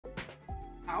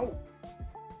Ow!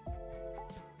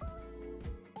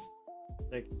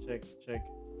 Check.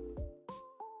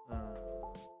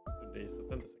 Today's the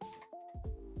 26th.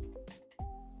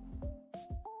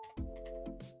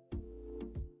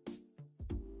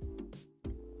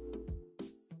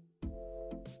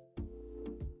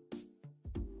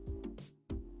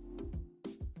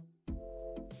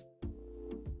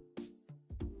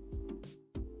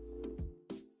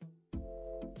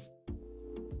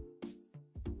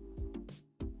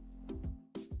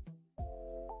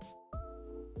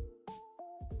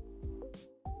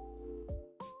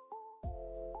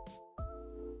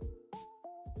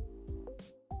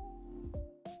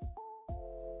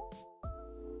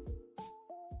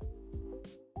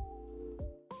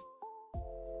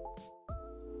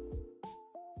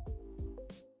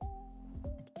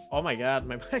 Oh my god,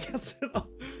 my mic has it off.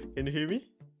 Can you hear me?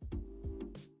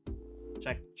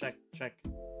 Check.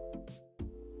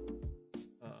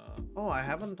 Oh, I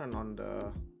haven't turned on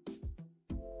the...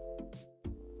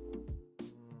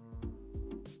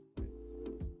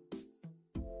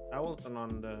 I will turn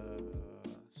on the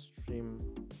stream.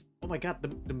 Oh my god,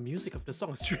 the music of the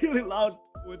song is really loud.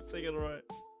 Wait a second, right?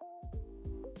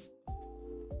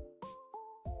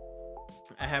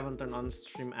 I haven't turned on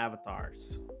stream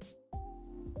avatars.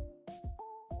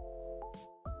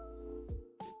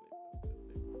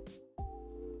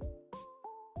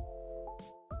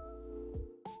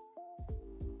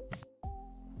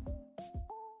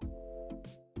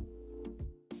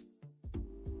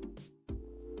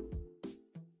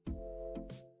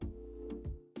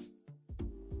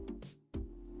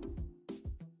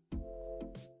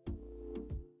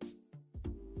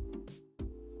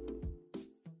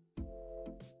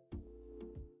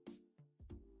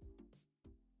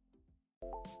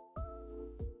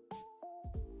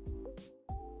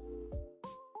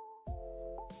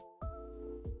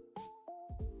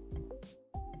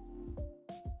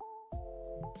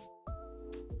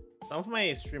 Some of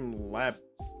my Streamlab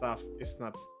stuff is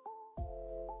not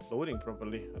loading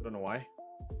properly. I don't know why.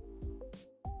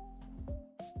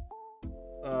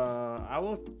 I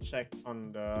will check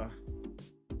on the...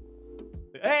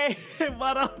 Hey,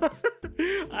 Mara!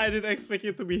 I didn't expect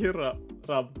you to be here,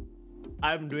 Ram.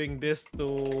 I'm doing this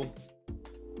to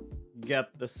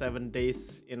get the 7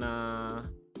 days in a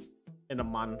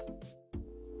month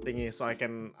thingy so I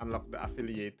can unlock the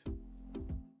affiliate.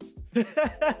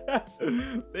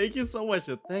 Thank you so much,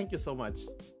 dude. Thank you so much.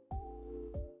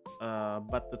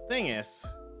 But the thing is,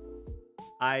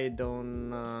 I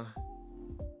don't...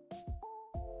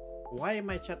 why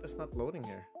my chat is not loading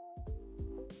here?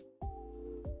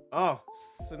 Oh,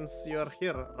 since you're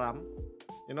here, Ram,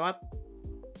 you know what?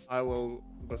 I will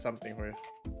do something for you.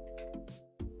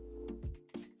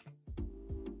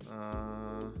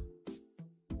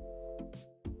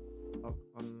 Log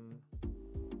on...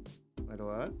 Wait,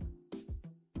 what?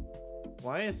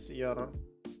 Why is your...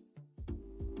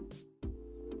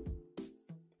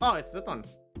 Oh, it's that one.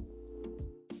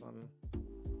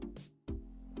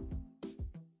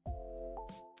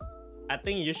 I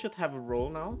think you should have a role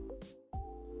now.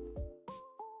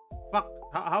 Fuck,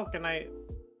 how can I...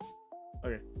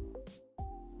 Okay.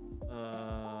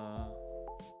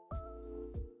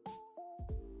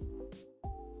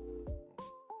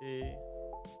 Okay.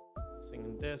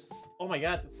 Sing this. Oh my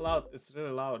god, it's loud. It's really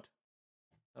loud.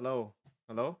 Hello.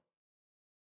 Hello?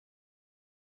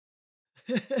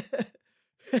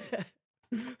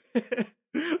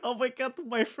 Oh my god,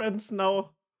 my friends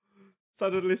now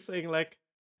suddenly saying like,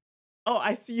 oh,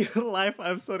 I see you live.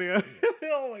 I'm sorry.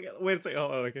 Oh my god. Wait a second.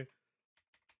 Oh, okay.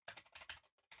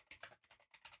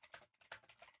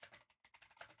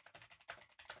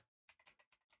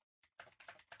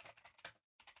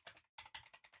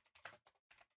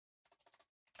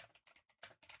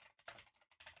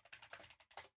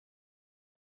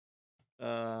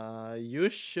 You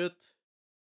should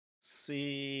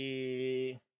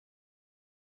see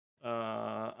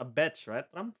a badge, right,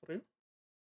 Ram, for you?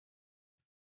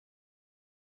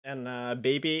 And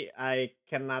baby, I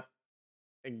cannot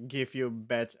give you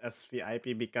badge as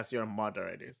VIP because you're a mod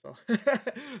already. So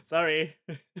sorry.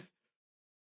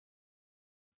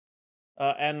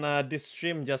 And this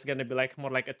stream just gonna be like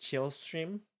more like a chill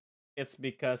stream. It's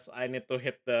because I need to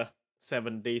hit the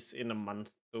 7 days in a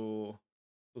month to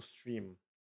stream.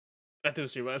 To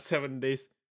stream 7 days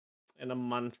in a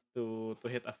month to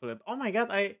hit affiliate. Oh my god,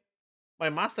 my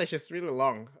mustache is really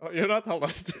long. Oh, you're not, hold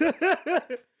on.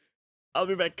 I'll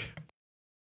be back.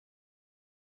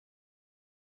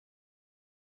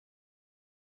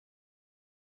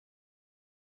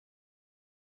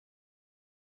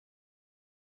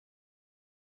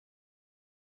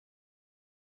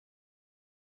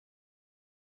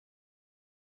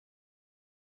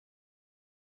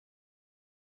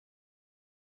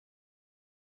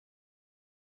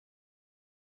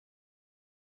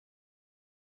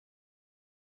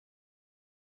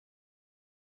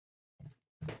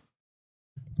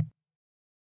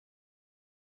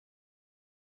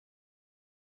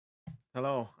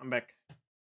 Hello, I'm back.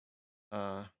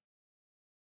 Uh,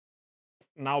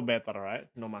 now better, right?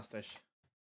 No mustache.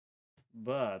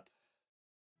 But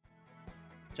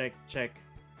check.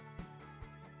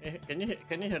 Can you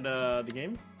hear the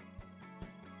game?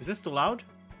 Is this too loud?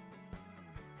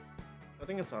 I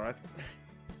think it's alright.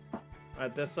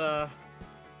 Alright, this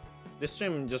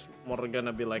stream just more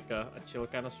gonna be like a chill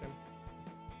kind of stream.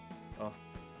 Oh,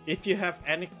 if you have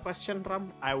any question,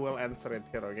 Ram, I will answer it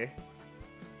here. Okay.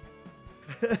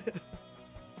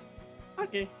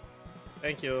 Okay.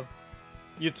 Thank you.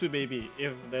 You too, baby.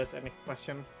 If there's any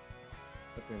question,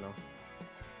 let me know.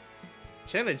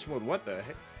 Challenge mode. What the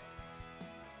heck?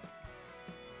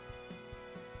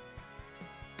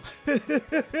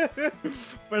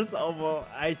 First of all,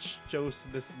 I chose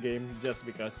this game just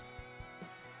because.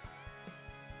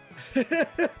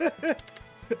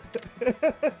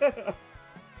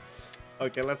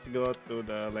 Okay, let's go to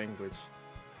the language.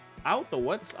 Auto,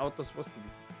 what's auto supposed to be?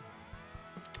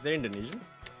 Is there Indonesian?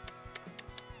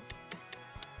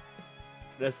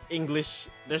 There's English,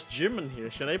 there's German here.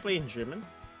 Should I play in German?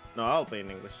 No, I'll play in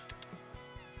English.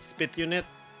 Speed unit.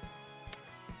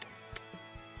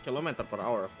 Kilometer per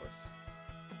hour, of course.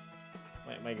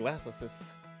 My glasses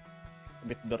is a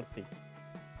bit dirty.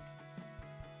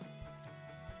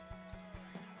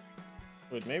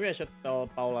 Wait, maybe I should tell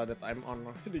Paula that I'm on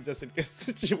already just in case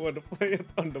she want to play it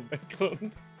on the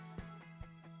background.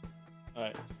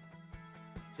 Alright.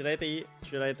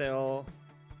 Should I tell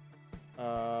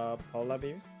Paula,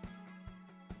 baby?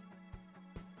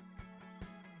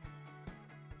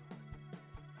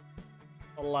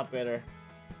 A lot better.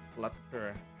 A lot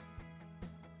better.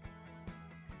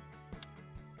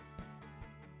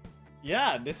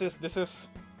 Yeah, this is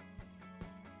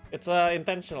it's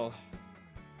intentional.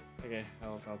 Okay,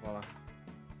 I'll tell Paula.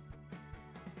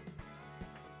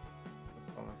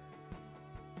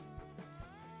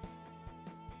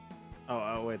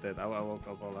 Oh, wait, I will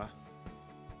tell Paula.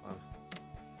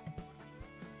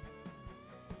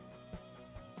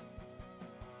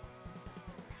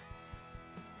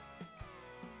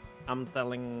 I'm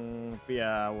telling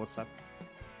via WhatsApp.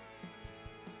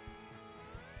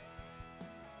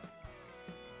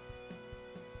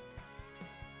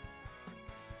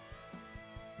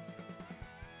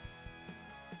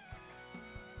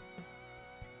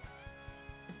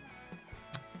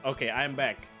 Okay, I'm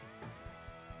back.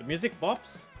 The music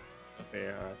pops.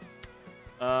 Okay,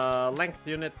 alright. Length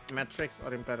unit, matrix,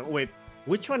 or imperial. Wait,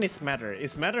 which one is matter?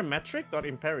 Is matter metric or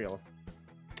imperial?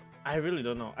 I really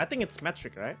don't know. I think it's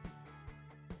metric, right?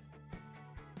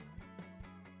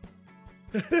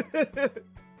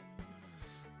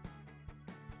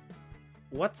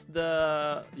 What's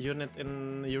the unit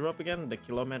in Europe again? The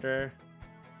kilometer,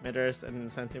 meters,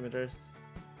 and centimeters.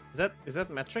 Is that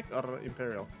metric or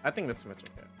imperial? I think that's metric.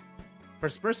 Yeah.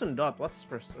 First person dot. What's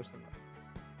first person dot?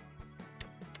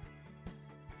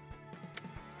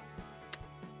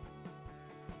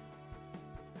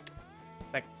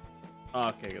 Text. Oh,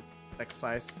 okay, good. Text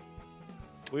size.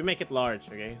 We make it large.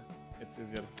 Okay, it's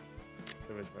easier.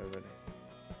 For everybody.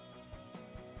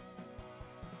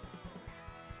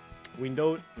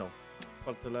 Window, no.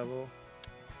 Quality level.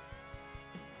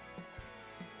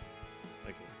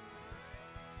 Okay.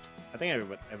 I think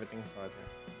everything's right here.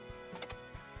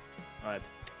 Alright.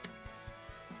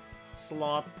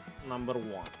 Slot number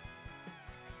 1.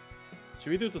 Should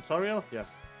we do tutorial?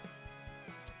 Yes.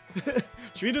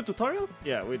 Should we do tutorial?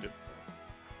 Yeah, we do.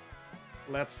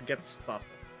 Let's get started.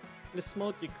 In this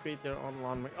mode, you create your own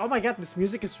lawn. Oh my god, this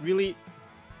music is really.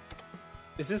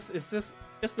 Is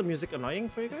the music annoying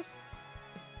for you guys?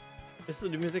 Is the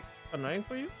music annoying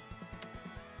for you?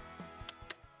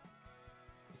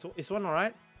 Is one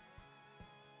alright?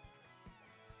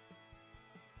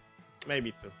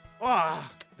 Maybe two.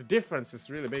 Ah, the difference is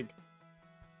really big.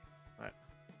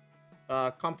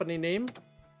 Alright. Company name.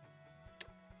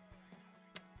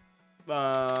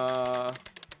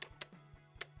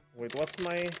 Wait, what's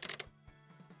my?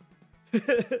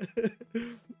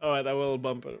 Alright, I will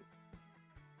bump it.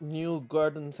 New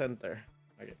garden center.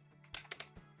 Okay.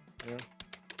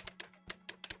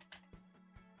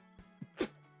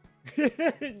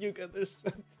 Yeah. New garden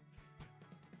center.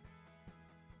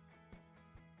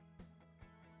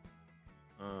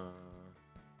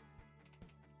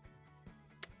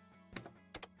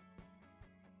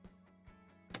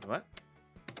 What?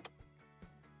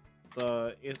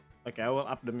 So is okay. I will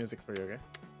up the music for you. Okay.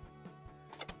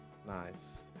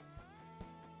 Nice.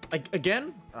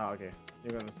 Again? Oh, okay.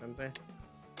 You're gonna center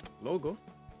logo.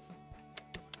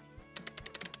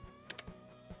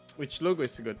 Which logo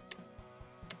is good?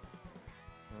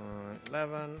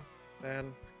 11,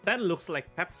 10. 10 looks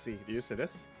like Pepsi. Do you see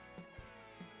this?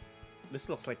 This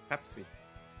looks like Pepsi.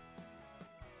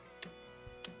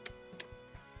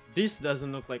 This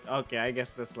doesn't look like... Okay, I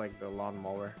guess that's like the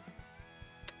lawnmower.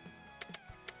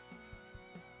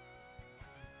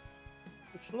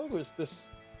 Which logo is this?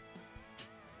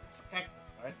 It's cactus,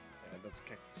 right? Yeah, that's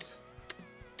cactus.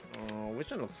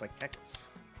 Which one looks like cactus?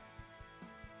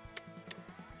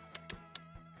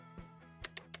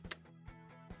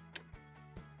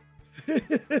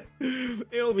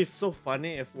 It'll be so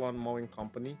funny if lawn mowing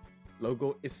company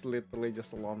logo is literally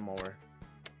just a lawnmower.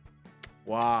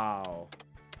 Wow.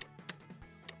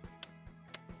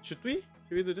 Should we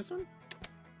do this one?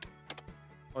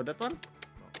 Or that one?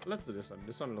 No, let's do this one.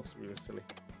 This one looks really silly.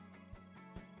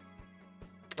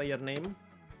 Player name.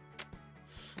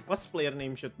 What's player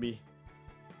name should be?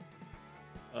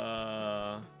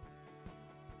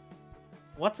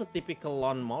 What's a typical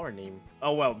lawnmower name?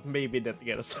 Oh well, maybe that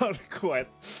gonna sound quite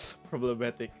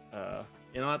problematic.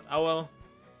 You know what? I will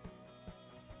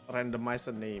randomize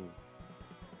a name.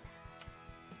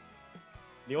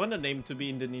 Do you want the name to be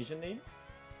Indonesian name?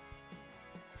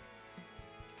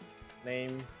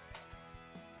 Name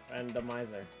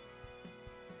randomizer.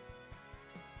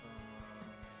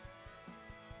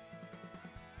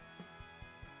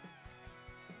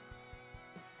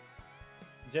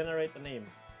 Generate a name.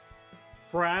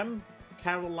 Pram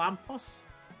Carolampos?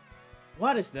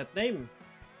 What is that name?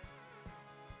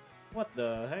 What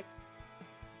the heck?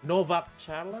 Novak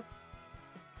Charlotte?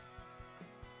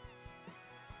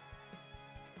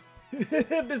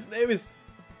 This name is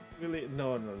really...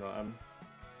 No.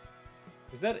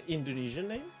 Is that an Indonesian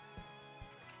name?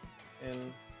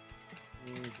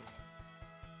 Indonesia.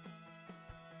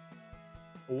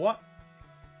 What?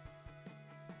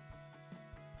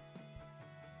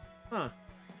 Huh.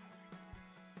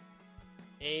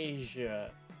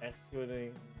 Asia,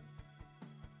 excluding...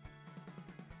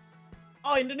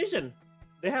 Oh, Indonesian!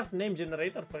 They have name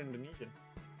generator for Indonesian.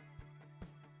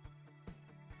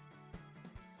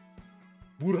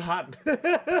 Burhan.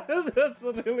 That's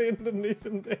a really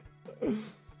Indonesian name.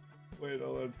 Wait,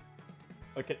 hold on.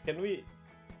 Okay, can we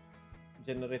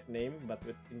generate name but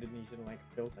with Indonesian like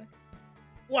filter?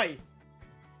 Why?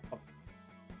 Oh.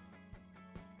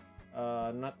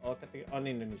 Not all category,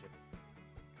 only Indonesian.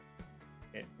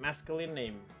 Okay, masculine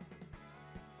name.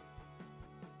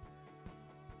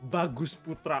 Bagus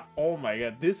Putra. Oh my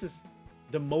god, this is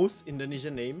the most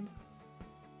Indonesian name.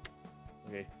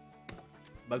 Okay.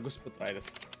 Bagus Putra it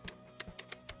is.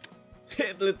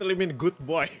 It literally means good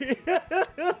boy.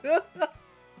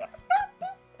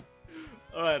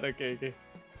 Alright, okay.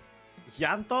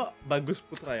 Yanto Bagus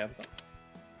Putra Yanto.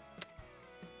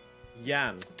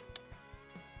 Yan.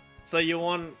 So you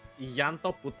want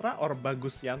Yanto Putra or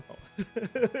Bagus Yanto?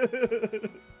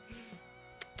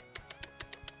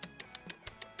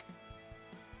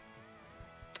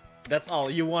 That's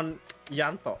all. You want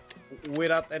Yanto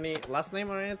without any last name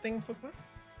or anything, Hukma?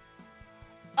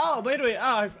 Oh, by the way,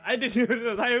 I didn't even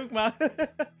know. Hi, Hukma.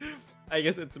 I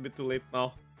guess it's a bit too late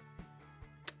now.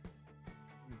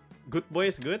 Good boy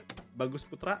is good. Bagus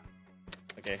Putra.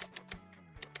 Okay.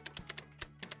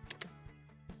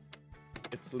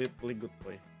 It's literally good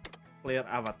boy. Player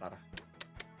avatar.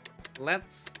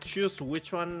 Let's choose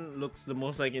which one looks the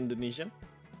most like Indonesian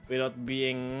without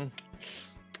being,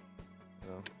 you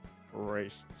know,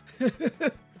 race.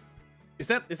 Is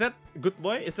that good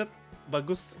boy? Is that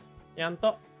Bagus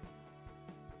Yanto?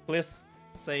 Please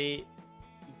say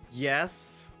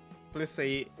yes. Please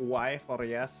say Y for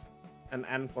yes and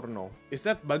N for no. Is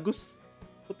that Bagus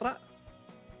Putra?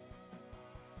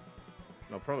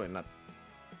 No, probably not.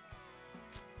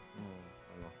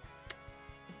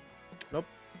 Nope.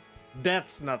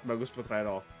 That's not Bagus Putra at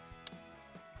all.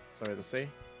 Sorry to say.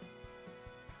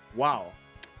 Wow.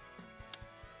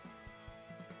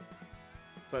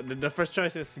 So the first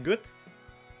choice is good.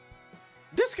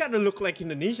 This kind of look like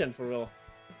Indonesian for real.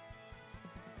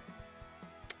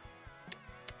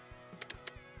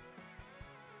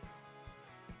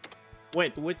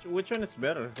 Wait, which one is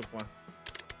better?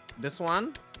 This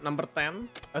one, number 10.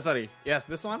 Oh, sorry. Yes,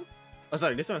 this one. Oh,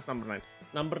 sorry. This one's number 9.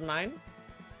 Number 9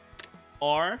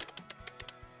 or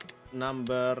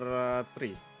number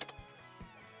 3.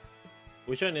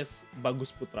 Which one is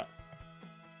Bagus Putra?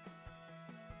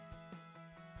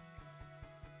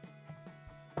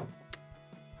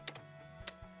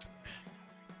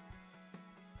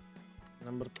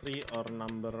 Number 3 or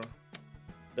number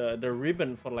the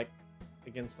ribbon for like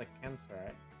against like cancer,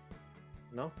 right?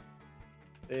 No?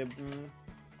 Ribbon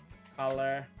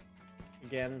color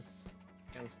against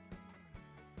cancer.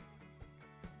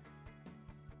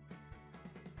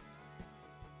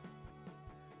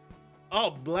 Oh,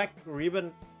 black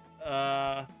ribbon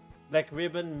Black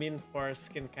ribbon mean for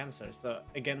skin cancer, so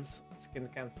against skin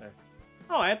cancer.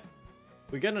 Alright,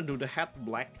 we're gonna do the hat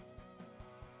black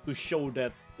to show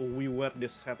that we wear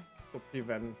this hat to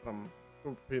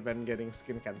prevent getting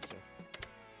skin cancer.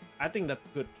 I think that's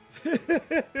good.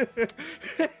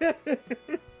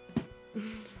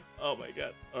 Oh my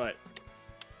god. Alright.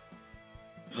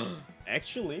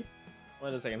 Actually,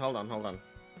 wait a second, hold on.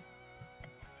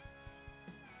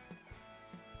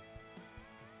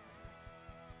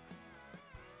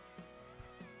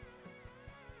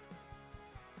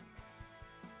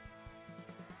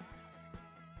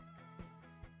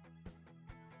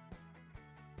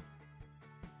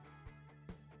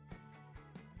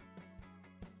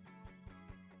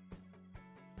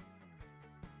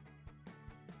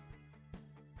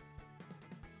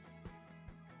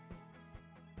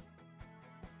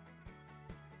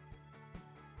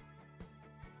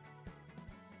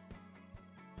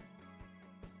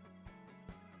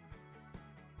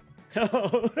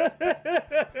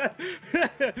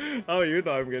 Oh, you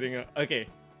know I'm getting a... Okay,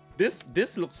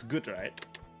 this looks good, right?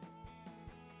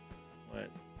 What?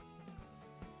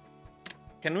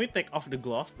 Can we take off the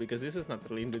glove? Because this is not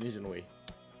really Indonesian way.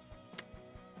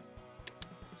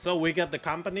 So we got the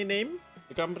company name.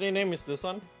 The company name is this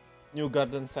one. New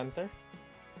Garden Center.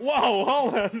 Wow,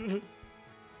 hold on.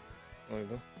 Oh, you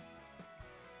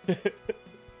go.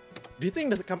 Do you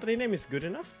think the company name is good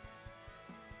enough?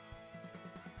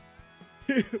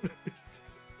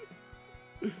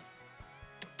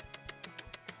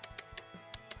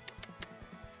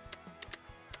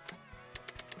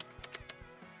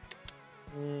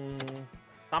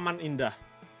 Taman Indah.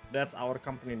 That's our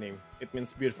company name. It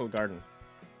means beautiful garden.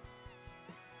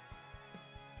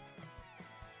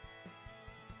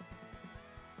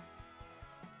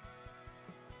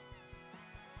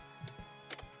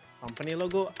 Company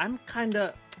logo. I'm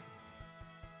kinda...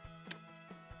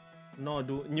 No,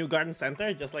 do New Garden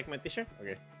Center, just like my t-shirt?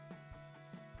 Okay.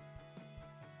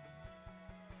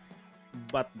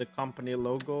 But the company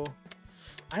logo...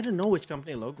 I don't know which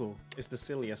company logo is the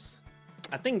silliest.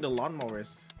 I think the lawnmower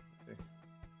is...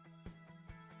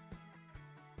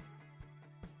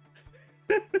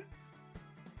 Okay.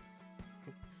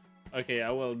 Okay,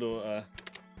 I will do a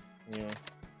new...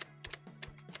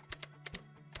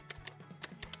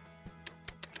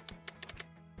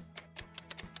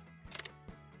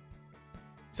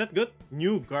 Is that good?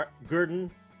 New Garden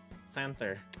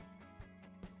Center.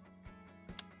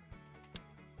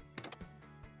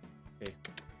 Okay.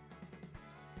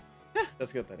 Yeah,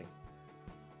 that's good, I think.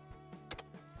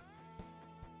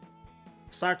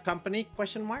 Start company?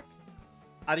 Question mark.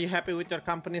 Are you happy with your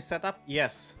company setup?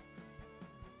 Yes.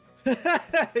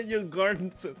 You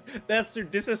garden. That's true.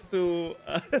 This is to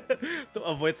to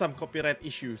avoid some copyright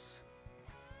issues.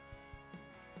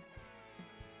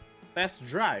 Test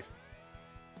drive.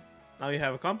 Now you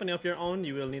have a company of your own.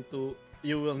 You will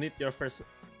need your first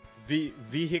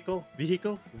vehicle.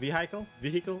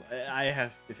 I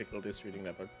have difficulties reading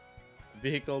that word.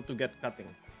 Vehicle to get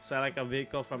cutting. Select a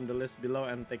vehicle from the list below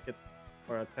and take it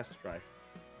for a test drive.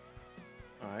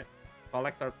 All right.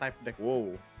 Collector type deck.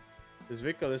 Whoa. This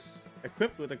vehicle is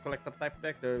equipped with a collector type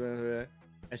deck.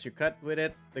 As you cut with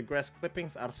it, the grass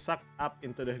clippings are sucked up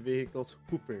into the vehicle's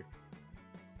hopper.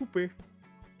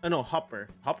 No, hopper.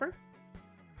 Hopper?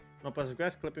 No passive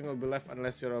grass clipping will be left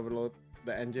unless you overload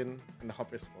the engine and the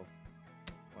hopper is full.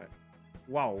 Right.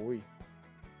 Wow.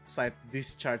 Side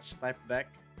discharge type deck.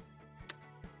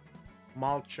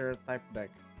 Mulcher type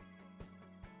deck.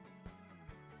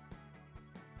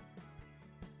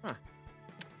 Huh.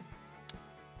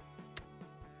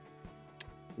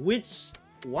 Which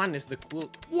one is the cool?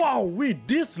 Wow,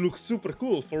 this looks super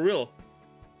cool for real.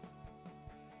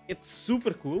 It's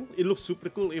super cool. It looks super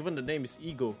cool. Even the name is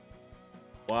Ego.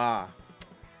 Wow.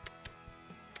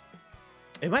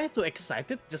 Am I too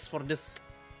excited just for this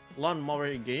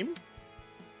lawnmower game?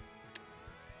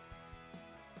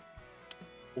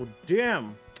 Oh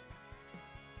damn.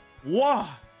 Wow.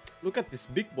 Look at this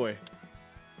big boy.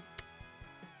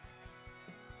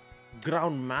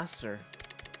 Ground Master.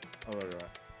 Oh, right.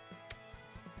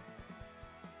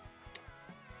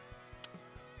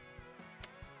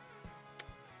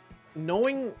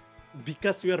 Knowing,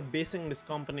 because we are basing this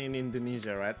company in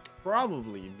Indonesia, right?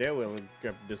 Probably they will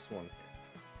grab this one.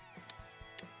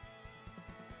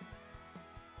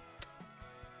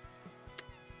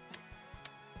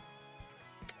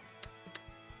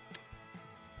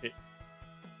 Okay.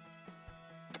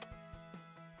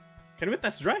 Can we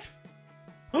test drive?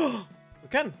 Oh, we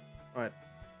can. All right.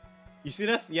 You see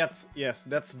this? Yes,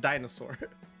 that's dinosaur.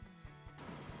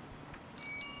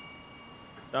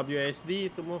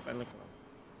 WASD to move and look around.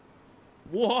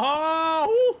 Wow!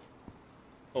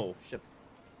 Oh shit!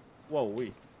 Whoa,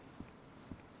 we.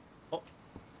 Oh,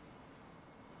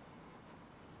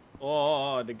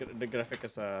 oh, the graphic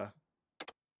is a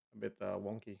bit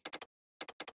wonky.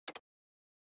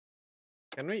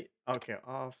 Can we? Okay,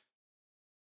 off.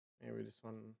 Maybe this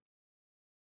one.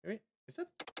 Wait, is it?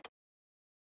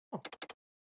 Oh,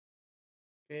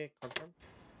 okay, confirm.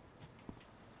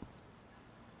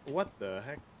 What the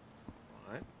heck?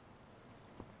 Alright.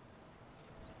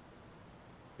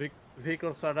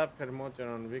 Vehicle startup, can remote your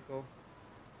own vehicle.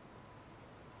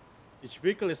 Each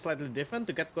vehicle is slightly different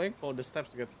to get going. Follow the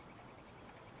steps to get.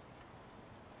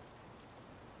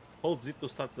 Hold Z to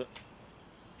start the.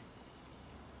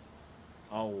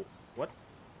 Oh, what?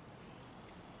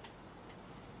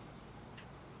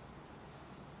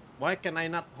 Why can I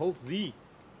not hold Z?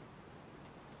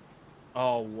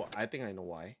 Oh, I think I know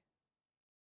why.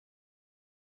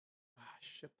 Ah,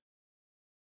 shit.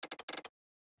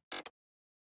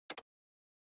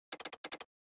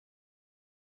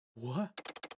 What?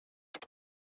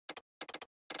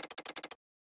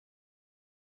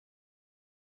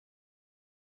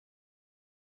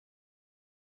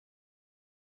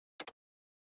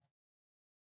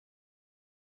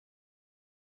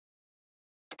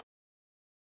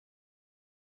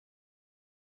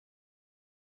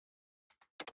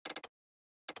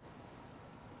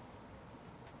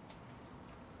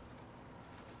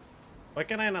 Why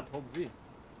can I not hold Z?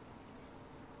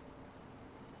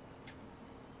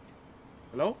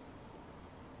 Hello?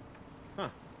 Huh.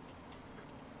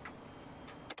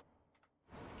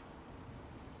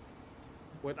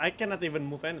 Wait, I cannot even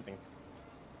move anything.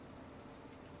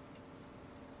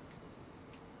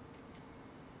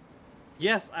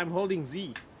 Yes, I'm holding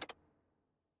Z.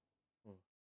 Oh.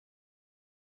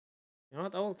 You know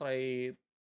what? I will try to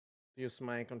use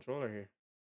my controller here.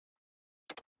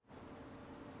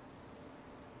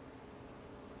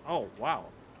 Oh, wow.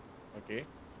 Okay.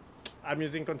 I'm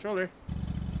using controller.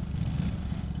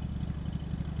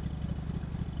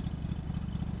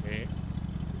 Okay.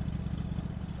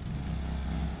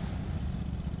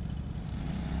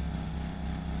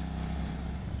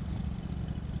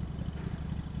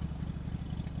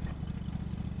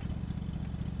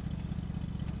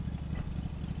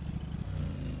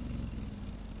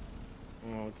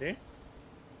 Okay.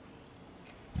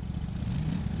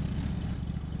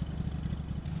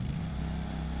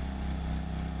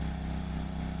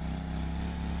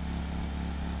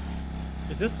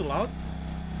 Is this too loud?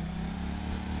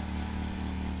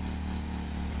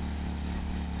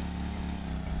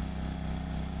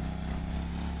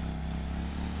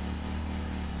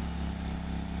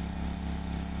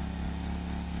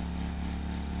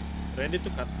 Ready to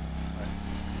cut. Alright.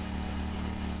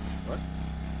 What?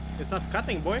 It's not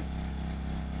cutting, boy.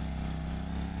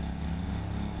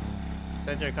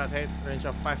 Set your cut height range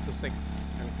of 5 to 6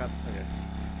 and cut. Okay.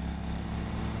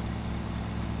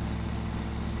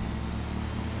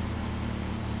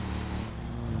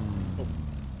 Oh.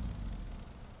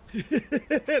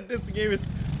 This game is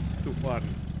too fun.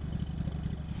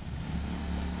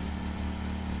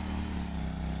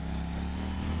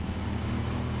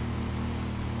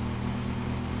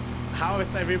 How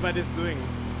is everybody's doing?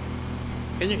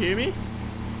 Can you hear me?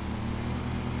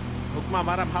 Hukma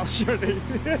Maram, how's your day?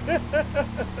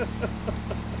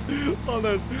 Hold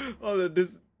on, hold on.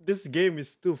 This game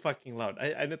is too fucking loud.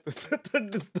 I need to turn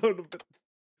this down a bit.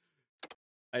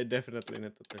 I definitely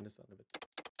need to turn this down a bit.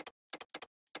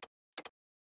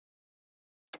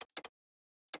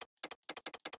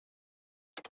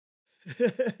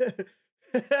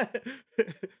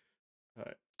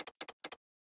 Alright.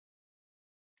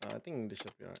 I think this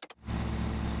should be alright.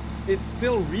 It's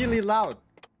still really loud.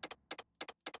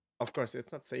 Of course,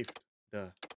 it's not safe.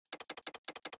 Duh.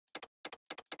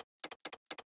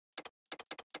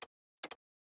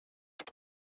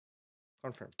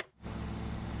 Confirm.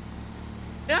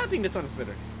 Yeah, I think this one is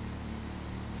better.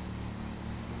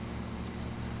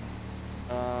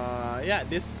 Yeah,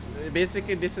 this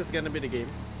basically this is gonna be the game.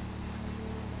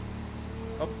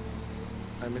 Oh,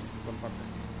 I missed some part there.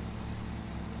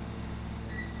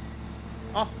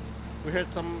 Oh, we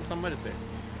heard somebody say.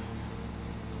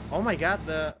 Oh my god,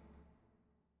 the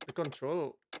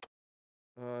control,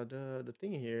 the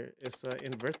thing here is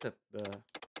inverted. The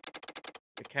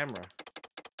camera.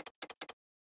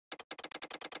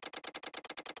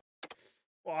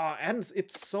 Wow, and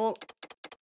it's so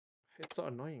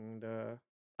annoying.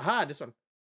 This one.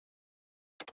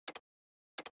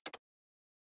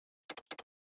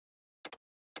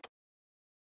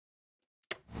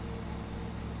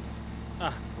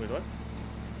 Wait, what?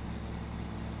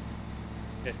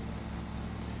 Okay.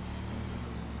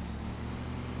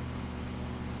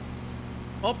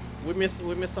 Oh, we missed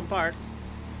some part.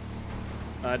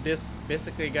 This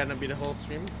basically gonna be the whole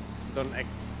stream. Don't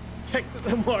expect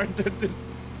more than this.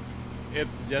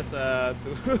 It's just to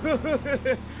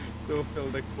to fill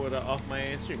the quota of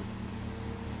my stream.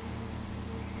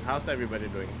 How's everybody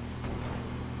doing?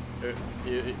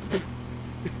 You-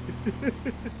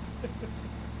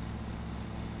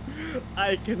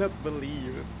 I cannot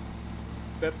believe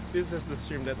that this is the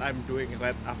stream that I'm doing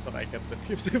right after I get the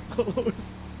 50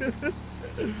 followers.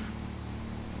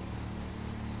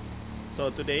 So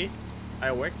today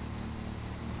I work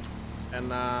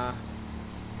and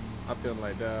until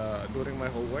like during my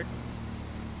whole work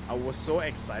I was so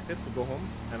excited to go home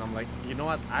and I'm like, you know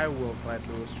what, I will try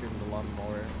to stream the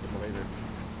lawnmower simulator.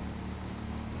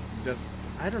 Just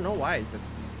I don't know why,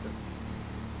 just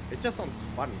it just sounds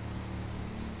fun.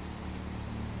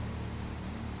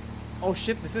 Oh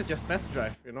shit, this is just test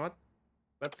drive, you know what?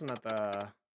 Let's not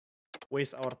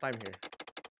waste our time here.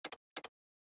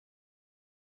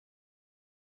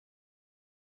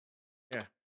 Yeah,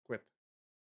 quit.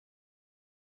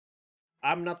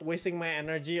 I'm not wasting my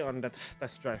energy on that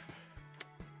test drive.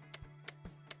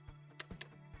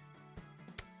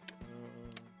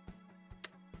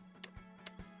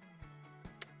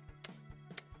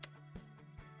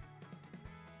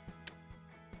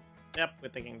 Yep, we're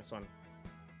taking this one.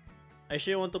 I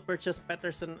actually want to purchase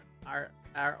Peterson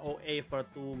ROA for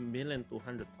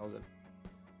 2,200,000.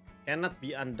 Cannot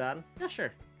be undone. Yeah,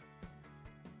 sure.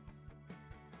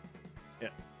 Yeah.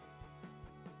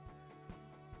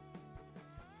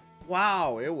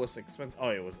 Wow, it was expensive. Oh,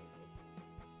 it wasn't.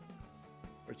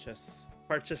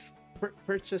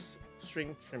 Purchase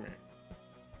string trimmer.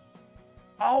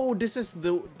 Oh, this is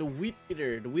the wheat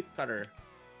eater, the wheat cutter.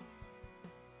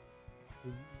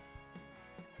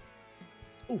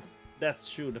 Ooh,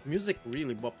 that's true. The music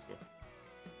really bops though.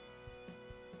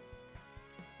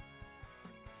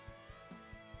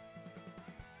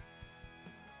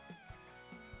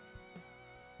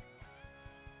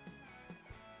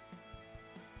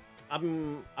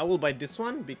 I will buy this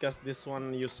one because this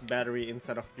one use battery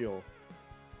instead of fuel.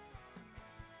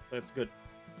 So it's good.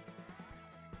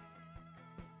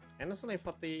 And it's only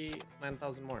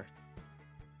 49,000 more.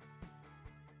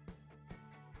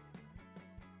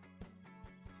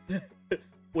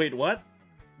 Wait, what?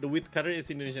 The wheat cutter is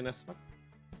Indonesian as fuck?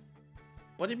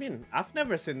 What do you mean? I've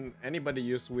never seen anybody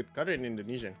use wheat cutter in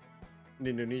Indonesia.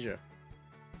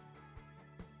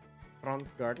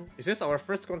 Front garden. Is this our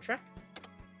first contract?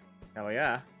 Hell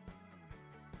yeah.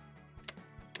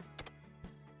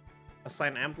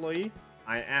 Assign employee.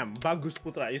 I am. Bagus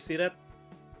Putra. You see that?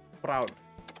 Proud.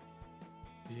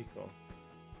 Vehicle.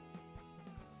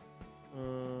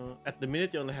 At the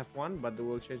minute you only have one, but the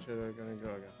will change. Gonna go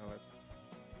again.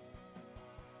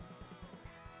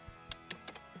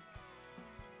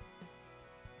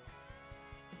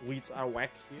 Weeds are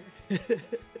whack here.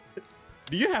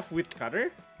 Do you have weed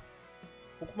cutter?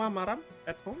 Hukma Maram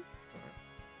at home?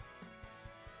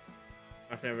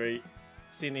 I've never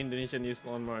seen Indonesian use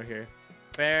lawnmower here.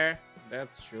 Fair,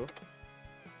 that's true.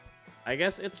 I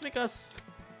guess it's because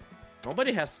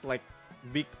nobody has like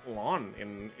big lawn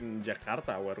in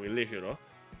Jakarta where we live, you know.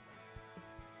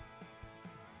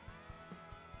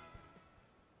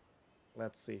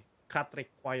 Let's see. Cut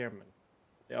requirement.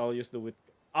 They all use the wood.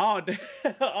 Oh,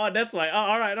 oh, that's why.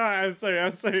 Oh, all right. I'm sorry.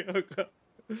 Oh, God.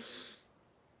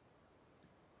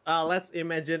 Let's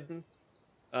imagine.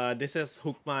 This is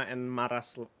Hukma and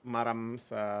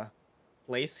Maram's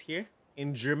place here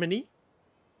in Germany,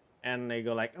 and they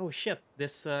go like, "Oh shit,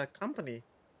 this company,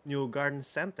 New Garden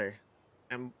Center,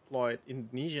 employed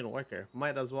Indonesian worker.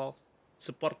 Might as well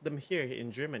support them here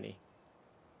in Germany."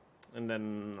 And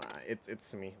then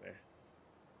it's me there.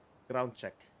 Ground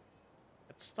check.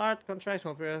 Let's start contracts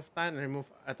for a period of time and remove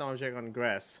item object on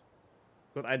grass.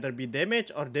 Could either be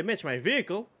damaged or damage my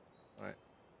vehicle. All right.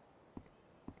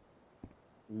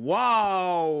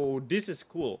 Wow, this is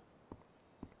cool.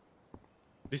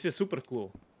 This is super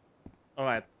cool. All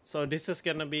right, so this is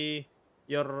gonna be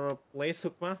your place,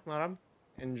 Hukma, Maram,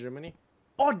 in Germany.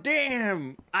 Oh,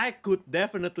 damn! I could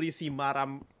definitely see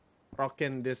Maram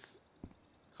rocking this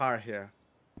car here.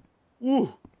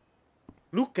 Ooh,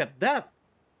 look at that.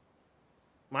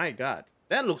 My God,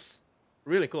 that looks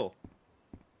really cool.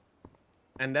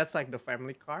 And that's like the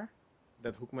family car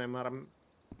that Hukma and Maram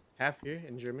have here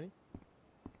in Germany.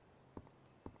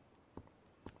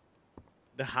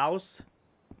 The house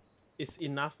is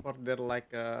enough for their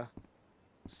like a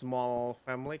small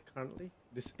family currently.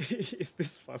 This is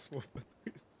this fast movement.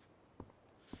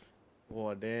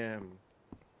 Oh damn.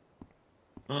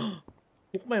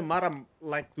 Hukma and Maram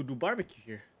like to do barbecue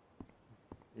here.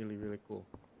 Really cool.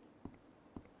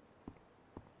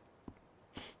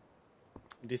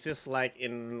 This is like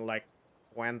in like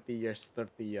 20 years,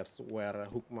 30 years, where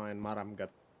Hukma and Maram got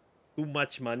too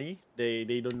much money.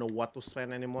 They don't know what to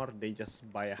spend anymore. They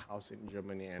just buy a house in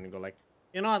Germany and go like,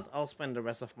 you know what? I'll spend the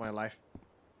rest of my life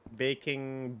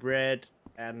baking bread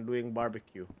and doing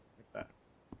barbecue like that.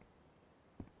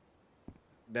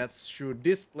 That's true.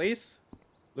 This place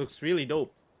looks really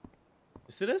dope.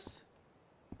 You see this?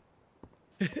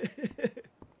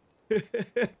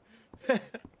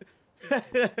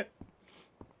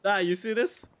 You see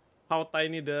this? How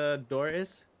tiny the door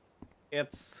is?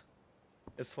 It's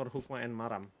it's for Hukma and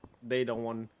Maram. They don't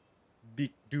want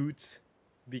big dudes,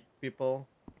 big people,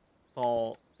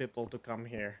 tall people to come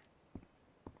here.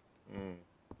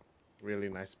 Really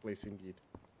nice place indeed.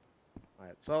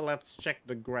 Alright, so let's check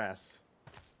the grass.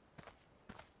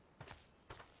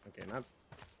 Okay, not.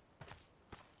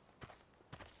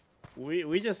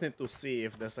 We just need to see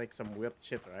if there's like some weird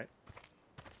shit, right?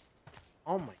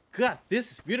 Oh my god,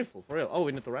 this is beautiful for real. Oh,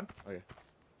 we need to run? Okay.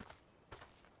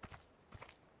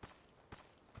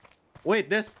 Wait,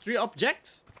 there's 3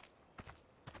 objects?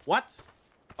 What?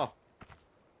 Oh.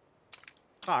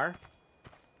 Car.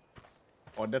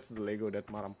 Oh, that's the Lego that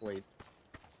Maram played.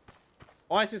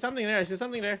 Oh, I see something there. I see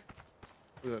something there.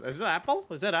 Is that apple?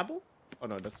 Is that apple? Oh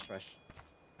no, that's trash.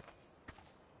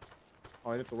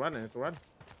 Oh, I need to run. I need to run.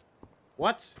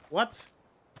 What? What?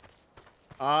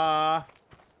 Oh,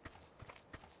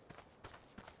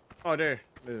 there.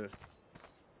 There.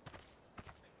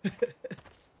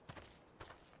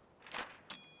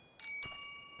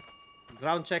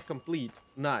 Ground check complete.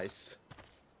 Nice.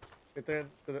 Return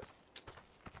to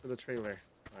the trailer.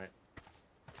 All right.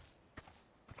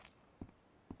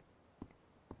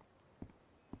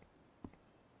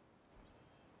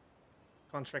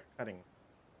 Contract cutting.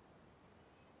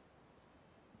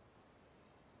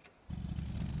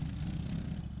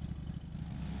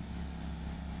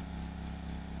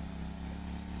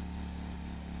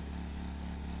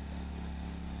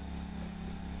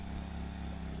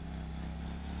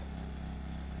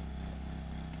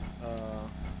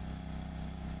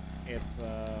 It's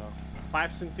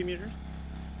 5 centimeters.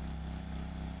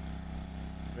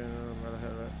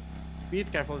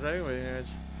 Speed, careful driving,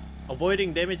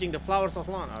 avoiding damaging the flowers of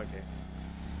lawn. Okay.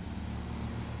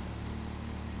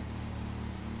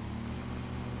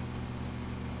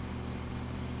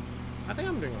 I think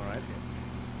I'm doing alright here.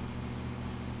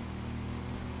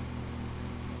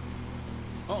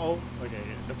 Uh-oh. Okay,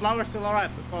 the flower's still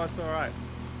alright. The flower's still alright.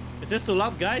 Is this too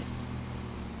loud, guys?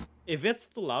 If it's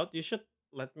too loud, you should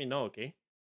let me know, okay?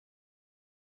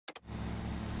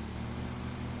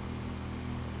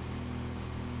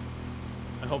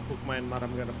 I hope Hookma and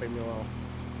Maram gonna pay me well.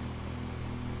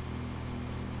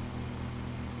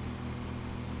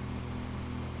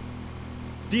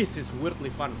 This is weirdly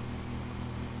fun.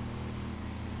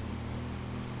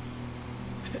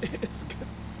 It's good.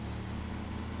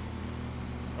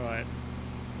 Alright.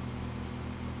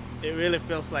 It really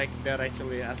feels like they're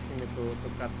actually asking me to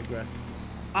cut the grass.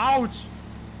 Ouch!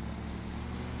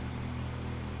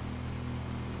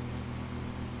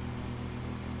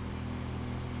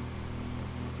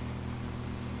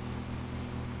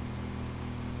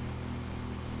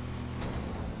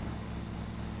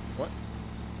 What?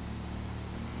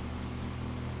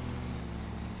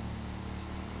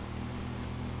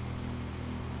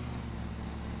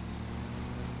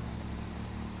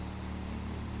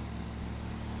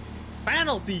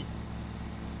 Penalty!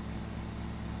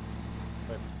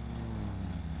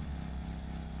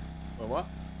 Wait, what?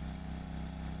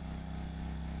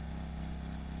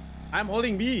 I'm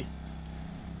holding B.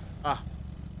 Ah.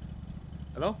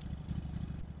 Hello?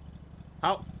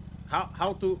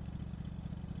 How to...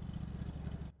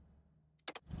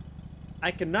 I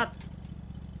cannot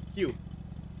Q.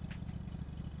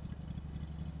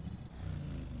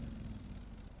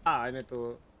 Ah, I need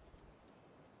to...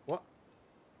 What?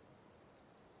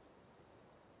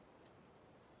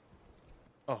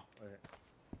 Oh, okay.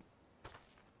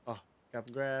 Oh, cap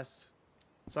grass.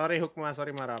 Sorry, Hukma.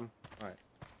 Sorry, Maram. Alright.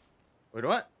 Wait,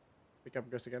 what? Pick up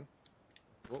grass again.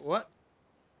 What?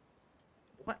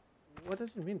 What? What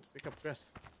does it mean to pick up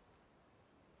grass?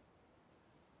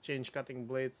 Change cutting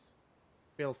blades.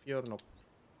 Fill fuel. Nope.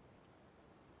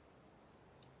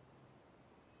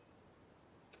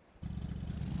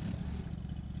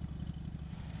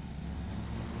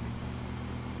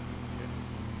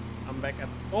 I'm back at...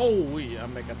 Oh,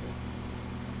 I'm back at it.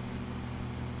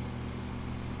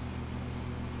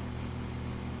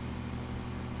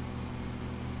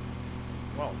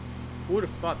 Wow. Who would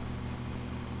have thought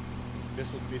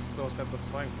this would be so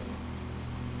satisfying for me?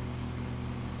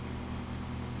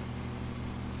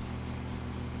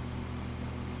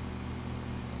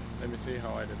 Let me see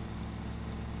how I did.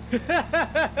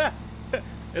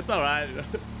 It's alright.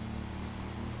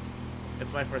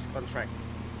 It's my first contract.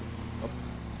 Oh,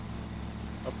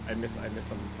 oh, I missed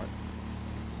some part.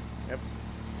 Yep.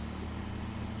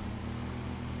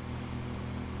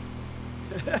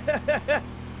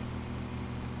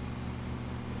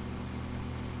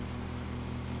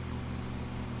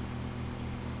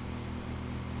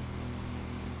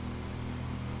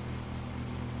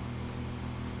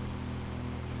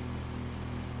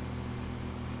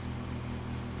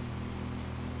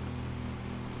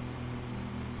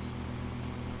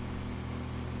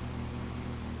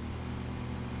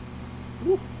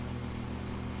 Woo.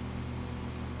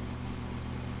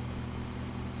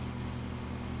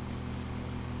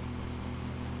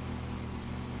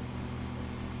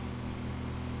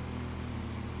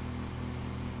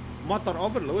 Motor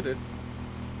overloaded.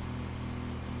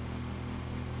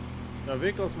 The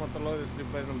vehicle's motor load is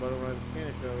displayed on the bottom right screen.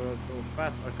 If you're too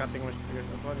fast or cutting much figures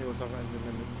at once, you will suffer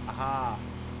engine. Aha.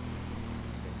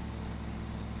 Okay.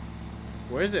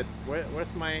 Where is it?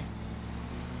 Where's my?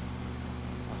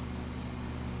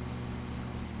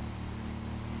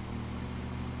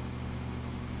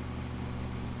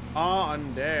 Oh,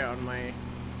 on there, on my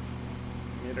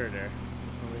meter there,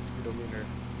 on my speedometer.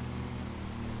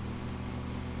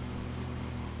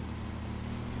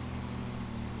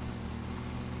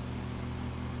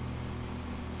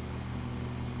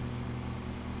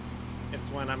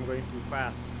 It's when I'm going too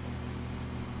fast.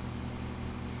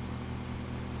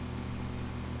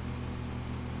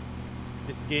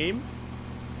 This game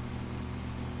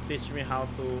teach me how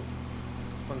to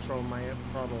control my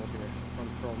throttle here,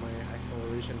 control my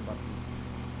acceleration button.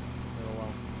 For a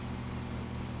while.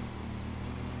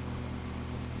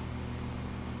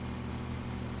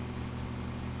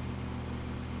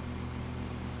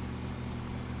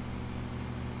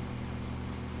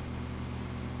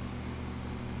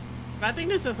 I think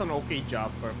this is an okay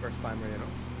job for a first timer, you know.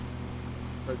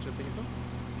 Don't you think so?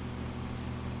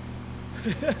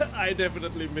 I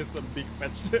definitely missed a big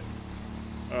patch.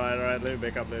 Alright, let me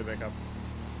back up.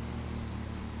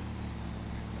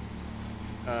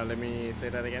 Let me say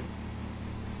that again.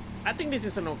 I think this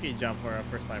is an okay job for a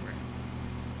first timer.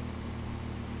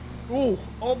 Oh,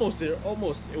 almost there,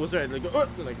 almost. It was right, like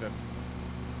that.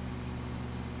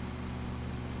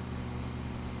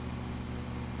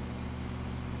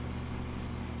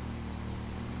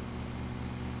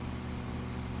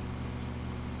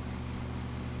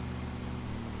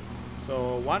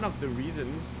 So one of the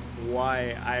reasons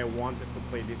why I wanted to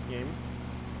play this game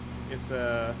is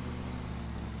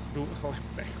do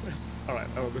left backwards. Alright,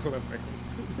 I will do left backwards.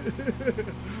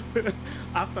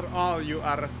 After all, you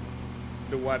are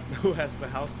the one who has the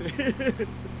house here.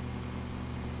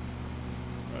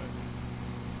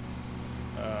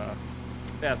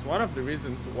 Yes, one of the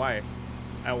reasons why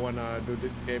I wanna do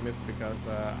this game is because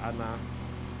Anna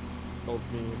told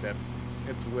me that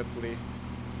it's weirdly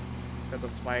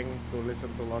satisfying to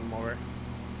listen to Lawnmower,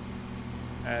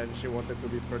 and she wanted to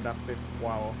be productive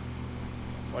while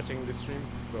watching this stream,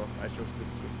 so I chose this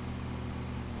stream.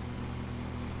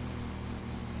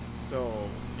 So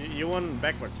you went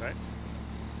backwards, right?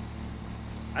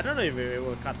 I don't know if it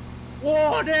will cut.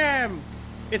 Whoa, damn!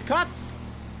 It cuts!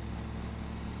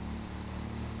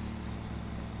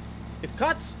 It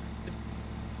cuts!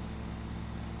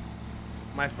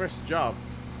 My first job.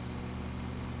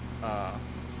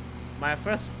 My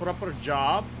first proper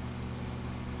job,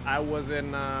 I was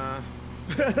in, I'm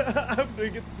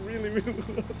doing it really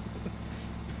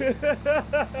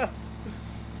well.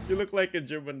 You look like a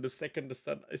German the second the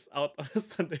sun is out on a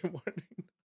Sunday morning.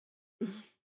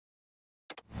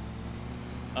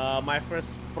 My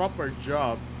first proper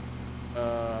job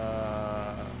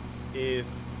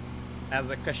is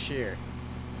as a cashier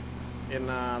in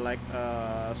like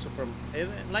a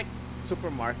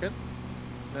supermarket,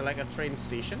 like a train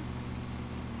station.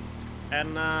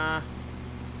 And I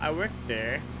worked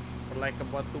there for like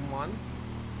about 2 months.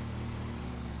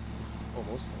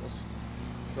 Almost.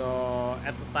 So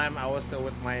at the time I was still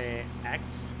with my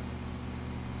ex.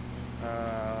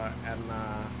 And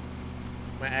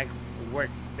my ex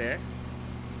worked there.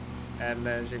 And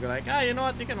then she go like, you know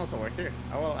what, you can also work here.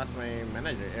 I will ask my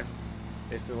manager if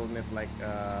they still need like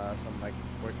some like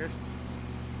workers.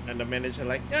 And the manager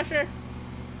like, yeah, sure.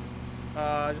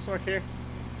 Just work here.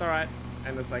 It's alright.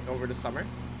 And it's like over the summer.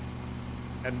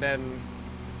 And then,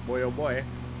 boy oh boy,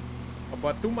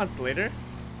 about 2 months later,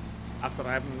 after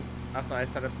I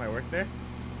started my work there,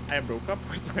 I broke up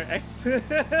with my ex.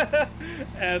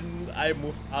 And I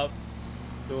moved out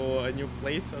to a new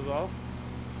place as well.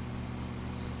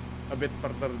 It's a bit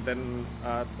further than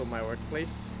to my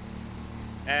workplace.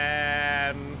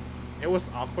 and it was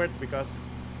awkward because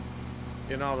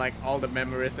you know, like all the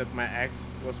memories that my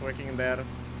ex was working there,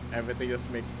 everything just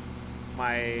makes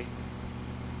my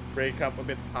breakup a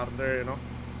bit harder, you know.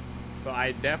 So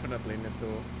I definitely need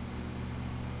to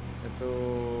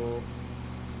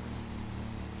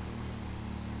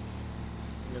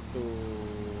need to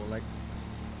like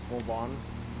move on,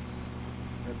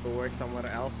 need to work somewhere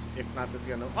else. If not, it's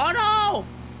gonna. Oh no!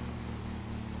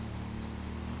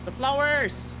 The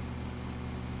flowers.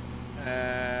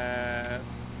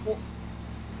 Oh,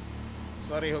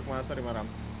 sorry, Hukma. Sorry, Maram.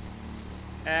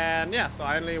 And yeah, so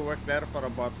I only worked there for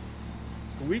about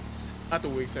 2 weeks. Not 2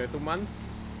 weeks, sorry, 2 months.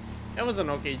 It was an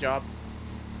okay job.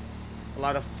 A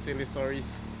lot of silly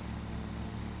stories.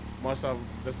 Most of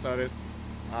the stories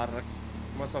are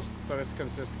most of the stories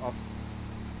consist of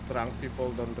drunk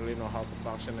people don't really know how to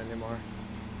function anymore,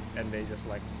 and they just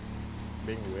like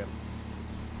being weird.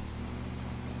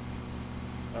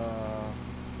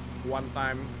 One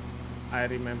time I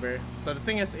remember. So the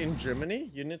thing is, in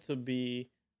Germany, you need to be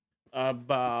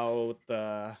about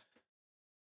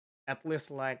at least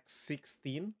like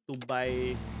 16 to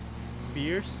buy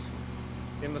beers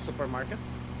in the supermarket.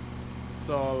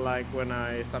 So like when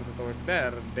I started to work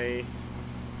there, they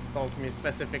told me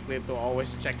specifically to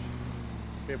always check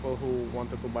people who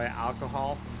wanted to buy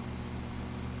alcohol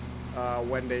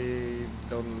when they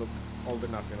don't look old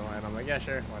enough, you know. And I'm like, yeah,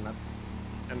 sure, why not?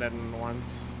 And then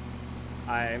once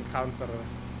I encounter,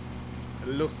 it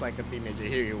looks like a teenager.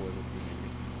 Here he was a teenager.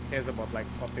 He was about like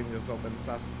 14 years old and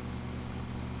stuff.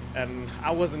 And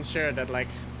I wasn't sure that like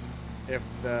if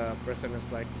the person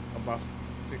is like above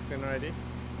 16 already.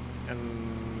 And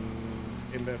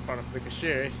in the front of the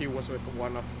cashier, he was with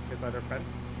one of his other friends,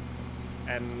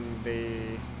 and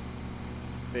they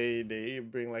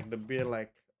bring like the beer,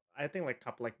 like I think like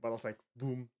cup like bottles, like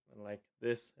boom, and like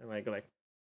this, and like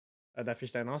that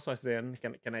fish then also then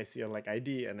can I see your like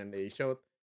ID? And then they showed,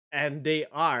 and they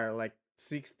are like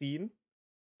 16,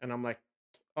 and I'm like,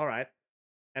 all right.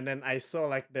 And then I saw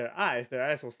like their eyes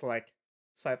was like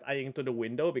side eyeing to the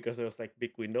window because there was like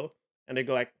big window, and they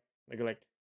go like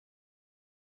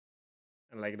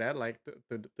and like that, like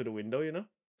to the window, you know.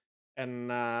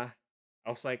 And I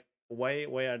was like, why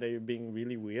are they being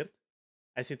really weird?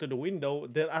 I see to the window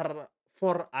there are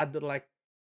four other like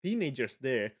teenagers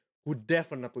there who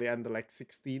definitely under like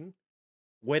 16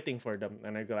 waiting for them.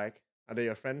 And I go like, are they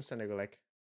your friends? And they go like,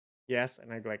 yes.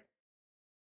 And I go like,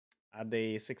 are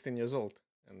they 16 years old?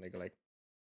 And they go like,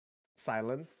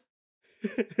 silent.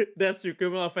 That's your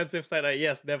criminal offensive side.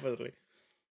 Yes, definitely.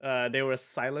 They were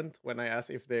silent when I asked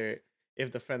if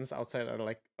the friends outside are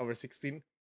like over 16,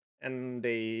 and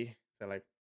they're like,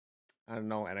 I don't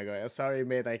know. And I go, sorry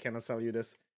mate, I cannot sell you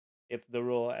this. It's the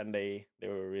rule. And they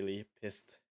were really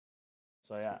pissed.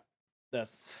 So yeah,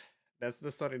 that's that's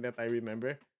the story that I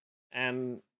remember.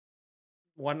 And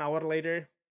 1 hour later,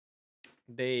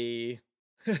 they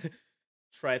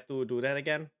try to do that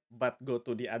again, but go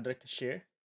to the other cashier,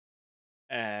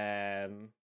 and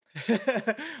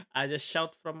I just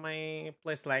shout from my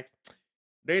place like,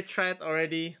 they tried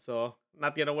already, so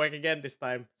not gonna work again this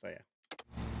time. So yeah.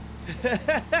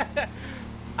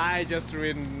 I just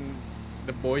ruined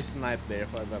the boys' night there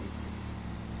for them.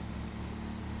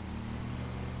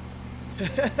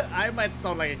 I might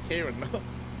sound like a Karen, no?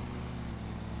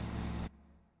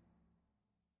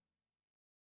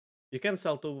 You can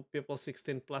sell to people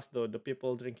 16 plus though. The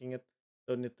people drinking it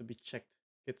don't need to be checked.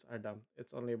 Kids are dumb.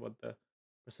 It's only about the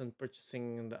person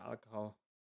purchasing the alcohol.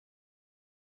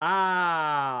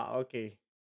 Ah, okay.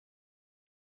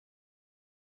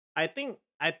 I think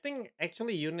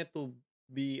actually you need to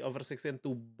be over 16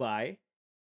 to buy,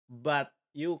 but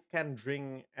you can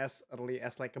drink as early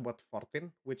as like about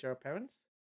 14 with your parents.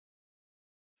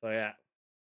 So yeah.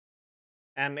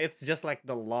 And it's just like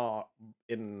the law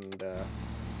in the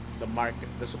market,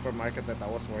 the supermarket that I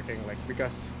was working, like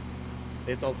because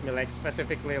they told me like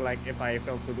specifically like if I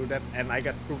failed to do that and I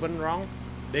got proven wrong,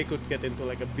 they could get into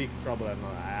like a big trouble, and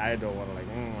I don't want to like.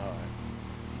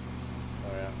 So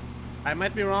yeah, I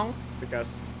might be wrong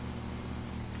because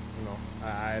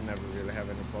I never really have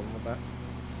any problem with that.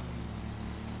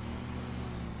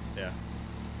 Yeah,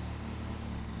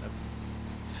 that's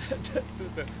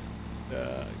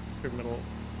the criminal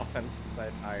offense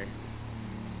side.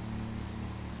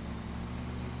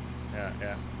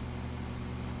 Yeah.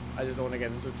 I just don't want to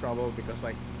get into trouble because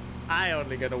like I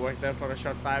only get to work there for a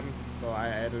short time, so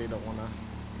I really don't want to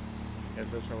get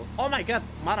into trouble. Oh my god,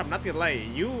 Maram, not gonna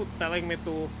lie, you telling me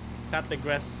to cut the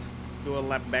grass, do a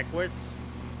lap backwards,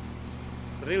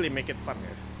 really make it fun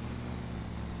here.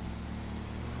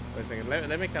 Wait a second,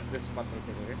 let me cut this spot real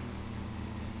quick, okay?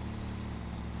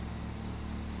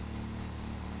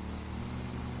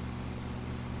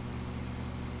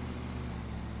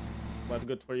 but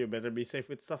good for you. Better be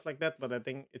safe with stuff like that. But I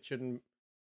think it shouldn't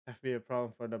have be a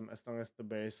problem for them as long as the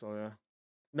base. So yeah.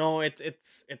 No, it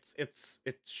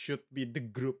should be the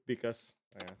group because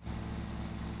yeah.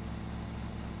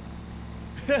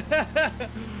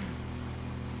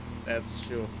 That's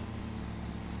true.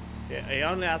 Yeah, he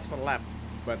only asked for lap,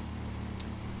 but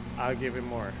I'll give him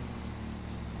more.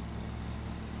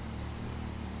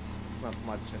 It's not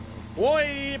much.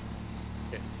 Boy!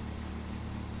 Okay.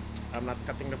 I'm not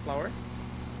cutting the flower.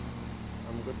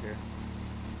 I'm good here.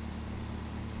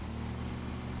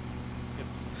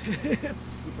 It's it's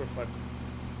super fun.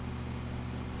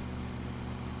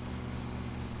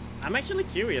 I'm actually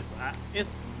curious.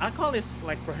 Is alcohol is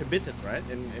like prohibited, right?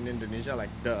 In Indonesia, like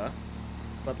duh.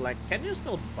 But like, can you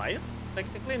still buy it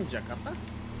technically in Jakarta?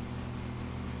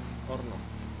 Or no?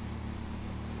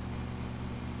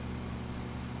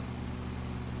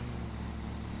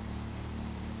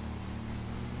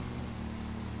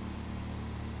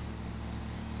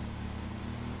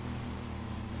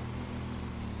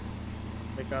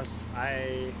 Because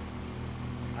I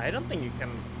don't think you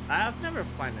can. I've never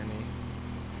found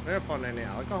any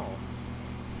alcohol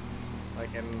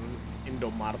like in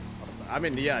Indomart or so. I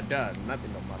mean, yeah, duh, not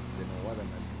Indomart. You know what I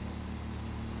meant.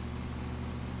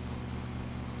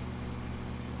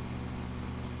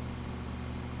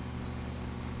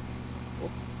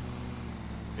 Oop.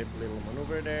 Did a little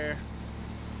maneuver there.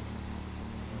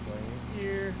 I'm going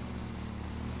here.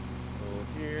 Go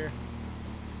here.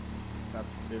 Got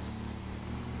this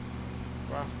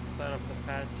rough side of the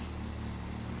patch.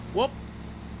 Whoop!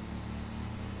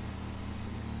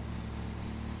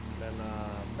 Then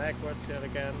backwards here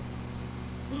again.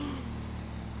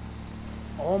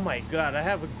 Oh my god, I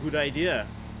have a good idea.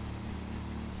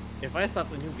 If I start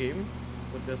a new game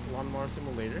with this lawnmower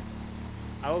simulator,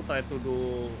 I will try to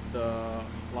do the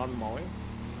lawn mowing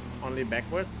only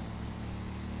backwards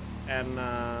and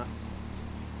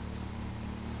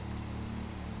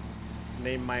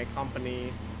name my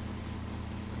company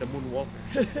the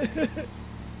Moonwalker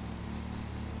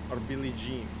or Billie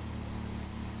Jean.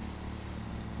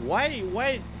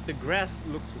 Why the grass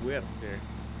looks weird there?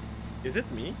 Is it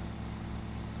me?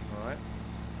 All right.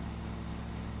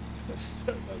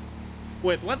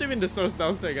 Wait, what do you mean the stores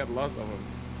downstairs got lost of them?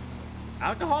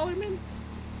 Alcohol, you mean?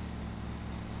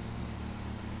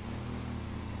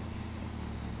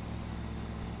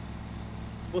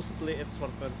 Supposedly it's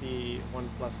 121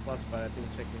 plus plus, but I think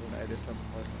checking the ID stamp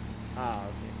was ah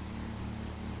okay.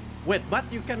 Wait, but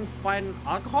you can find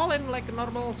alcohol in like a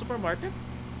normal supermarket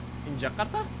in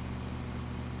Jakarta?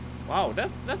 Wow,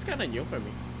 that's kind of new for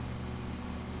me.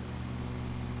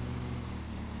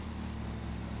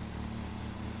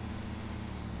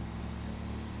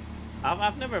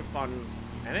 I've never found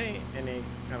any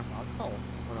kind of alcohol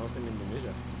when I was in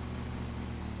Indonesia.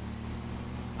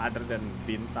 Other than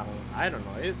bintang, I don't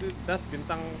know. Does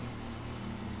bintang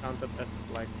counted as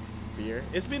like beer?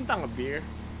 Is bintang a beer?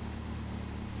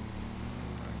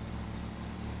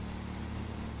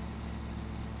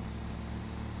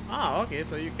 Ah, okay.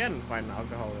 So you can find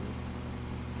alcohol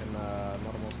in a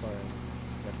normal store in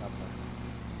Jakarta.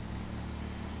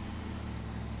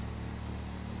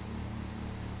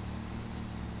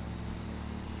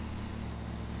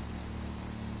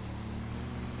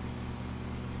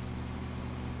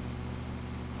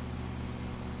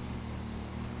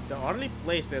 The only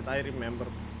place that I remember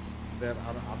there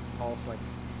are alcohols like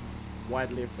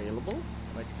widely available,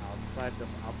 like outside,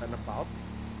 just out and about,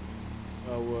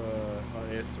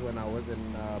 is when I was in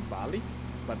Bali.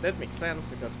 But that makes sense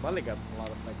because Bali got a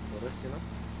lot of like tourists, you know.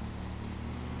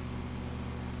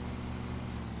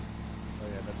 Oh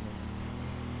yeah, that makes.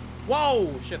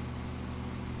 Whoa! Shit.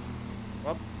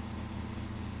 What?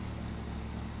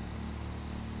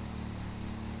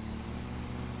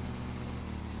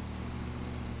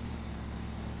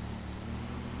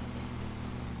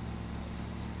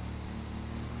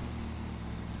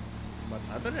 But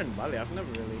other than Bali, I've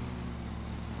never really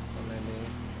done any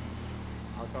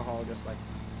alcohol just like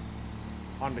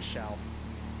on the shelf.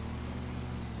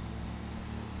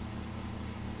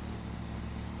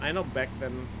 I know back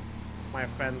then my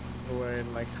friends who were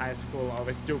in like high school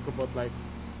always joke about like,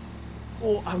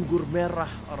 oh, anggur merah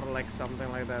or like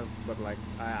something like that. But like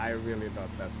I really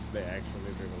thought that they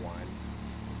actually drink wine.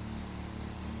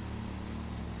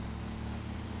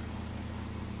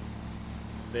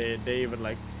 They even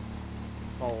like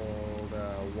call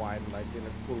the wine like in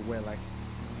a cool way, like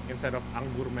instead of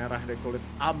anggur merah they call it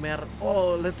amer.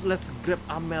 Oh, let's grab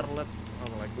amer.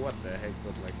 I'm like, what the heck?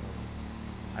 But like,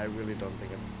 I really don't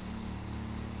think it's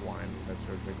wine that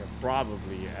you're drinking.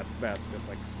 Probably at best just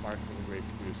like sparkling grape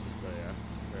juice. But yeah,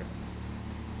 sure.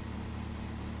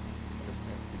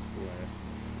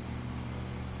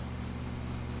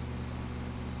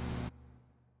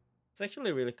 It's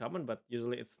actually really common, but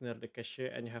usually it's near the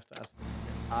cashier and you have to ask them.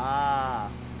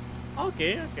 Ah,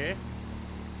 okay, okay.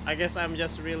 I guess I'm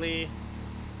just really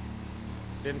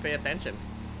didn't pay attention.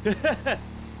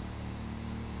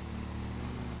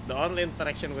 The only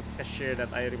interaction with cashier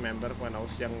that I remember when I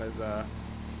was young is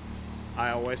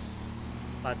I always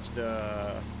touch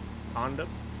the condom,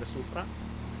 the sutra,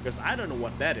 because I don't know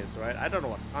what that is, right? I don't know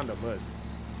what condom is,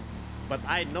 but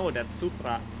I know that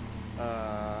sutra.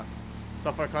 Uh,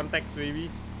 so for context, maybe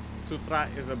sutra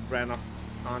is a brand of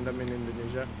condom in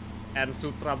Indonesia, and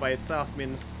sutra by itself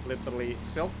means literally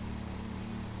silk.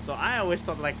 So I always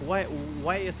thought like,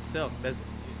 why is silk?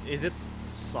 Is it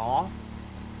soft?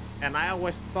 And I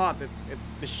always thought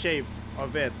the shape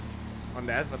of it on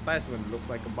the advertisement looks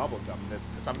like a bubble gum, that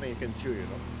something you can chew, you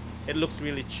know. It looks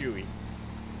really chewy.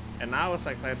 And I was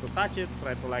like trying to touch it,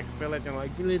 try to like feel it, and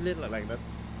like like that.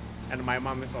 And my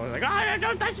mom is always like, "Oh,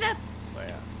 don't touch that!" So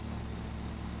yeah.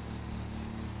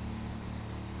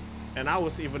 And I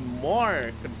was even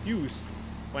more confused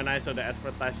when I saw the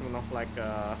advertisement of like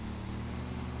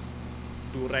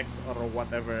Durex or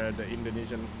whatever the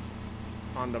Indonesian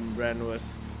condom brand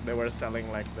was. They were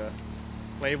selling like the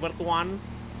flavored one,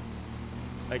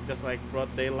 like just like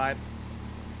broad daylight.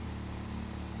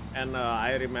 And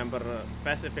I remember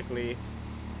specifically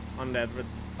on the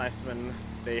advertisement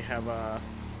they have a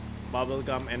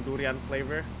bubblegum and durian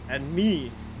flavor. And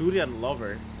me, durian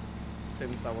lover,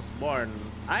 since I was born,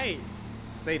 I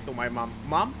say to my mom,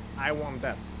 "Mom, I want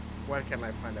that. Where can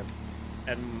I find it?"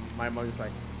 And my mom is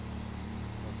like,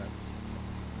 "Okay."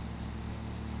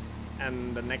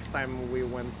 And the next time we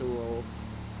went to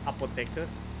apotheker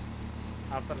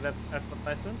after that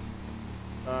advertisement,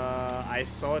 I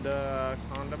saw the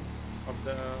condom of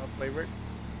the flavor,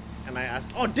 and I asked,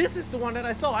 "Oh, this is the one that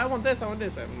I saw. I want this. I want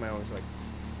this." And my mom was like,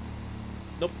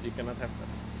 "Nope, you cannot have that."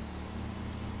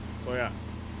 So yeah.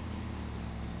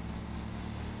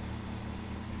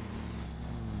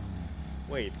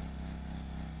 Wait.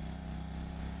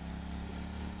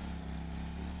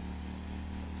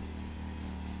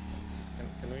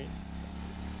 Can we?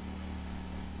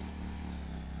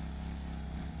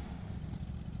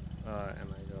 And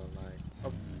I go like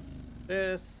up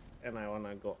this, and I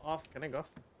wanna go off. Can I go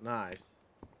off? Nice.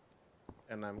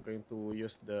 And I'm going to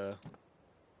use the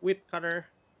wheat cutter.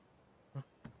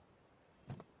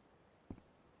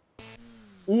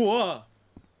 Whoa!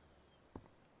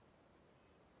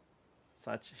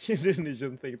 Such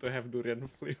Indonesian thing to have durian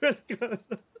flavored.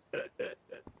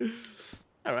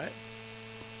 All right.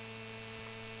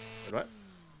 All right.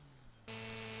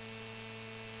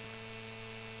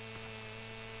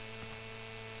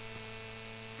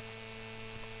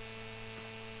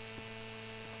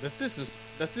 Does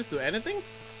this do anything?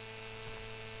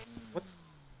 What?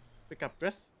 Pick up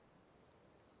press?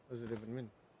 What does it even mean?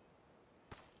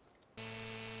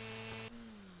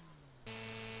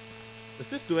 Does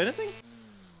this do anything?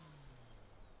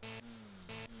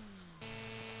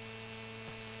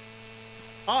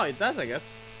 Oh, it does, I guess.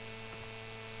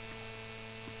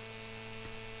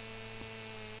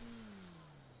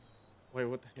 Wait,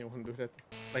 what? You want to do that?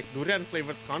 Like durian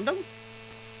flavored condom?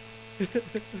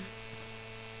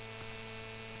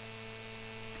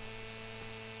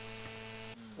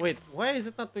 Wait, why is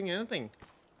it not doing anything?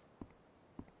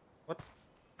 What?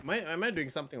 Am I doing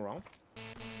something wrong?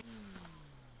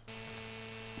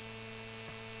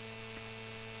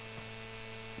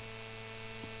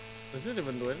 Does it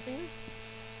even do anything?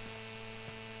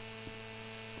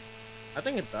 I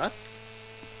think it does.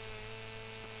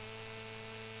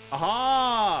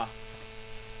 Aha!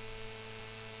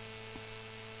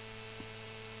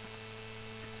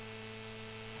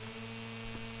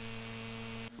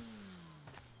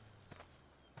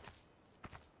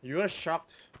 You are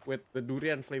shocked with the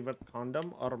durian flavored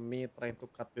condom or me trying to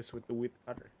cut this with the wheat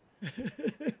cutter?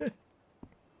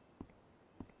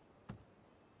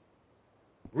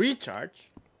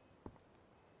 Recharge?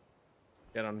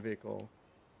 Get on vehicle.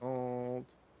 Hold.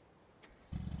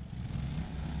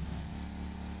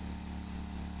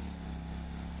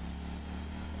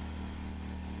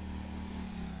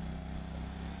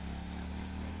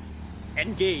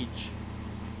 Engage.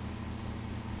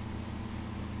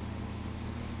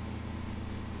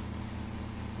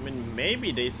 I mean,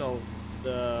 maybe they sell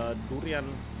the durian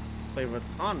flavored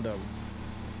condom,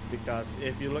 because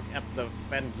if you look at the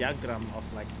Venn diagram of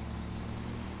like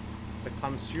the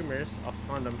consumers of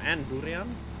condom and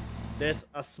durian, there's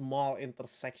a small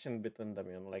intersection between them,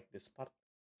 you know, like this part.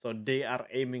 So they are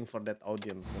aiming for that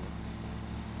audience. You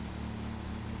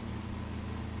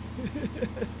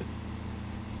know?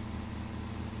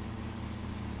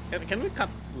 Can we cut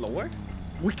lower?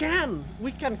 We can!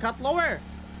 We can cut lower!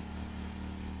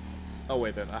 Oh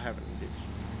wait, I haven't engaged.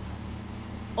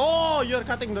 Oh, you're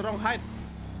cutting the wrong height.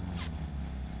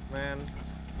 Man.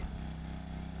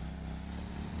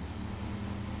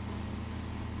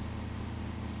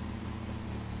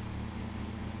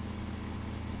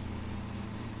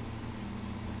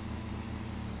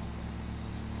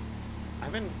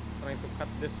 I've been trying to cut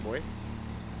this boy.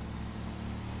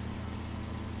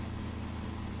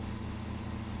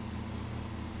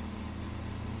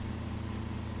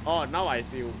 Oh, now I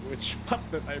see which part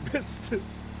that I missed.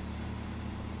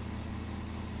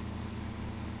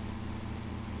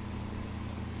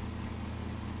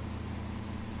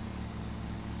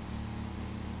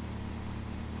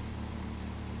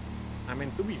 I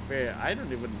mean, to be fair, I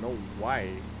don't even know why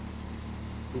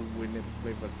do we need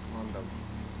flavored condom.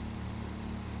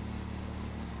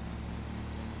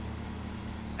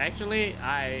 Actually,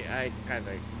 I kind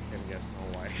of can guess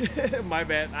know why. My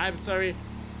bad. I'm sorry.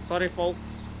 Sorry,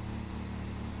 folks.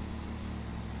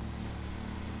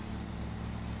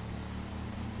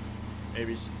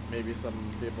 Maybe some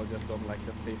people just don't like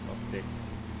the taste of dick.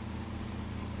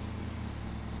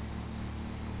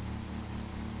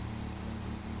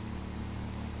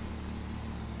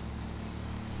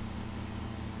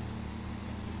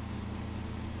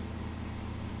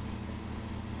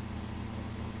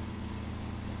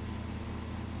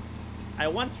 I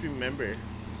once remember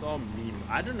saw a meme.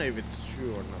 I don't know if it's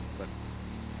true or not,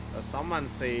 but someone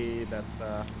say that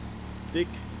dick.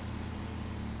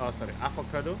 Oh, sorry,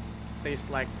 avocado tastes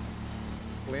like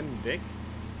clean dick.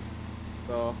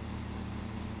 So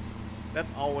that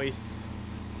always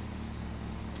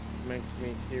makes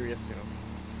me curious, you know.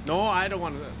 No, I don't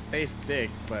want to taste dick,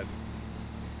 but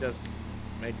just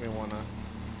make me wanna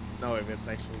know if it's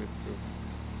actually true.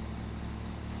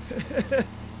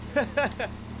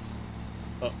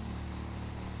 Oh.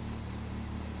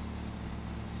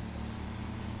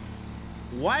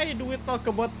 Why do we talk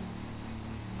about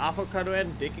avocado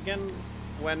and dick again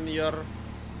when your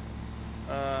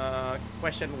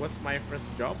question was my first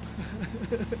job?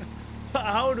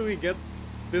 How do we get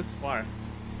this far?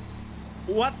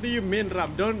 What do you mean,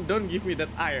 Ram? Don't give me that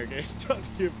eye, okay? Don't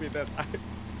give me that eye.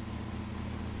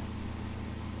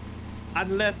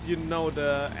 Unless you know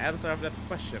the answer of that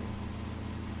question.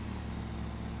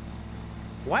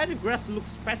 Why the grass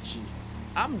looks patchy?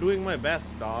 I'm doing my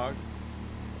best, dog.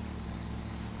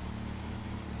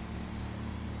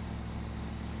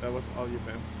 That was all you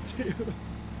meant.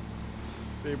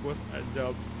 They both are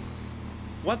jobs.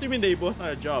 What do you mean they both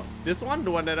are jobs? This one,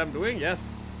 the one that I'm doing, yes.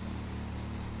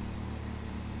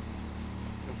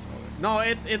 No,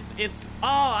 it's.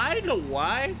 Oh, I know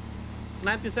why.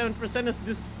 97% is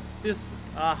this.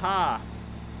 Aha.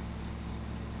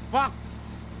 Fuck.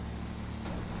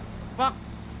 Fuck.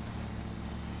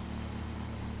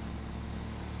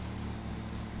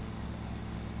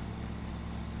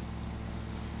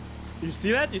 You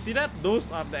see that? You see that?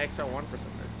 Those are the extra 1%.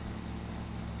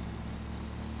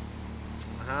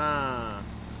 Ah.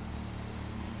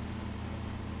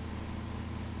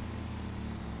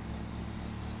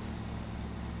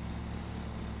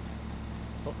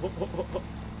 Oh.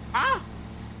 Ah!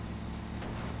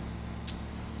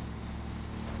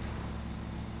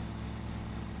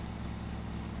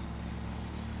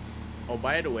 Oh,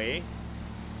 by the way,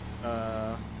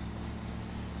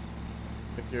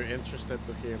 if you're interested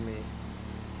to hear me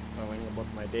telling about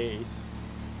my days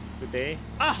today,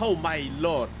 oh my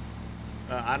lord,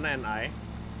 Anna and I,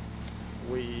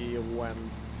 we went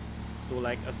to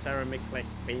like a ceramic like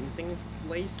painting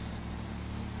place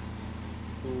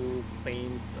to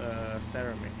paint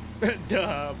ceramic.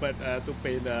 Duh, but to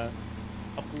paint a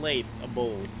plate, a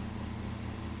bowl,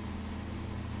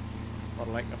 for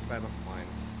like a friend of mine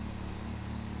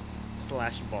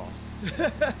slash boss.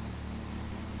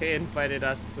 He invited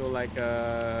us to like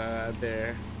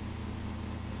their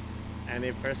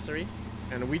anniversary,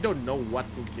 and we don't know what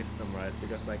to give them, right?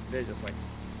 Because like they're just like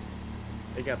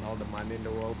they got all the money in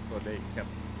the world, so they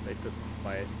could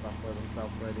buy stuff for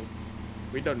themselves already.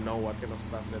 We don't know what kind of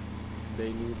stuff that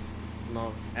they need,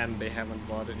 no, and they haven't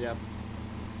bought it yet.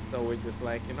 So we just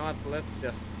like, you know what? Let's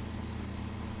just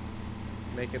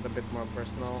make it a bit more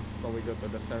personal. So we go to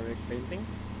the ceramic painting.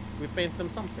 We paint them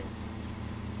something.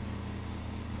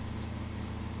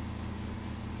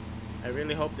 I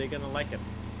really hope they're gonna like it.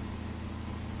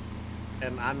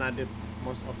 And Anna did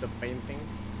most of the painting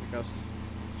because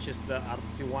she's the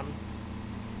artsy one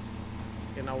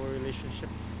in our relationship.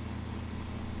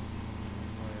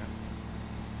 Oh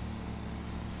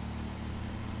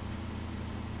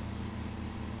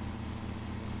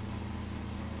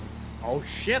yeah. Oh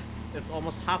shit! It's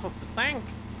almost half of the tank.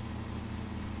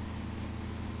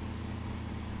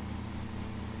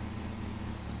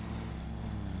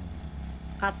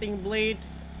 Cutting blade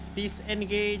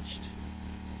disengaged.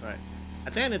 Right.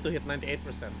 I think I need to hit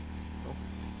 98%. No?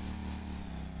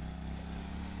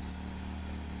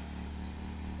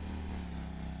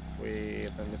 We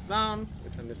turn this down. We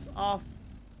turn this off.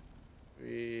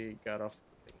 We got off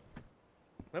the thing.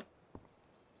 Yep.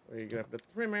 We grab the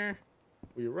trimmer.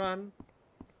 We run.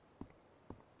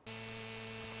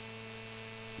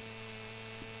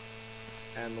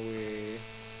 And we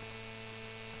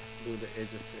do the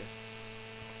edges here.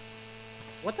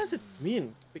 What does it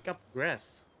mean? Pick up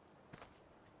grass.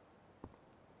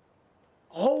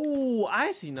 Oh,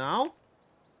 I see now.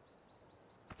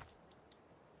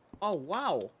 Oh,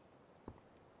 wow.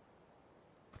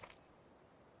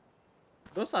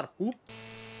 Those are poop.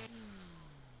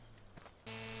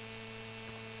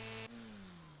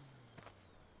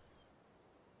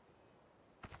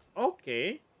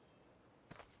 Okay.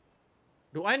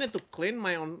 Do I need to clean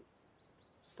my own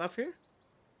stuff here?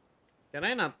 Can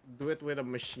I not do it with a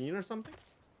machine or something?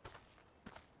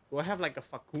 Do I have like a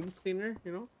vacuum cleaner,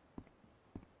 you know?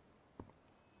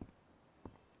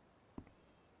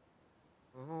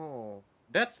 Oh,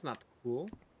 that's not cool.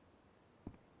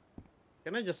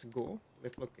 Can I just go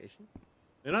live location?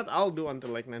 You know what? I'll do until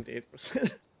like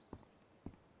 98%.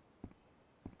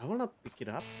 I will not pick it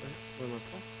up by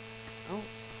myself. Oh.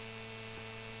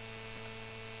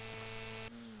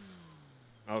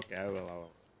 Okay, I will.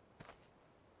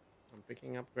 I'm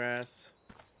picking up grass.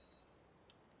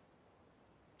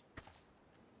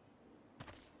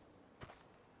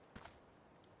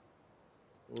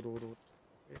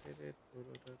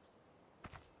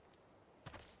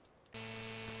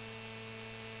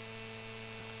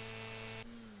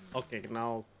 Okay,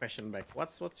 now question back.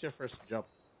 What's your first job,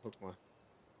 Hukma?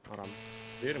 Aram,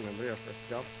 do you remember your first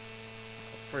job?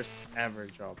 First ever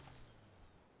job.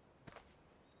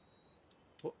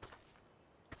 Oh.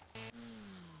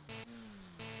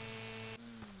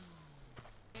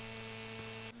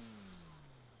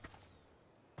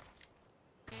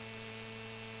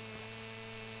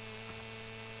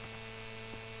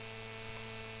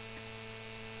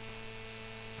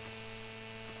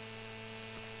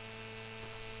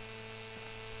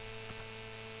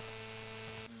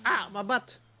 Ah, my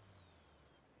butt.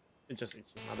 It's just itchy.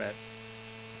 My bad.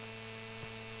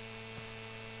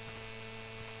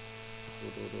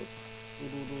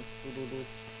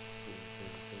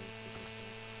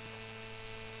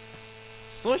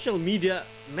 Social media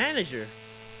manager.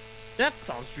 That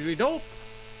sounds really dope.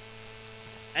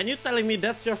 And you telling me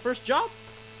that's your first job?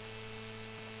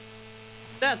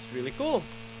 That's really cool.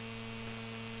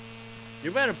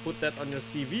 You better put that on your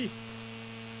CV.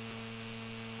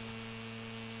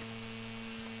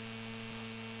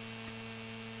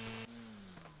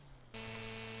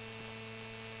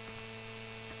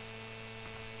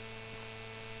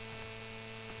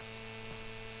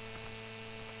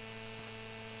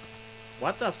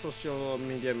 What does social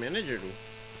media manager do?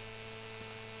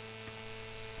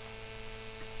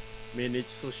 Manage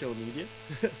social media?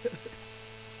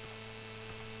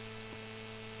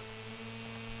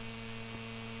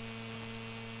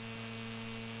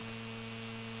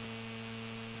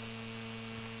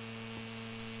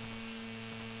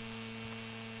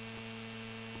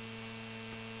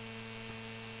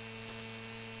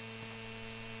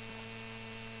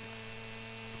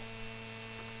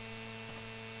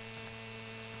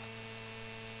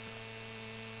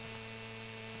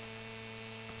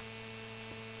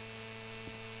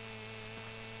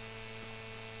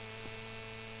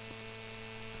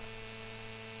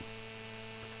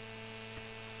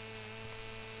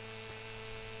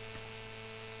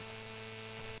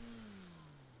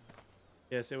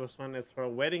 Yes, it was fun. It's for a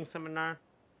wedding seminar,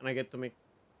 and I get to make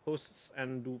posts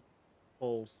and do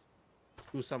polls,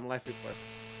 do some live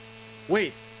requests.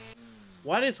 Wait,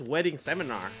 what is wedding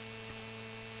seminar?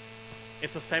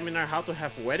 It's a seminar how to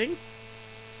have wedding?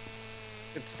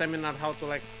 It's a seminar how to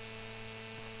like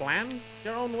plan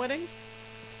your own wedding?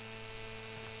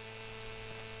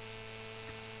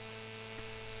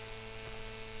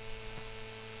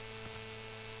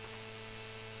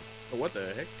 Oh, what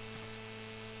the heck?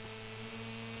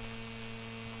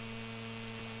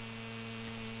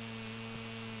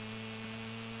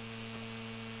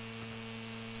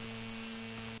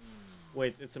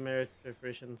 Wait, it's a marriage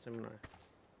preparation seminar.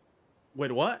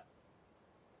 Wait, what?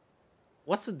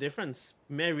 What's the difference?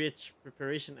 Marriage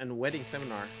preparation and wedding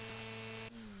seminar.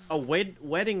 Oh,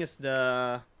 wedding is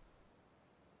the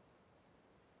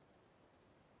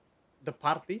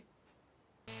party,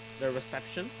 the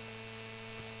reception,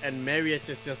 and marriage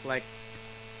is just like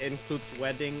includes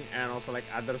wedding and also like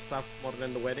other stuff more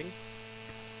than the wedding.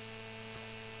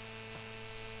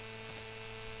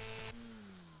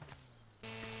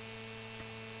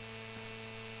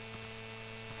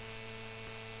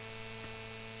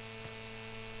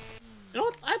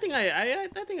 think I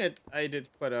think I did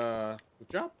quite a good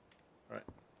job. All right.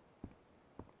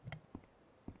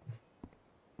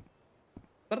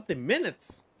 30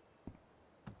 minutes.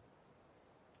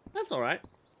 That's all right.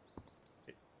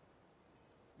 Okay.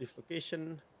 This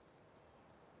location.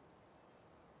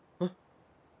 Huh?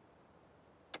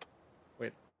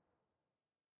 Wait.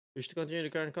 Wish to continue the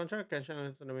current contract? Can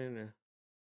channel to the menu.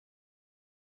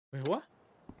 Wait, what?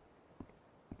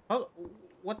 How?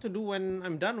 What to do when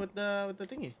I'm done with the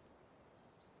thingy?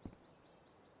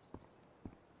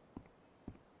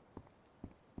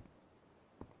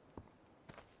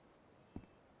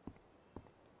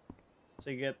 So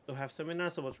you get to have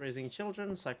seminars about raising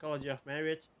children, psychology of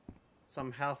marriage,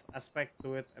 some health aspect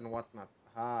to it, and whatnot.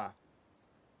 Ah.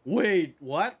 Wait,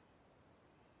 what?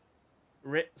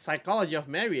 Psychology of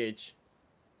marriage.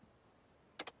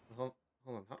 Hold,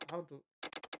 hold on. How to?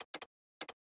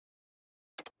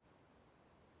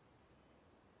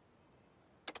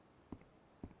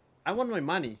 I want my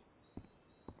money.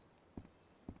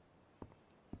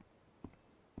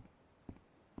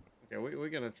 Okay, we're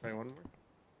gonna try one more.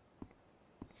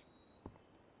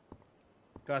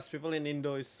 Because people in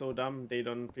Indo is so dumb, they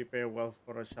don't prepare well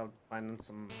for a child finance.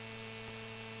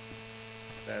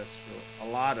 That's true.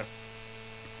 A lot of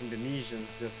Indonesians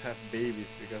just have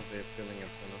babies because they're feeling it,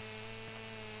 you know.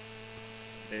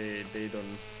 They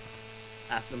don't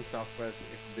ask themselves first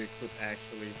if they could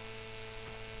actually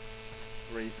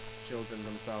raise children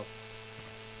themselves.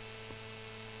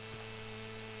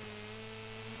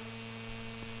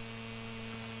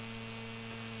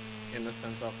 In the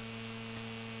sense of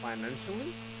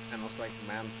financially and also like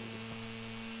mentally.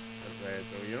 That's very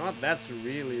true. You know what? That's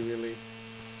really, really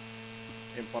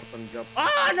important job.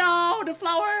 Oh no! The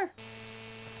flower!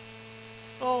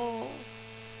 Oh.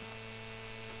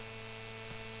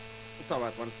 It's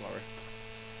alright, one flower.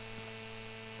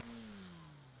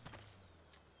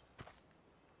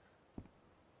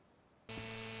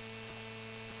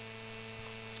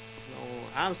 No,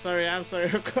 I'm sorry, I'm sorry,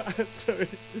 I'm sorry.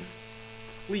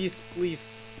 Please,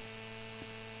 please.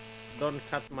 Don't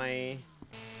cut my...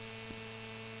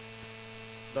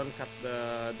 Don't cut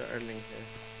the earnings here.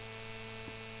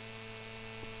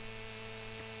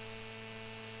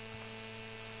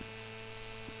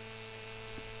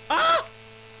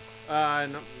 Ah!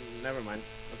 No, never mind.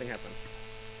 Nothing happened.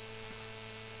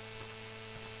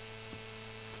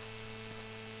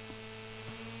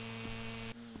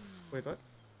 Wait, what?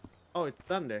 Oh, it's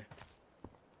done there.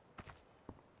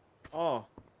 Oh.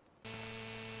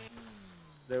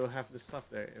 They will have the stuff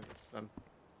there if it's done.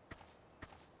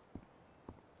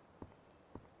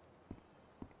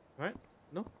 Right?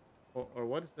 No? Or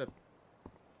what is that?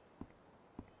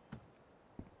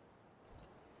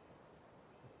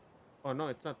 Oh, no,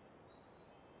 it's not.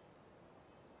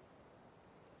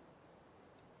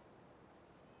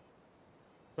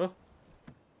 Huh?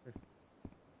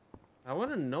 I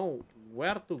want to know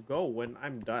where to go when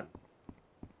I'm done.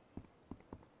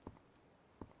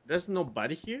 There's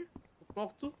nobody here to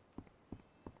talk to?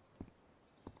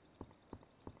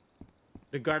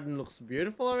 The garden looks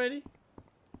beautiful already?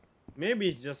 Maybe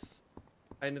it's just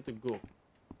I need to go.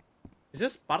 Is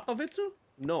this part of it too?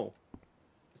 No.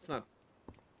 It's not.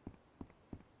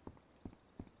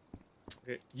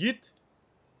 Okay. Yeet.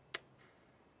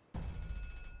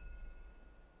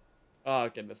 Oh,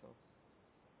 okay, that's all.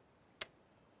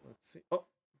 Let's see. Oh.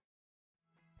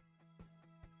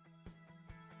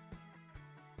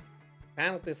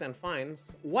 Penalties and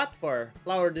fines. What for?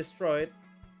 Flower destroyed.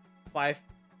 £5.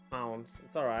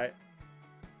 It's alright.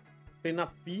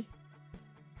 Cleanup fee.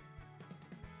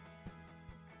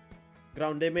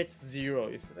 Ground damage 0,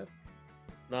 isn't it?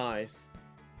 Nice.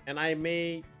 And I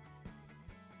made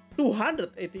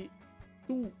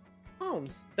 282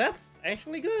 pounds. That's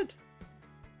actually good.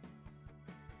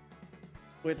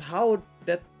 With how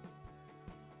that...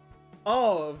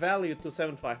 Oh, value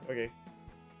 275. Okay.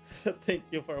 Thank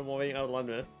you for moving out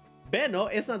London. Beno,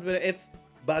 it's not Beno, it's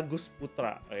Bagus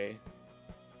Putra. Okay.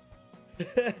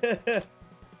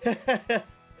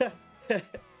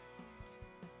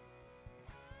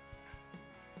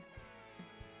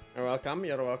 You're welcome.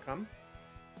 You're welcome.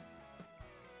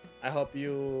 I hope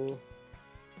you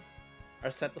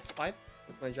are satisfied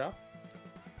with my job.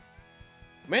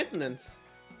 Maintenance.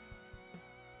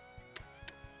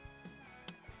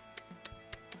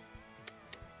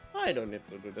 I don't need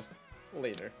to do this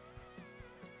later.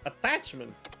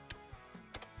 Attachment.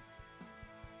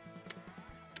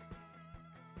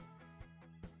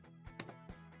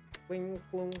 Cling,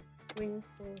 clong, cling,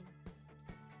 clong.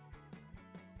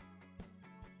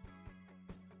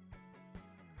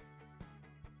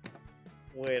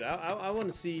 Wait, I want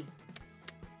to see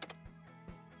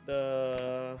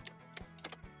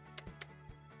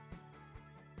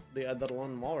the other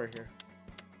lawnmower here.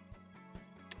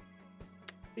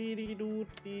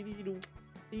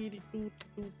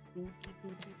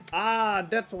 Ah,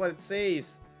 that's what it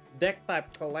says. Deck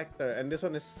type collector, and this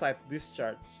one is side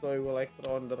discharge, so it will like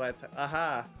throw on the right side.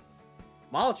 Aha.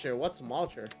 Mulcher, what's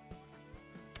mulcher?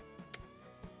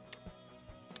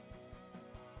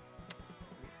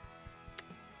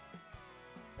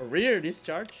 A rear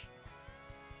discharge?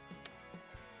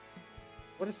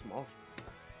 What is mulcher?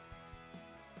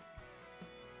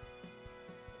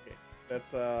 Okay,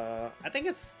 that's I think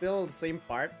it's still the same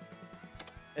part.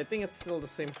 I think it's still the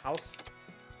same house,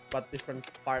 but different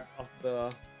part of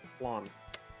the lawn.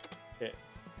 Okay.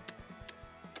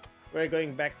 We're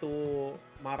going back to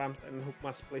Maram's and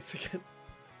Hukma's place again.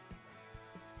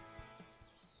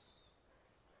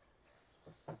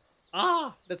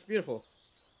 Ah, that's beautiful.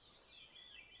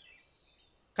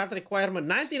 Cut requirement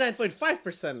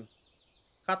 99.5%.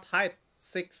 Cut height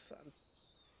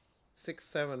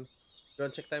 6.7.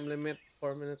 Don't check time limit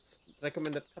 4 minutes.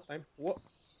 Recommended cut time. What?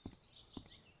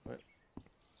 Right.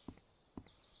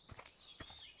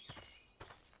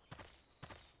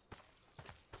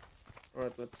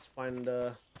 Alright, let's find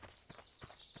the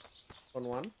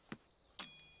one.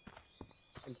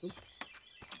 And two.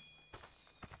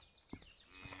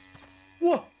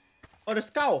 Whoa! Oh, there's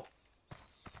cow!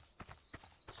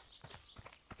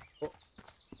 Oh.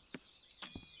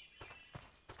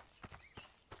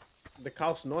 The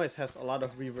cow's noise has a lot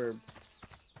of reverb.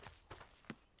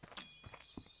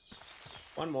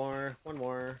 One more.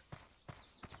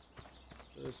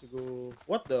 Let's go.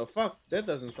 What the fuck? That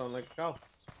doesn't sound like a cow.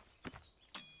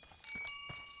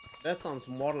 That sounds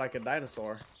more like a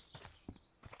dinosaur.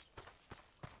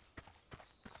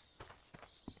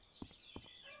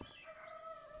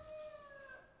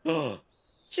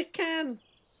 Chicken!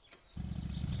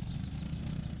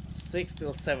 6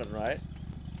 till 7, right?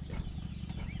 Okay.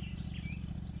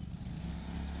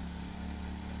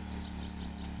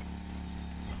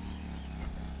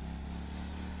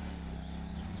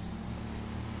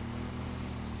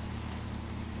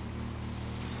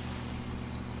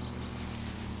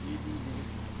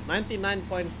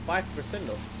 99.5%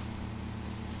 though.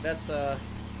 That's a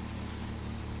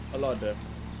lot there.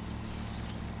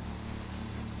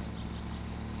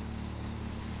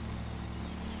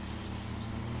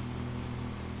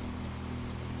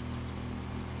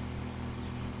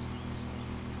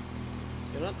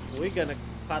 You know what? We're gonna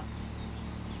cut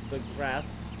the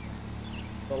grass,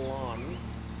 the lawn,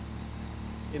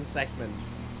 in segments.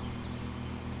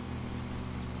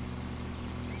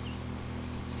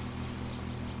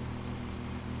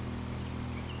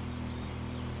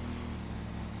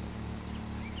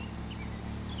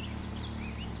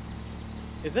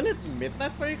 Isn't it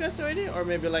midnight for you guys already? Or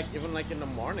maybe like even like in the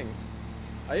morning?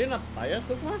 Are you not tired,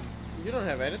 Tukma? You don't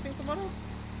have anything tomorrow?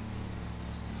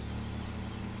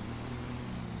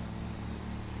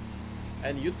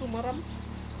 And you two, Maram?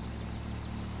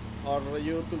 Or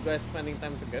you two guys spending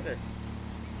time together?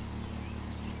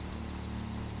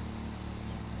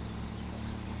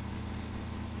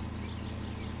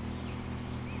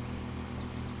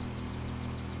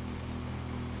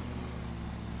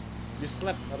 You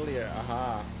slept earlier,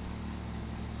 aha.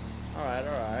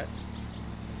 Alright.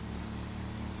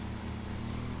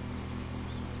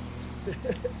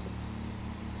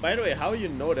 By the way, how you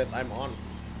know that I'm on?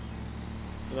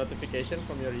 The notification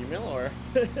from your email, or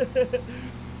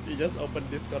you just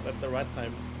opened Discord at the right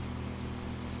time?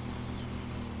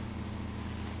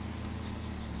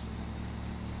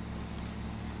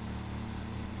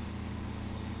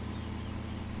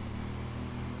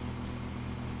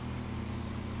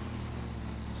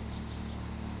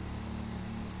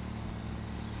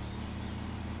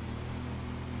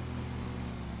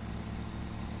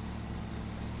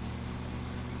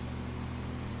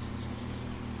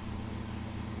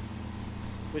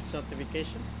 Which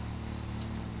notification?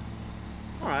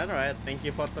 Alright. Thank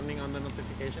you for turning on the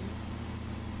notification.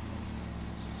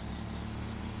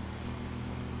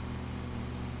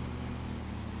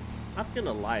 Not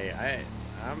gonna lie,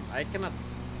 I cannot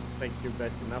thank you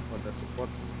guys enough for the support.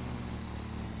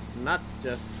 Not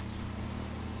just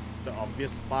the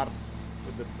obvious part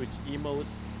with the Twitch emote,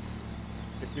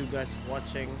 with you guys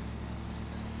watching,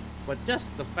 but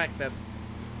just the fact that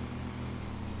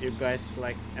you guys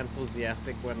like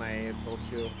enthusiastic when I told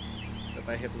you that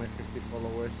I hit my 50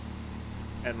 followers,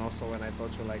 and also when I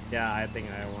told you like, yeah, I think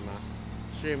I wanna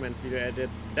stream and video edit.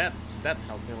 That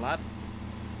helped me a lot.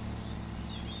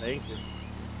 Thank you.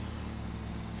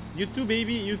 You too,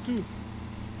 baby, you too.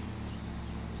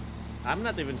 I'm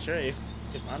not even sure if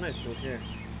Anna is still here.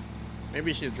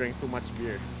 Maybe she drank too much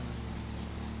beer.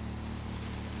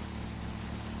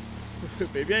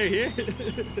 Baby, are you here?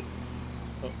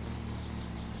 Oh.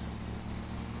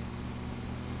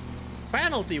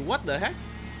 Penalty, what the heck?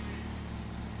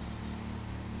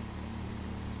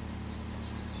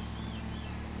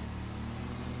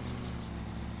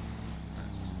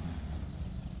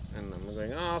 And I'm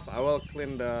going off. I will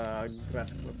clean the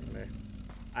grass clipping there.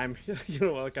 I'm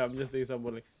you're welcome. Just doing some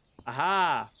bullying.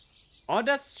 Aha! Oh,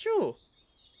 that's true.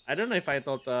 I don't know if I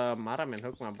told Maram and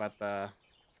Hukma, but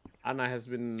Anna has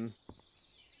been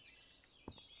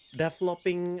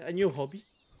developing a new hobby.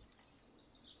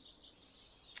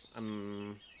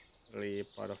 I'm really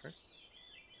proud of her.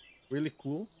 Really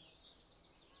cool.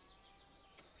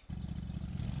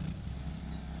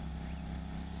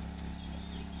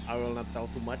 I will not tell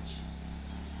too much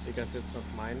because it's not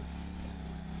mine.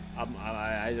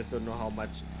 I just don't know how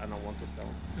much I don't want to tell.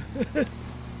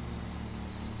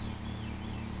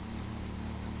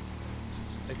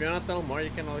 If you want to tell more, you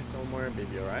can always tell more,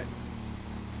 baby, alright?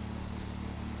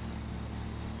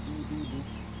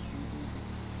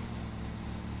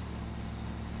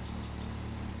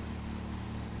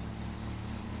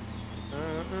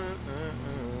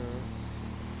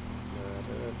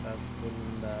 Kertas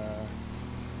bunda,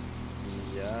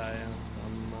 dia yang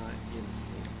samain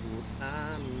itu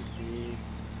nanti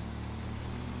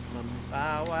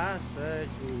membawa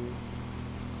sejuk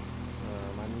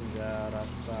manja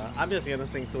rasa. I'm just gonna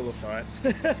sing Tulus, alright?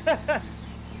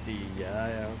 Dia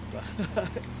yang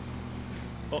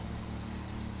oh,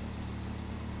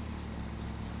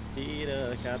 di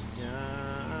dekatnya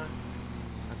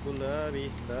aku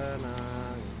lebih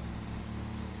tenang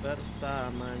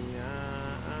bersamanya,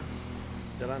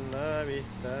 jalan lebih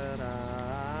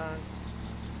terang,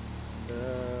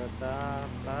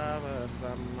 tetaplah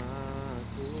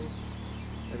bersamaku,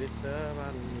 jadi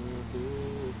teman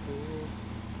hidupku,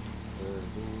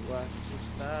 berdua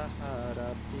kita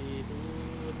hadapi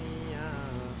dunia.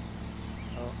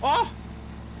 Oh,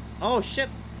 oh shit,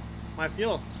 my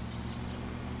fuel.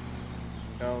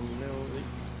 Kau milik.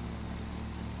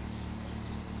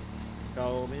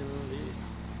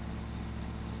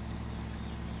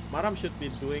 Maram should be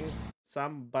doing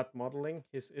some butt modeling.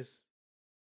 His is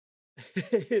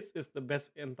his is the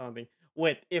best in town thing.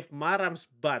 Wait, if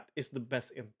Maram's butt is the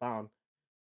best in town,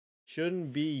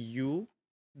 shouldn't be you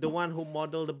the one who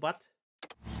model the butt?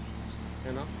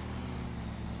 You know?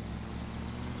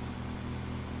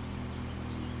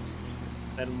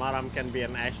 Then Maram can be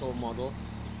an actual model.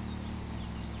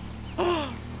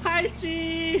 Oh, hi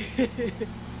Chi!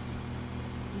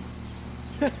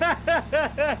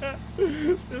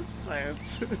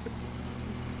 Science.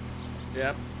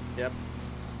 Yep, yep.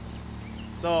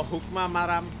 So Hukma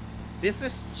Maram, this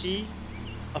is Chi,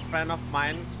 a friend of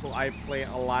mine who I play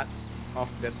a lot of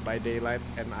Dead by Daylight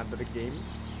and other games.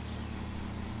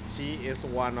 She is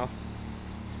one of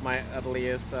my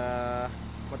earliest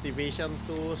motivation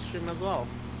to stream as well.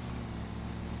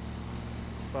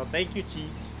 So thank you, Chi.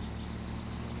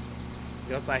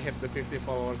 Because I hit the 50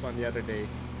 followers on the other day.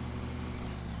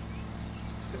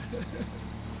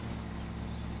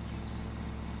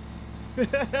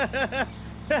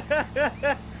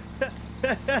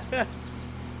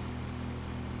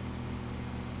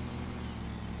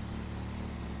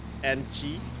 And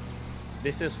Chi,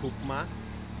 this is Hukma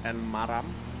and Maram.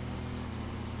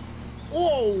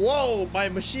 Whoa, whoa, my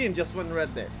machine just went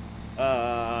red there.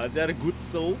 They're good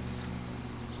souls.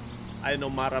 I know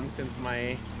Maram since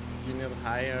my junior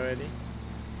high already.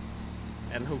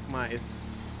 And Hukma is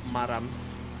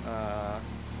Maram's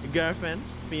girlfriend,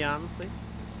 fiance,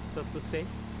 so to say.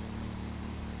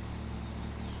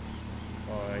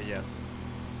 Oh yes,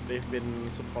 they've been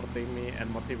supporting me and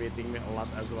motivating me a lot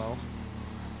as well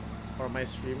for my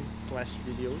stream /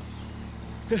 videos.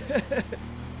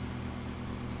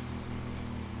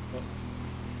 Oh.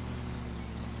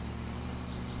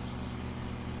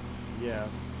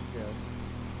 Yes, yes,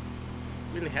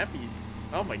 really happy.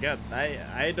 Oh my god,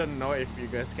 I don't know if you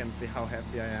guys can see how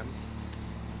happy I am,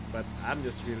 but I'm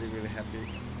just really happy.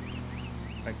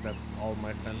 The fact that all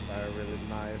my friends are really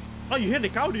nice. Oh, you hear the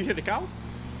cow? Do you hear the cow?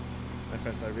 My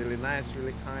friends are really nice,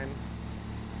 really kind.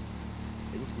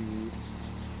 Thank you.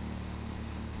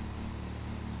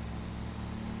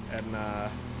 And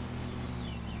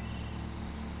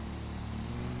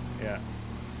yeah,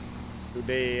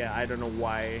 today I don't know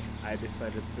why I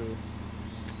decided to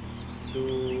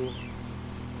do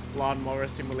lawnmower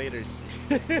simulator.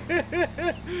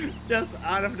 Just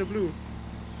out of the blue.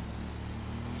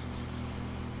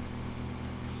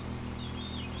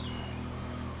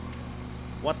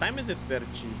 What time is it there,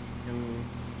 Chi, in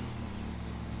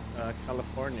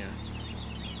California?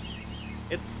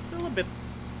 It's still a bit...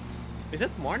 Is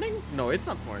it morning? No, it's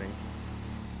not morning.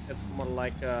 It's more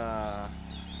like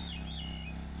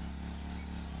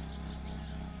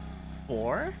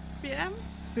 4 p.m.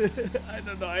 I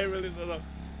don't know. I really don't know.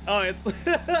 Oh, it's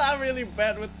I'm really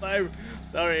bad with time.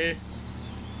 Sorry.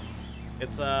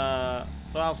 It's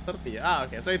 12:30. Ah,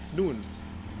 okay. So it's noon.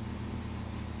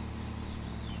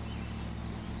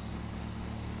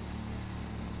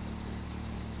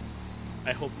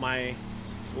 I hope my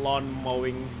lawn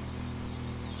mowing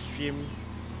stream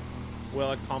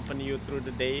will accompany you through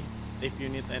the day. If you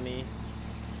need any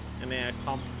any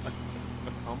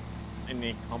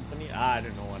company, I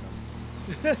don't know what I'm.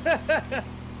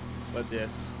 But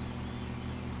yes,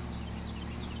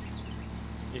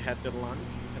 you had your lunch.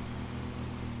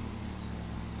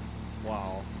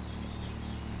 Wow,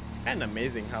 kind of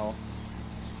amazing how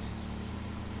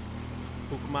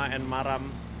Hukma and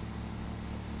Maram,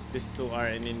 these two are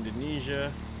in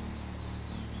Indonesia.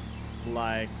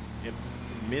 Like it's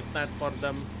midnight for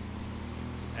them,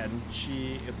 and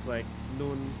Chi it's like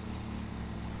noon.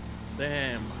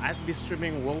 Damn, I'd be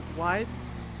streaming worldwide.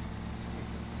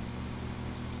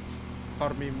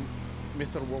 For me,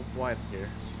 Mr. Worldwide here.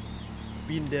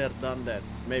 Been there, done that.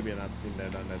 Maybe not been there,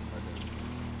 done that. But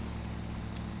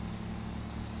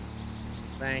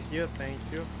thank you, thank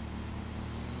you.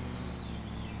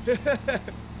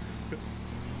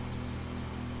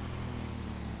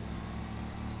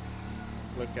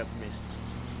 Look at me.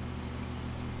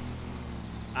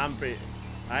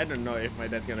 I don't know if my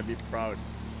dad gonna be proud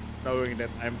knowing that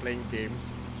I'm playing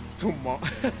games to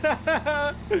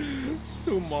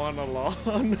to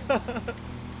monologue.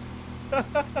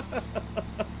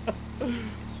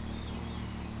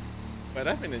 But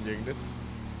I've been enjoying this.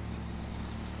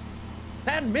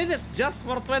 10 minutes just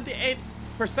for 28%?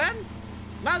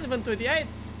 Not even 28.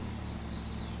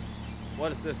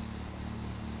 What is this?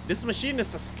 This machine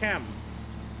is a scam.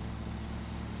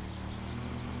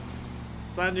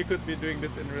 Son, you could be doing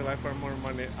this in real life for more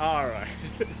money. Alright.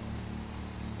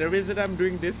 The reason I'm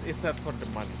doing this is not for the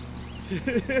money.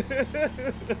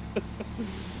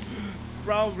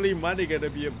 Probably money gonna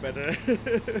be a better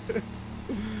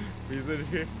reason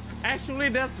here. Actually,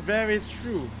 that's very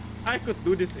true. I could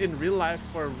do this in real life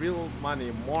for real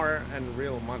money, more and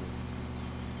real money.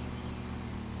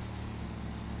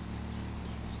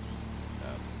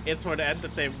 It's for the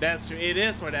entertainment. That's true. It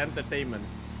is for the entertainment.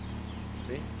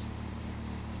 See?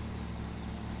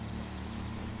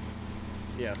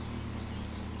 Yes.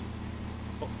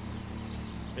 Oh.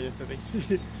 Are you sitting?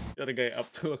 You're the guy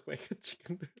up to look like a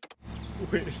chicken.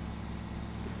 Wait.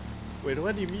 Wait,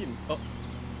 what do you mean? Oh.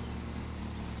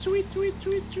 Tweet, tweet,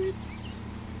 tweet, tweet.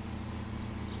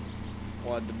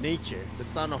 Wow, the nature. The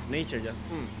son of nature just,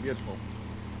 beautiful.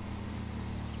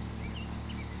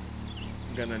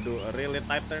 Gonna do a really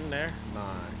tight turn there.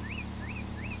 Nice.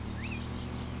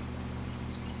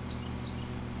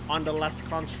 On the last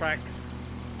contract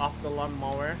of the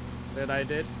lawnmower that I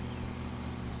did,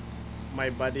 my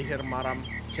buddy here Maram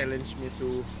challenged me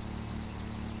to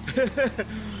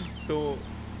to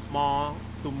mow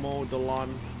the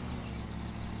lawn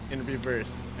in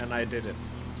reverse, and I did it.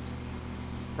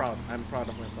 I'm proud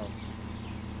of myself.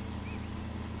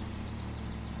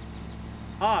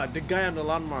 Ah, the guy on the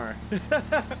lawnmower.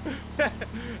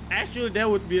 Actually, that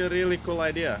would be a really cool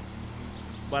idea.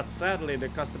 But sadly, the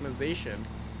customization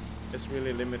is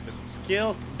really limited.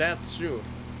 Skills, that's true.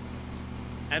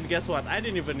 And guess what? I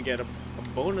didn't even get a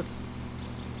bonus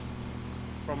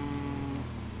from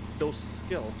those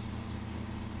skills.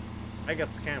 I got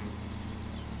scammed.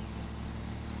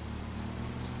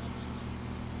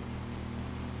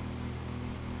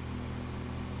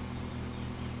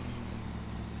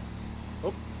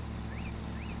 Oh.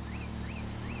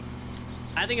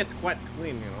 I think it's quite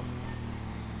clean, you know.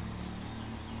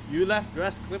 You left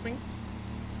grass clipping?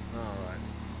 Alright.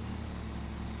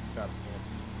 Got it.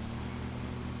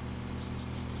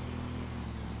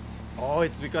 Oh,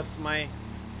 it's because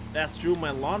that's true,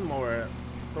 my lawnmower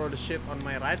throw the shit on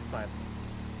my right side.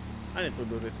 I need to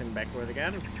do this in backward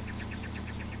again.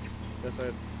 Just so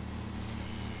it's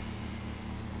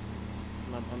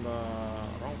not on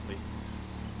the wrong place.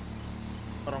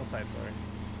 The wrong side, sorry.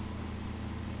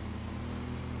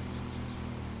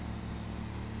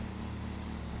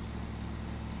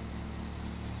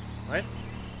 Right?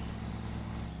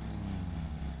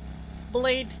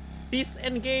 Blade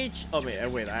disengage. Oh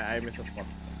wait, I missed a spot.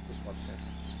 2 spots here.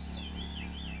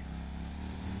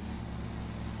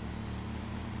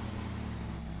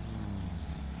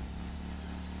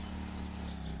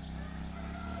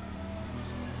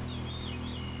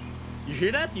 You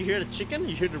hear that? You hear the chicken?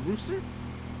 You hear the rooster?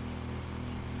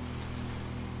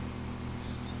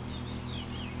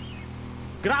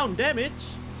 Ground damage?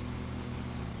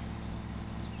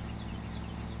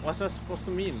 What's that supposed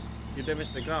to mean? You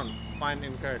damage the ground. Fine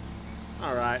incurred.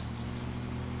 Alright.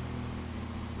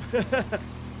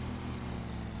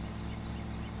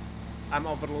 I'm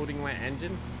overloading my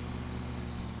engine.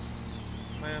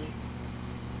 Man.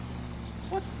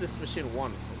 What's this machine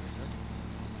want from me, huh?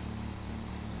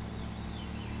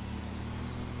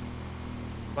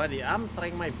 Buddy, I'm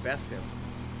trying my best here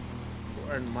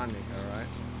to earn money, alright?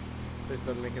 Please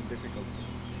don't make it difficult.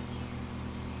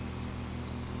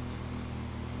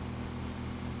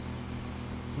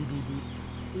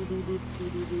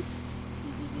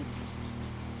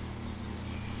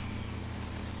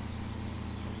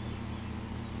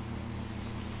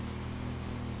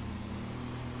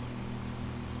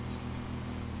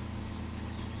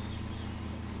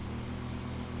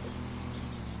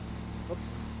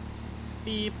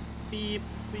 Beep, beep,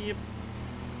 beep.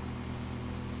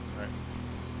 Alright.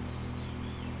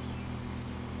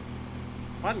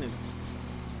 Funny.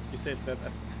 You said that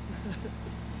as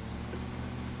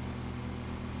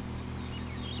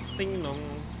Ding dong.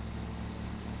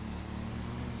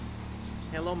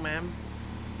 Hello, ma'am.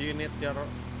 Do you need your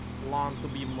lawn to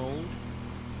be mowed?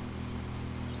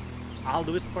 I'll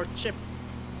do it for cheap.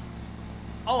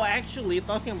 Oh, actually,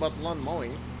 talking about lawn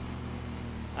mowing,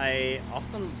 I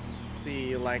often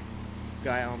see like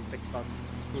guy on TikTok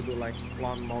who do like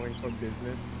lawn mowing for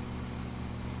business.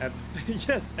 And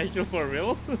yes, actually for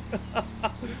real.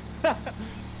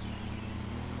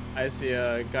 I see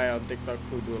a guy on TikTok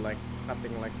who do like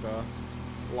cutting like the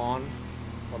lawn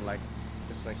for like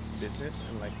just like business,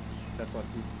 and like that's what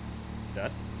he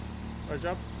does for a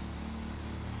job.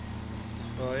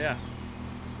 So yeah,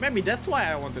 maybe that's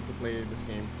why I wanted to play this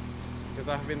game, because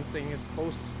I've been seeing his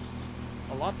posts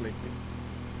a lot lately.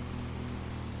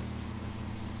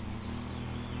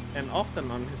 And often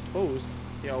on his posts,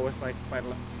 he always like find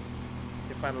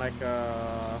like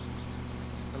an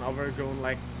overgrown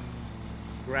like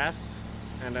grass,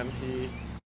 and then he,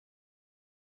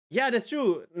 yeah, that's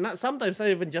true. Not sometimes not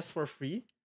even just for free,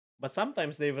 but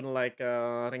sometimes they even like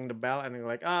ring the bell and they're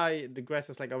like, the grass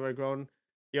is like overgrown.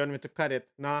 You want me to cut it?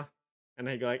 Nah. And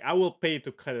he go like, I will pay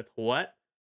to cut it. What?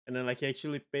 And then like he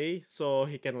actually pay so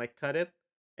he can like cut it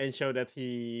and show that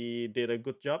he did a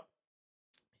good job.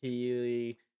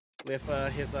 He left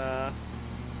his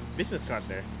business card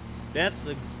there. That's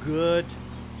a good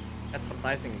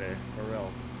advertising there, for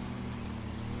real.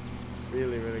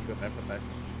 Really, really good advertising.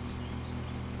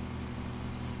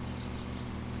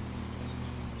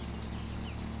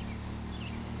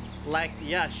 Like,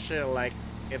 yeah, sure, like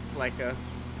it's like a,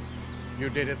 you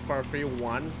did it for free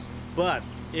once, but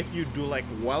if you do like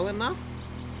well enough,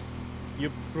 you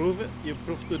prove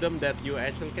to them that you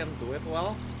actually can do it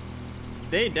well,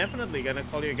 they definitely gonna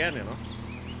call you again, you know.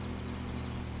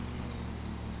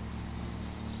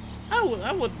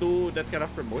 I would do that kind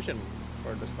of promotion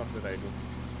for the stuff that I do.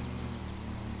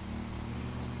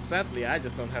 Sadly, I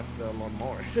just don't have the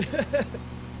lawnmower.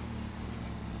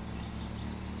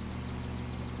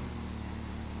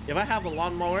 If I have a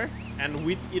lawnmower and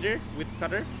weed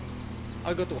cutter,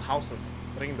 I'll go to houses,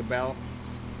 ring the bell.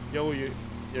 Yo,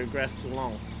 your grass too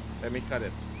long. Let me cut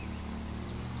it.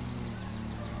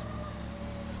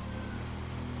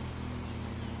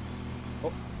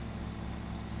 Oh.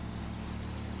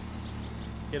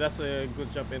 He does a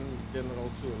good job in general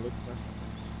too. It looks nice.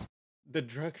 The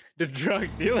drug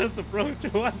dealer's approach.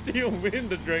 What do you mean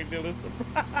the drug dealer's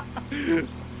approach?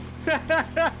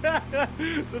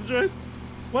 The drugs.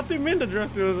 What do you mean the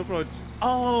drug dealer's approach?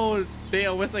 Oh, they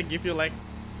always like give you like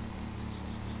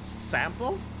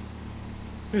sample.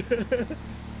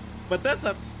 But that's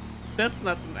not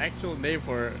an actual name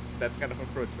for that kind of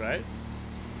approach, right?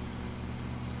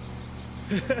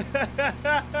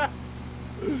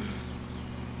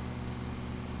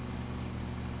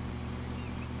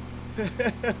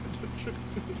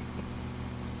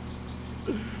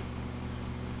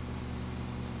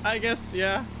 I guess,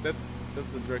 yeah, that's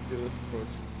the drug dealer's approach.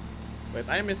 Wait,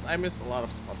 I miss a lot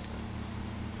of spots.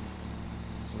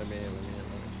 Let me.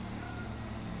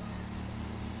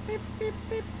 Beep, beep,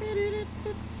 beep, beep,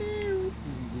 beep, beep. Boom,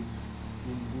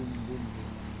 boom, boom.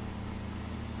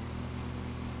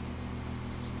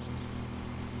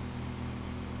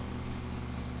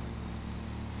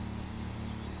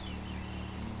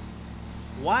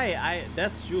 Why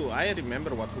that's true. I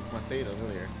remember what Hukma said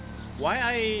earlier. Why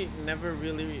I never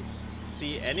really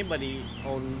see anybody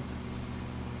own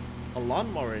a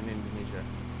lawnmower in Indonesia.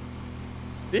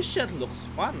 This shit looks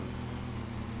fun.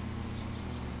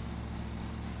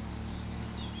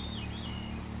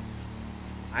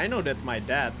 I know that my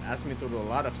dad asked me to do a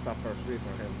lot of stuff for free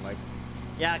for him. Like,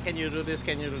 yeah, can you do this?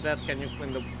 Can you do that? Can you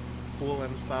clean the pool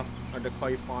and stuff, or the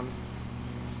koi pond?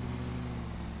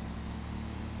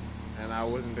 and I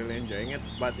wasn't really enjoying it.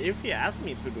 But if he asked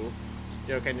me to do,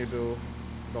 yo, can you do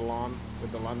the lawn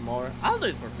with the lawnmower? I'll do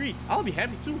it for free. I'll be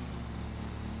happy too.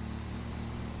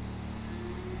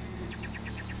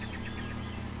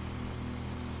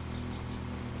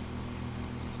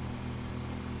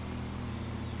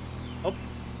 Oh.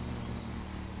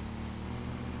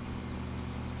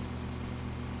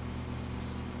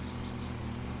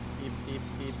 Beep, beep,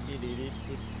 beep, beep, beep, beep, beep,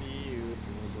 beep.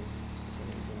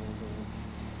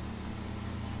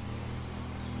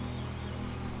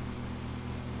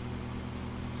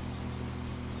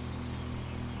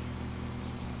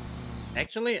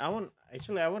 Actually, I want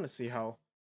to see how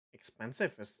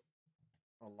expensive is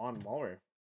a lawnmower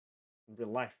in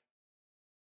real life.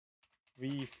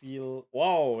 We feel,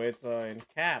 wow, it's in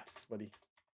caps, buddy.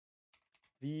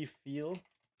 We feel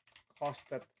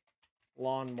costed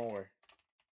lawnmower.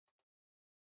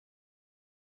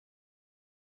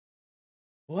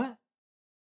 What?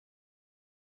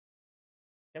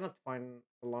 Cannot find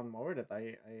the lawnmower that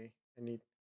I need.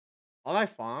 All I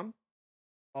found,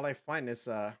 all I find is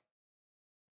uh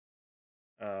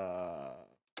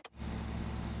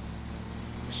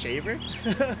shaver,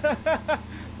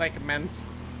 like a men's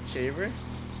shaver,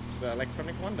 the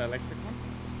electronic one, the electric one.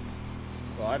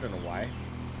 So I don't know why.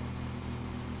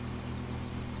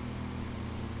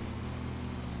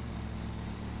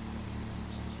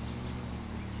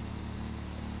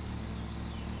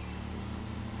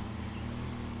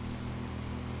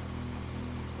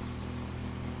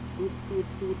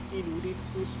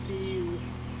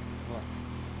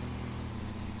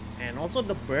 And also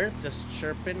the bird just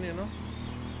chirping, you know,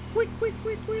 quick, quick,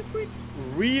 quick, quick, quick.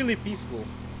 Really peaceful.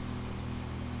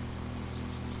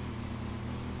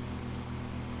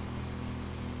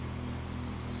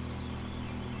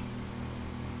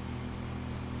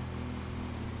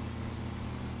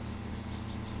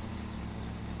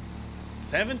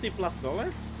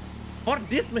 $70+ for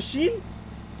this machine?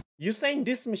 You saying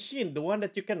this machine, the one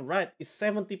that you can ride, is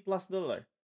 $70+?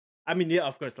 I mean, yeah,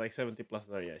 of course, like $70+.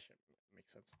 Yeah, sure,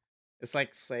 makes sense. It's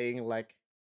like saying like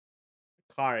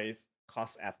car is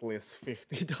cost at least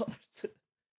 $50.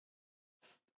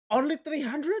 Only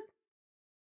 300?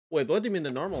 Wait, what do you mean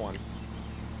the normal one?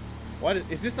 What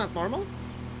is this not normal?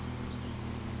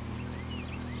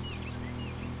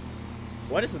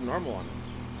 What is the normal one?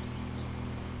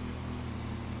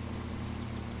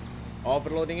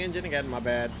 Overloading engine again, my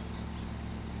bad.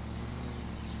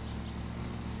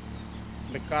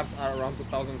 The cars are around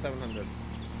 2,700.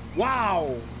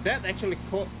 Wow, that actually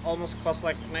almost costs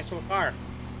like an actual car.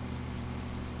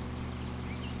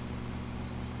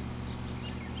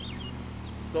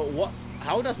 So what?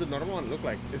 How does the normal one look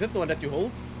like? Is it the one that you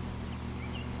hold?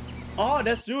 Oh,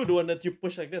 that's true. The one that you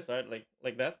push like this, right?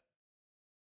 Like that.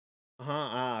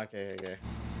 Ah, okay, okay.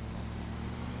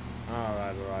 All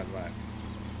right, right, right.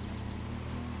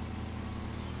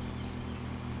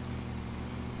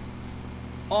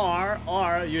 Or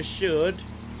you should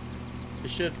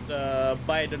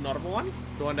buy the normal one,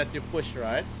 the one that you push,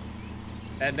 right?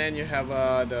 And then you have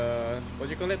the, what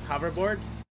do you call it, hoverboard,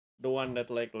 the one that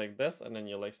like this, and then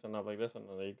you like stand up like this, and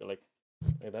then you go like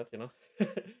that, you know.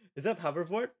 Is that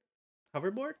hoverboard?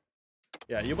 Hoverboard?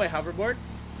 Yeah, you buy hoverboard,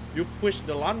 you push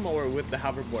the lawnmower with the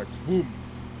hoverboard, boom,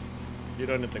 you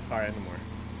don't need the car anymore.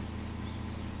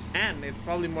 And it's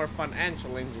probably more fun and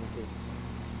challenging too.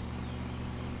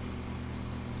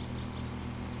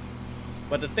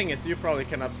 But the thing is, you probably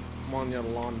cannot mow your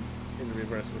lawn in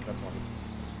reverse with that one.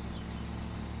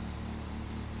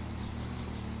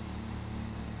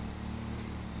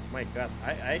 My god,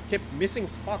 I keep missing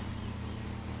spots.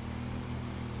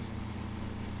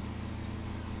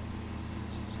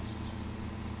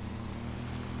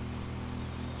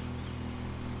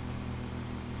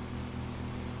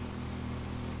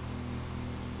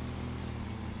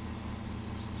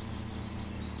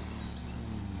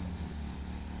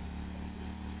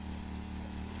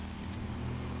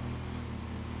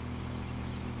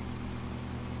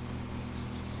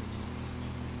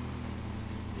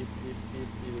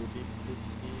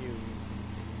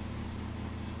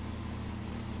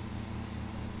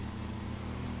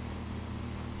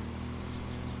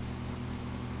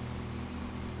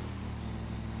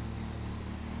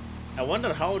 I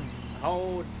wonder how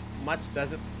much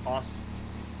does it cost,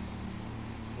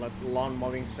 like lawn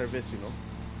mowing service, you know,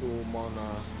 to mow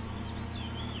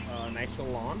an actual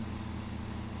lawn.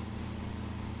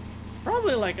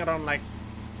 Probably like around like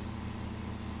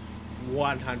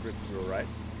 100 euro, right?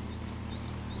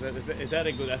 Is that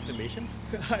a good estimation?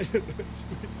 I don't know.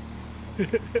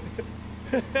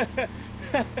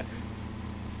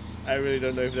 I really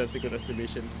don't know if that's a good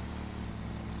estimation.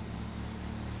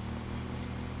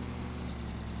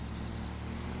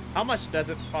 How much does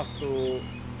it cost to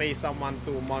pay someone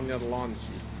to mow your lawn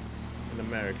in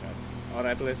America? Or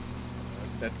at least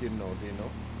that you know, do you know?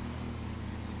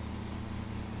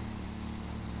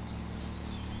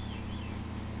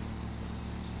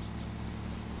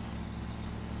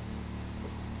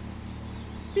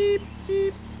 Beep,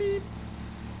 beep, beep.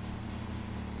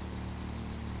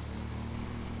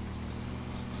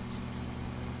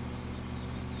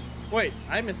 Wait,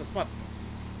 I missed a spot.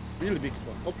 Really big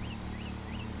spot. Oh.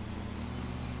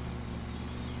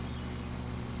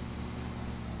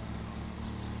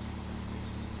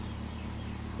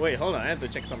 Wait, hold on. I have to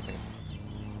check something.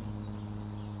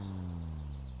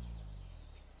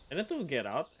 I need to get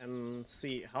out and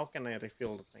see how can I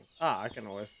refill the thing. Ah, I can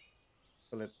always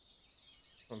fill it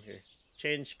from here.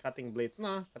 Change cutting blade.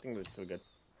 Nah, cutting blade still good.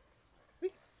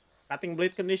 See? Cutting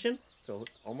blade condition. So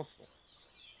almost full.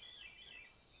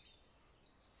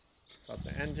 Start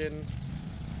the engine.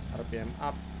 RPM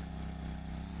up.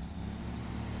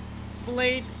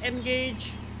 Blade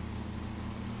engage.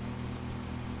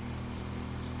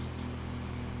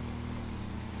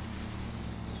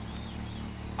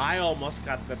 I almost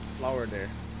cut that flower there.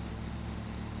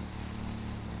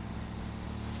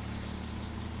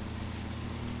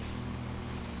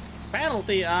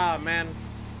 Penalty? Ah, man.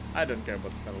 I don't care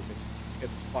about penalty.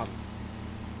 It's fun.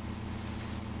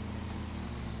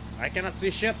 I cannot see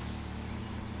shit.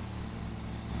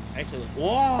 Actually,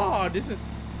 whoa, this is...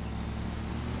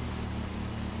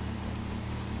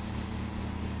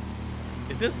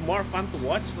 Is this more fun to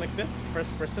watch like this,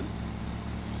 first person?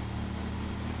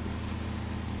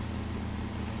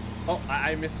 Oh,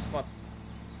 I missed spots.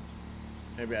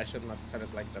 Maybe I should not cut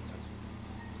it like that then.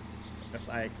 Because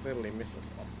I clearly missed a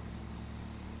spot.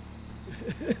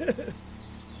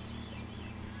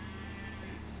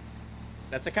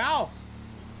 That's a cow!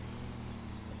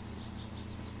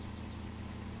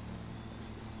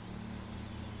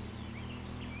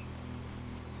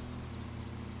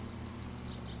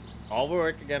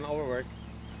 Overwork again, overwork.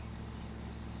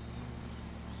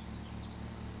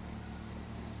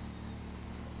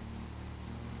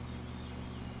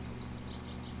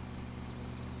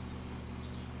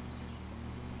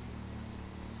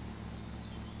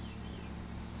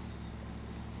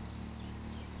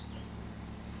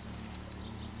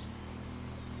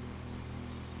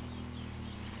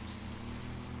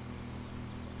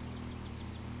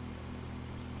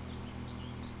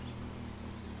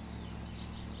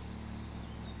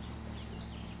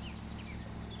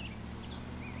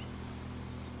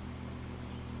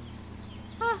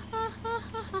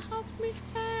 Help me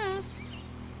fast.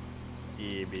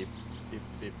 Beep, beep, beep,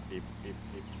 beep, beep, beep,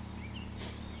 beep.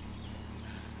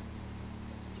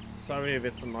 Sorry if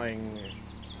it's annoying.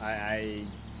 I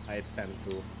tend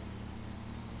to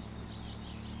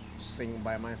sing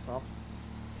by myself.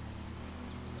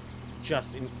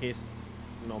 Just in case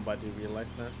nobody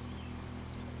realized that.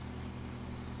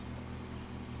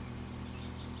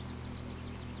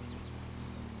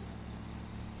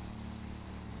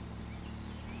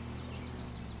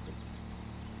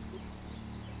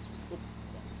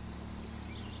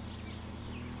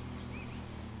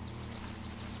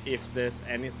 If there's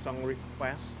any song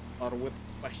request or with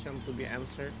question to be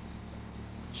answered,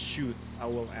 shoot, I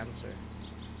will answer.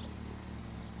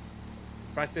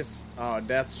 Practice. Oh,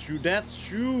 that's true. That's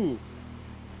true.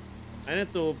 I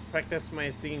need to practice my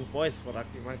singing voice for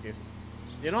Arctic Monkeys.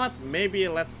 You know what? Maybe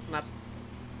let's not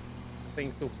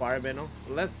think too far, Beno.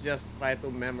 Let's just try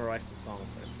to memorize the song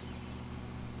first.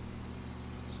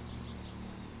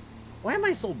 Why am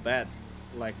I so bad,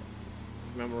 like,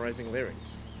 memorizing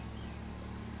lyrics?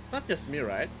 It's not just me,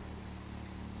 right?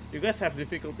 You guys have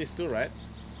difficulties too, right?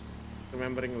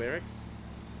 Remembering lyrics?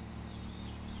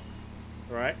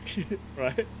 Right?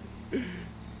 Right? Do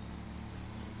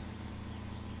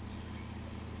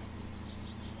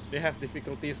you have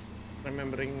difficulties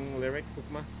remembering lyric,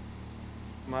 Hukma?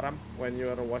 Maram, when you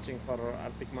are watching for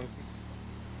Arctic Monkeys?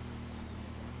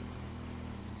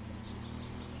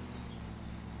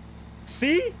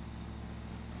 See?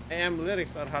 AM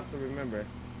lyrics are hard to remember.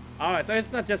 Alright, so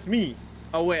it's not just me.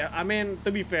 Oh wait, I mean,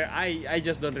 to be fair, I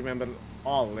just don't remember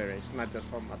all lyrics, not just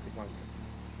from Arctic Monkeys.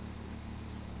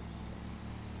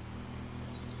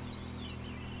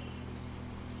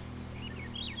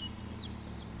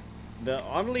 The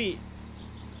only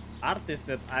artist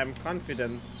that I'm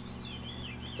confident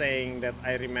saying that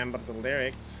I remember the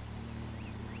lyrics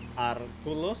are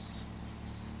Tulus,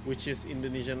 which is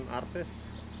Indonesian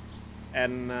artist,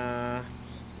 and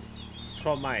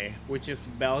Stromae, which is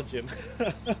Belgian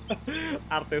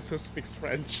artist who speaks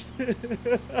French.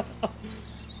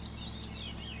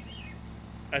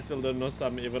 I still don't know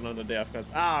some even on the day of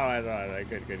Christmas. Alright,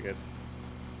 good.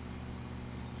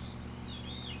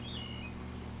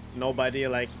 nobody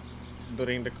like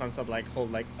during the concert like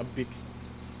hold like a big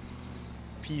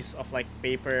piece of like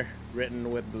paper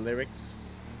written with the lyrics.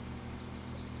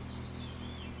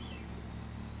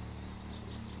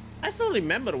 I still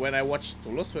remember when I watched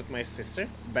Tulus with my sister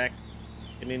back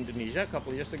in Indonesia a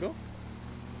couple years ago.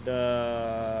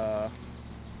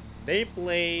 They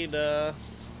played kind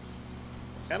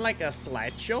of like a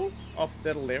slideshow of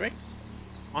their lyrics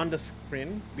on the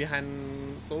screen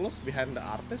behind Tulus, behind the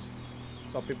artist,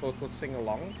 so people could sing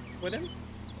along with him.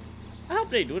 I hope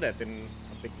they do that in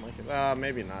a big market.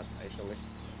 Maybe not actually.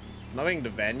 Knowing the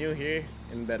venue here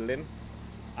in Berlin,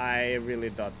 I really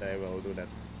doubt they will do that.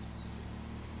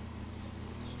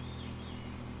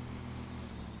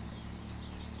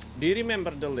 Do you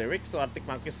remember the lyrics to Arctic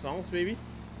Monkeys songs, baby?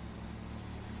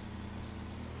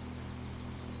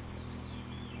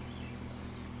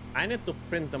 I need to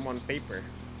print them on paper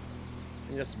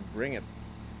and just bring it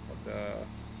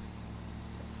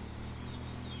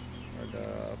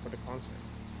for the concert.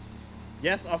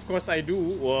 Yes, of course I do.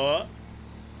 What?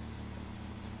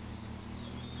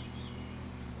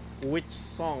 Which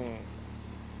song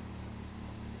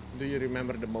do you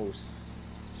remember the most?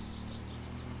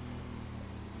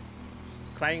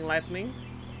 Crying Lightning?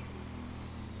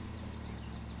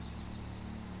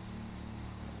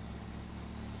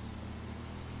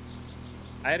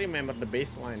 I remember the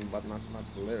bass line, but not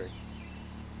the lyrics.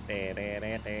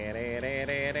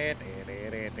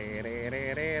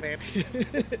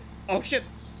 Oh shit!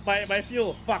 My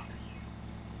fuel. Fuck.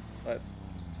 But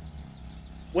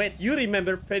wait, you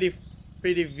remember pretty?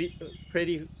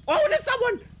 Oh, there's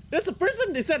someone. There's a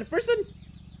person. Is that a person?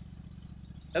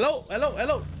 Hello, hello,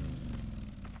 hello.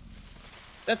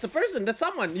 That's a person. That's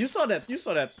someone. You saw that. You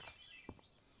saw that.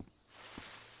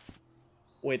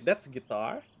 Wait, that's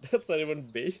guitar? That's not even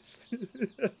bass.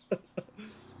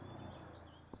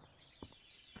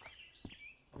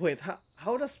 Wait,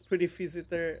 how does Pretty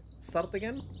Visitor start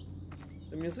again?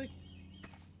 The music?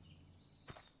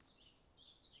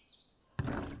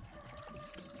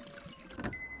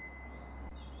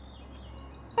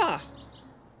 Huh.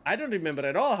 I don't remember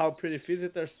at all how Pretty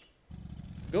Visitors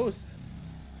goes.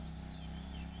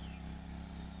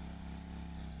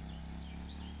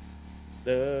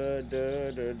 That's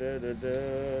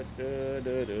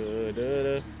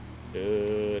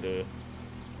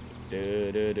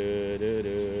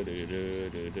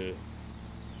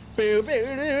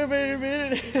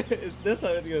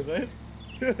how it goes, right?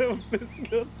 Let's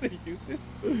go to YouTube.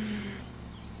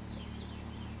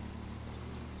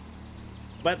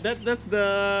 But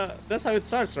that's how it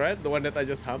starts, right? The one that I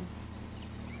just hummed.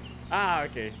 Ah,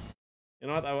 okay. You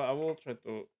know what? I will try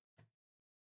to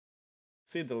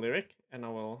see the lyric, and I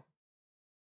will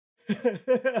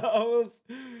I will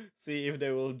see if they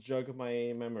will jog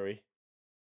my memory.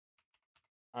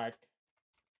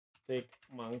 Arctic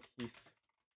Monkeys,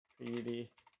 pretty.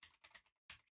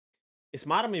 Is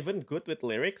Maram even good with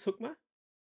lyrics, Hukma?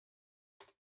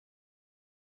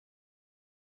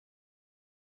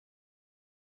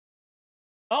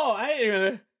 Oh, I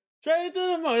remember. Try to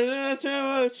the moon,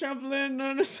 traveling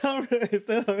on the summer. Is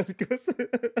that how it goes?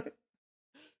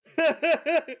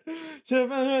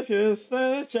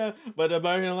 But the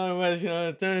bargain line was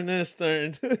gonna turn this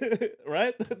turn.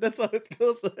 Right? That's how it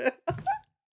goes.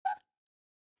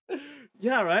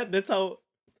 Yeah, right? That's how.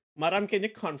 Maram, can you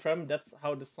confirm that's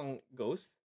how the song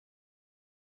goes?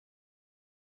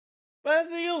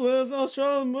 But you lose no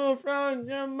strong move around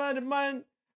your mind,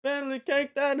 barely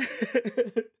cake that.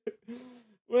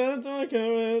 Well, oh,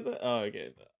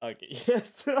 okay, okay,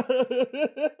 yes.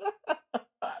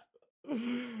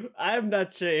 I'm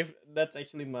not sure if that's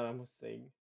actually Maram was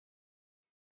saying.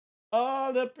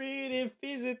 All the pretty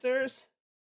visitors.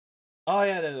 Oh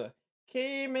yeah, that's one.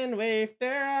 Came and waved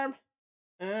their arm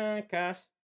and cast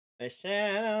a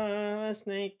shadow of a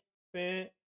snake.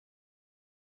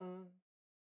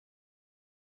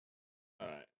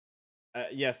 Alright.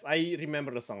 Yes, I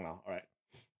remember the song now. Alright.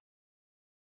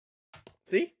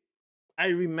 See? I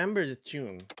remember the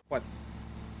tune quite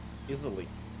easily,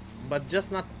 but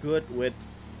just not good with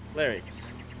lyrics.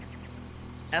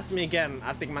 Ask me again,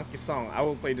 Arctic Monkey song. I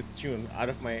will play the tune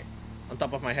on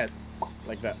top of my head,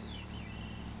 like that.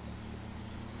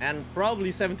 And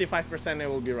probably 75% I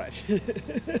will be right.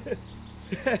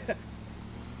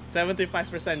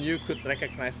 75% you could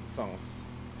recognize the song.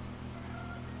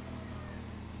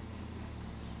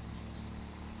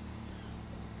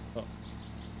 Oh.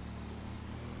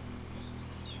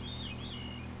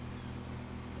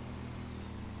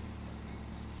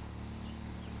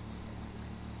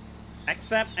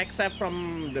 Except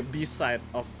from the B side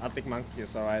of Arctic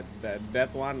Monkeys, alright.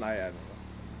 That one I don't know.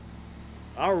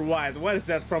 Alright, what is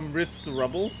that from Ritz to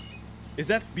Rubbles? Is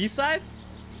that B-side?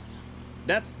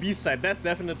 That's B-side. That's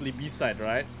definitely B-side,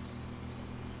 right?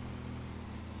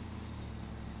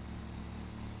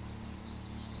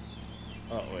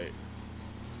 Oh, wait.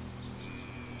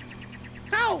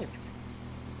 How?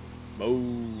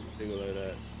 Oh, take a look at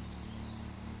that.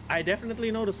 I definitely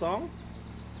know the song.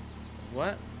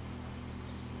 What?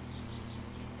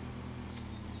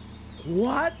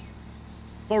 What?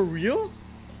 For real?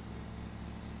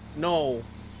 No.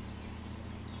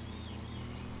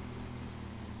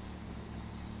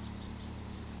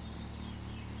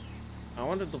 I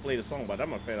wanted to play the song, but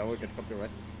I'm afraid I will get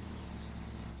copyrighted.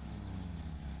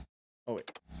 Oh, wait.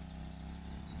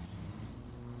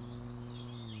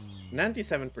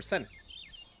 97%.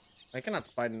 I cannot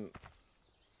find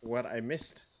what I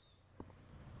missed.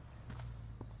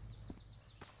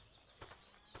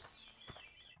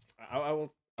 I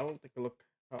will take a look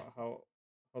how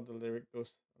the lyric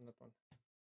goes on that one.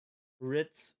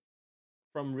 Ritz,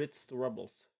 from Ritz to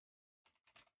Rubbles.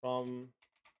 From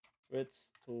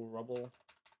Ritz to Rubble.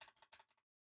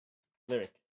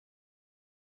 Lyric.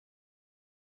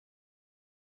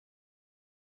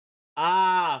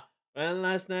 Ah, and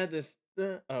last night is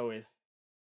oh wait.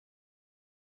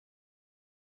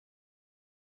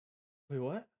 Wait,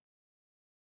 what?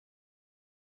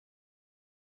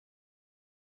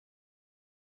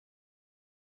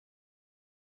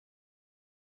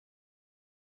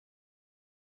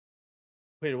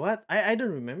 Wait, what? I don't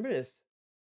remember this.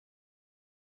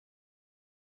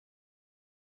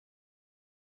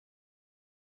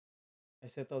 I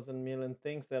said 1,000,000,000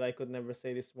 things that I could never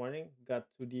say this morning. Got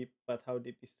too deep, but how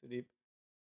deep is too deep?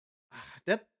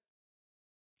 That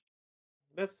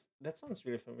that sounds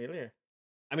really familiar.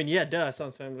 I mean, yeah, duh,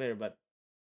 sounds familiar, but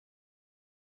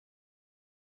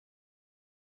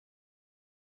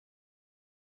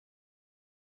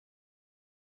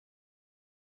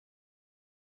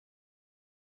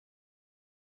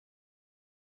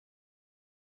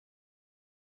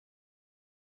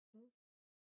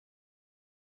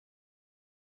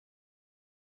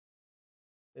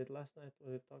it last night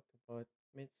what we talked about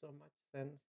made so much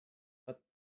sense, but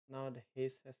now the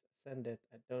haze has ascended.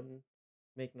 I don't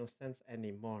make no sense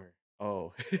anymore.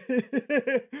 Oh,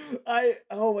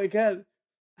 oh my god,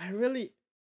 I really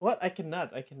what I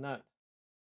cannot.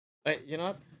 Wait, you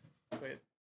know what? Wait,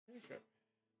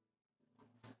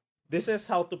 this is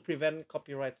how to prevent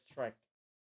copyright strike.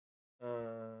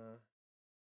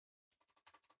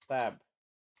 Tab.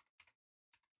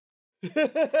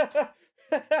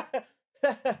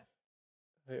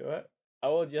 Wait, what? I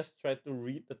will just try to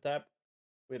read the tab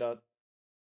without.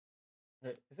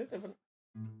 Wait, is it even?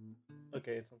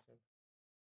 Okay, it's on.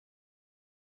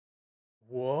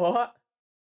 What?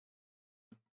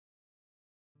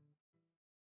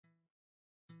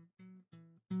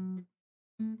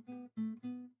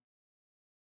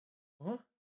 Huh?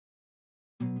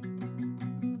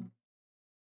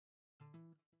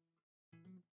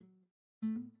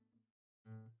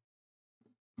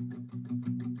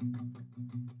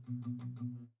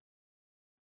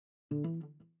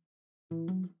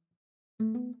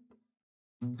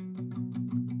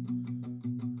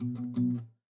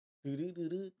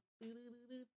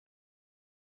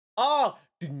 Oh!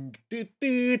 Ding, ding,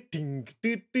 ding, ding,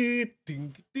 ding, ding,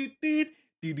 ding,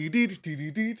 ding, ding,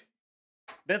 ding, ding.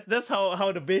 That's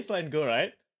how the bass line go,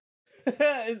 right?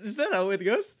 Is that how it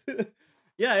goes?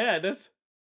 Yeah, yeah, that's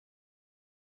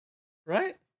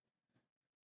right.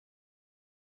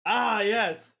 Ah,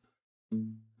 yes.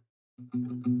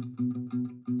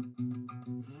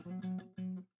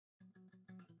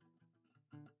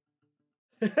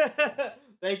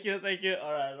 Thank you, thank you.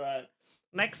 All right, all right.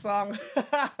 Next song.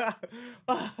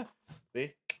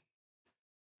 See?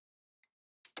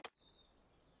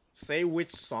 Say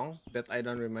which song that I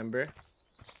don't remember.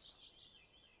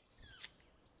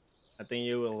 I think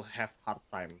you will have hard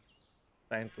time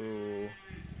trying to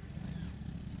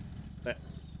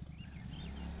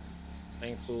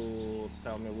trying to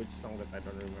tell me which song that I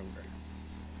don't remember.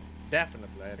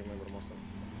 Definitely, I remember most of it.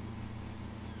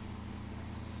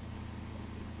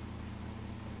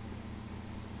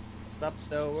 Stop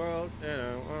the world,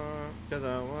 cause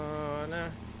I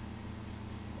wanna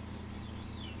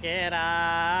get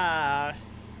out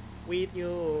with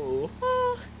you.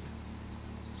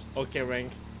 Okay,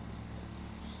 rank.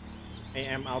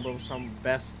 AM albums from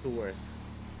best to worst.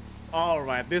 All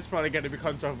right, this is probably gonna be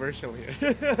controversial here,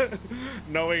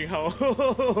 knowing how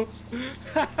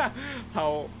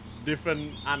how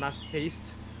different Anna's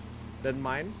taste than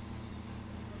mine.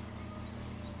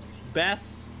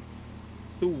 Best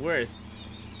to worst.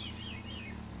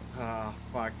 Ah,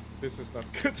 fuck. This is not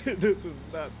good. This is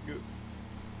not good.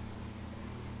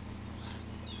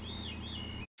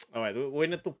 All right, we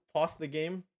need to pause the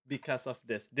game because of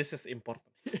this. This is important.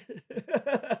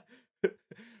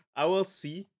 I will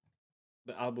see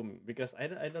the album because I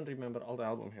don't remember all the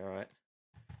album here, right?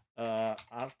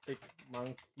 Arctic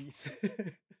Monkeys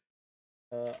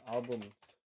albums.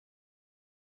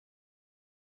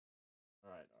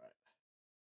 All right.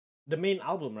 The main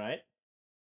album, right?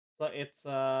 So it's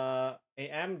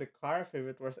AM the car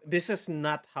favorite verse. This is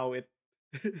not how it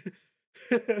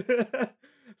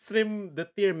stream the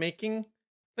tier making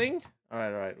thing.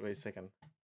 All right. Wait a second.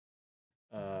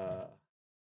 Uh,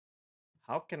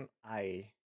 how can I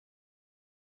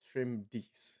stream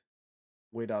these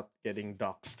without getting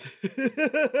doxxed?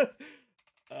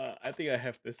 I think I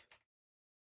have this.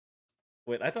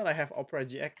 Wait, I thought I have Opera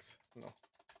GX. No.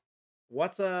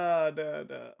 What's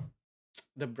the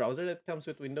browser that comes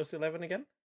with Windows 11 again?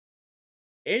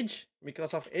 Edge,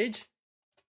 Microsoft Edge.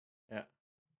 Yeah.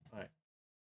 All right.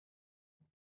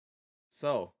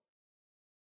 So,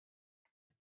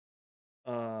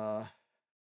 uh,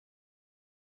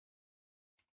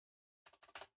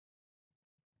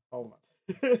 how much?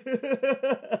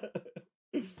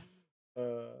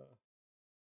 uh,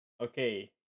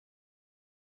 okay.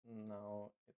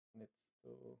 Now it needs to.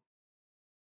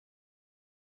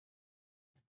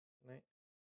 Right?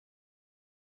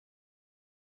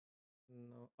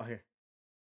 No. Oh, here.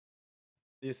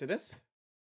 Do you see this?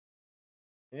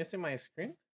 Can you see my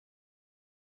screen?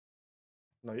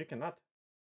 No, you cannot.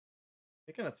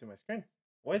 You cannot see my screen.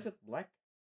 Why is it black?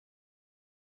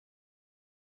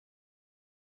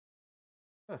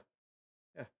 Huh.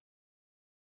 Yeah.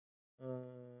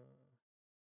 Uh,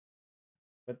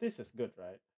 but this is good,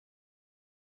 right?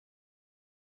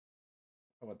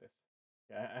 How about this?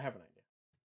 Yeah, I have an idea.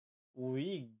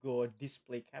 We go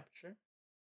display capture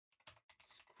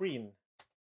screen.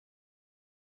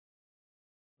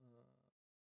 Uh,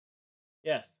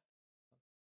 yes.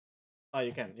 Oh,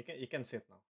 you can see it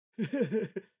now.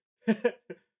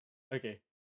 Okay.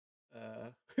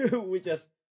 We just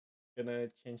gonna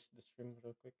change the stream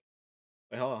real quick.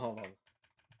 Wait, hold on.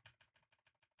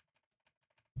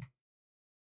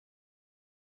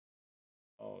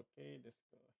 Okay, this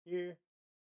go here.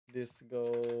 This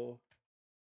go.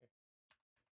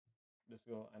 This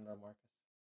go under Marcus.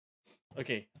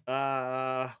 Okay.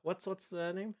 What's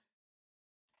the name?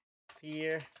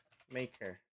 Tier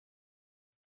maker.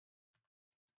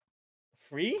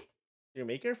 Free? Tier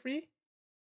maker free?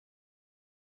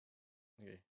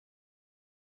 Okay.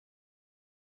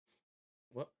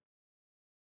 What?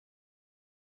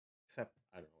 Except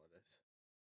I don't know what it is.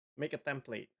 Make a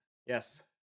template. Yes.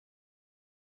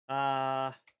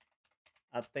 Uh,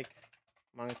 I'll take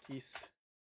monkeys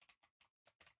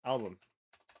album.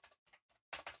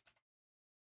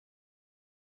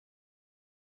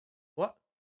 What?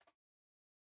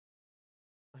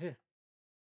 Oh, here.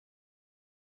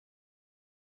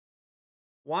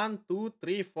 1, 2,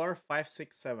 3, 4, 5,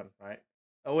 6, 7. Right.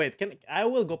 Oh wait. Can I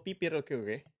will go pee real quick.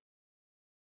 Okay.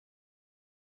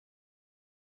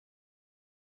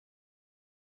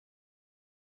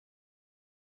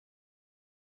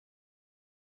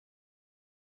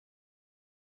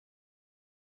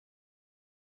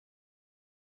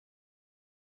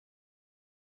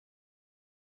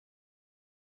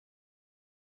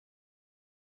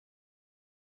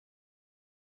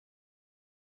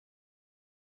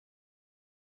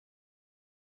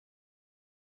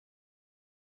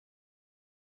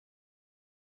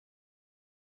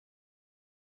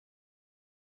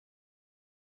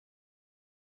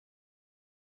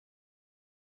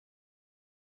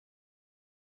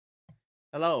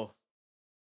 Hello.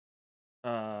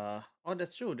 Oh,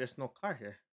 that's true. There's no car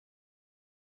here.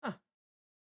 Huh.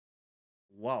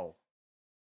 Wow.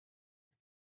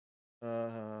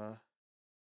 Uh,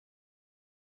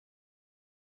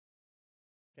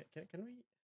 can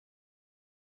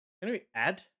we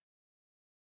add?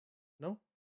 No.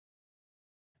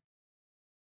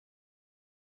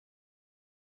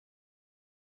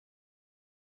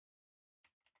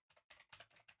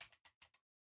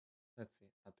 Let's see.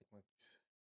 I'll take monkeys.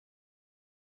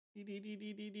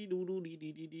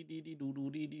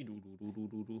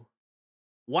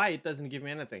 Why it doesn't give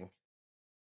me anything?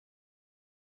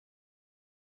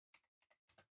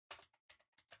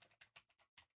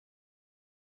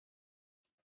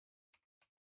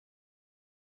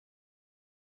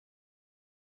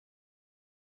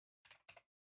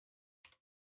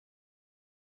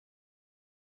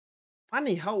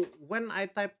 Funny how when I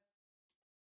type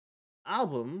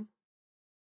album,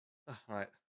 all right,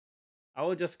 I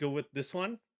will just go with this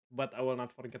one, but I will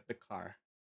not forget the car.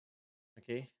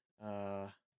 Okay.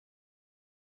 I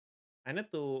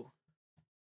need to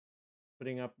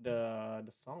bring up the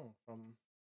song from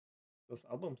those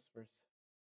albums first.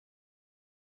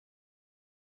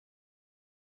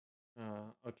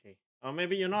 Okay.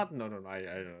 Maybe you're not. No, no, no. I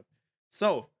don't.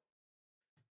 So,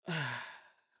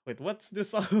 wait, what's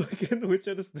this song again? Which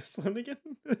one is this one again?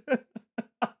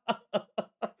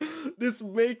 This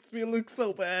makes me look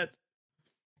so bad.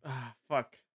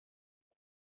 Fuck.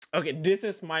 Okay, this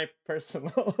is my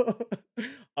personal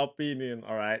opinion.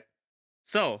 All right.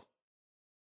 So,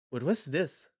 what's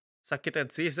this?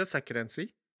 Sakitansi? Is that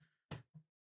Sakitansi?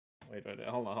 Wait.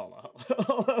 Hold on, hold on,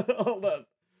 hold on, hold on.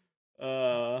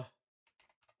 Uh,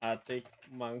 Arctic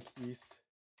Monkeys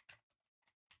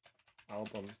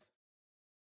albums.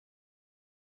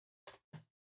 Uh,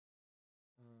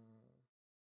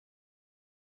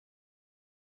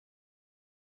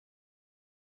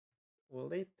 will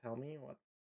they tell me what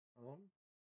album?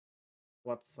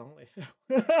 What song they have?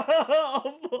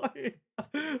 Oh boy.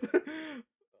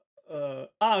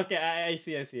 Okay, I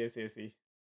see, I see.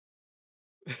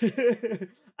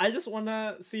 I just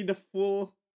wanna see the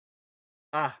full.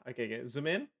 Okay. Zoom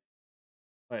in.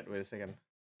 Wait a second.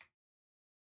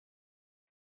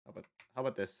 How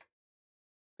about this? I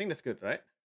think that's good, right?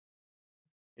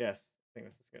 Yes, I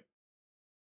think this is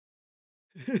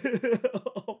good.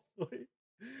 Hopefully.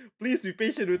 Please be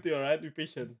patient with you, alright? Be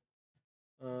patient.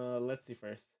 Let's see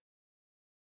first.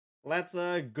 Let's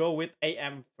go with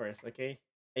AM first, okay?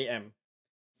 AM.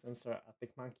 Censor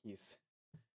Arctic Monkeys.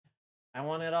 I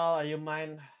want it all. Are you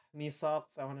mine? Knee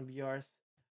socks. I want to be yours.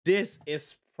 This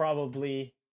is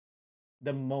probably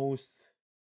the most.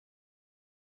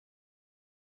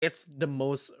 It's the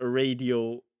most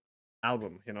radio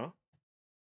album, you know?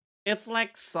 It's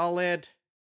like solid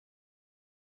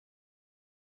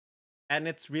and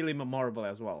it's really memorable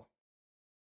as well.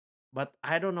 But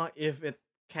I don't know if it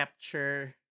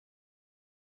capture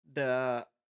the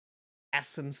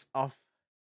essence of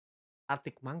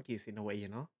Arctic Monkeys in a way, you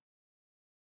know?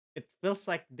 It feels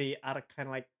like they are kind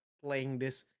of like playing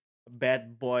this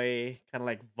bad boy kind of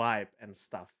like vibe and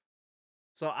stuff.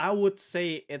 So I would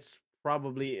say it's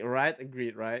probably right,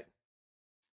 agreed, right?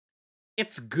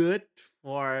 It's good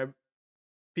for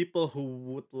people who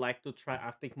would like to try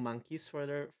Arctic Monkeys for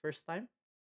their first time,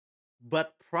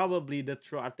 but probably the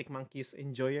true Arctic Monkeys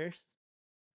enjoyers,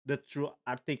 the true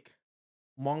Arctic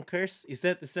monkers, is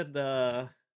that the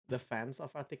fans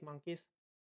of Arctic Monkeys?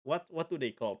 What do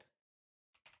they called?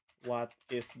 What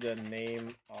is the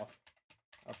name of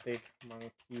Arctic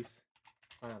Monkeys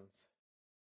fans?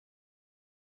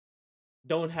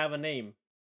 Don't have a name.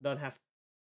 Don't have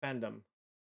fandom.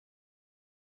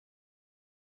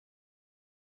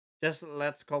 Just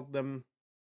let's call them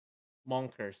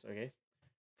monkers, okay?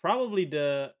 Probably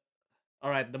the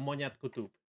all right, the Monyet Kutub.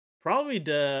 Probably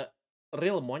the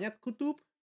real Monyet Kutub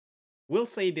will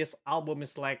say this album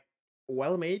is like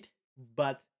well made,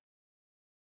 but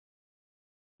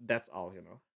that's all, you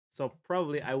know. So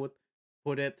probably I would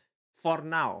put it for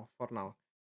now,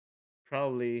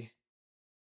 probably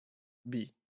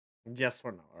B. Just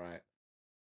for now, all right.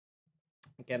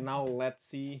 Okay, now let's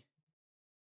see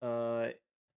uh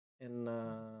in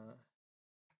the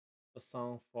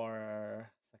song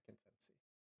for second sensei.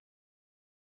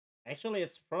 Actually,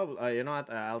 it's probably you know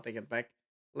what? I'll take it back.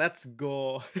 Let's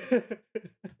go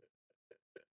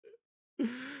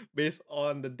based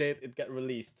on the date it got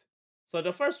released. So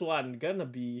the first one gonna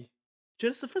be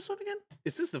just the first one again.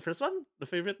 Is this the first one? The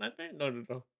favorite nightmare?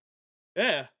 No.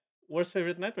 Yeah, worst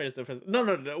favorite nightmare is the first. No.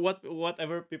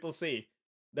 Whatever people say,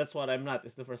 that's what I'm not.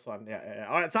 It's the first one. Yeah.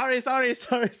 All right. Sorry. This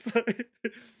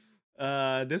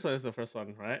one is the first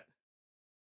one, right?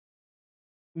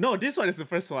 No, this one is the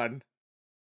first one.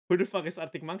 Who the fuck is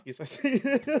Arctic Monkeys?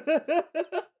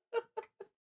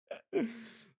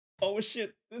 Oh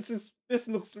shit! This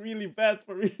looks really bad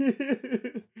for me.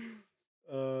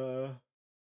 uh.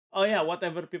 Oh yeah.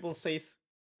 Whatever people say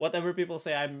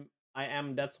I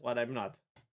am. That's what I'm not.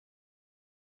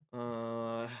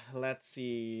 Let's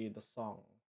see the song.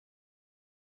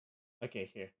 Okay,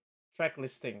 here. Track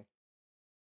listing.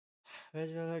 Where'd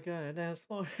you look at dance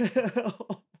for?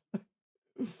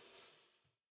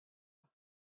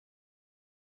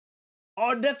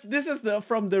 Oh, this is the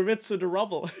from the Ritz to the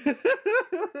Rubble.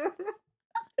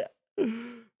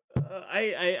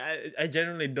 I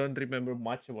generally don't remember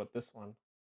much about this one.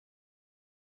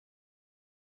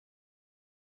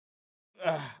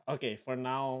 Okay, for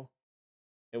now,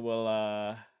 it will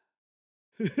I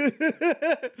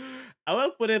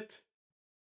will put it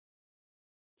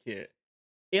here.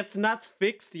 It's not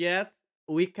fixed yet.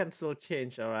 We can still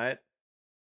change, all right?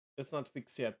 It's not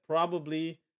fixed yet.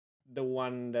 Probably the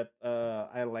one that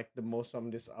I like the most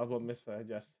from this album is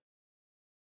just.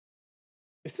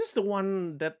 Is this the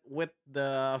one that with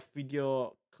the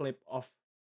video clip of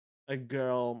a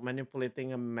girl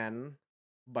manipulating a man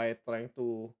by trying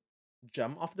to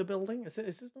jump off the building. Is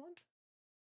this the one?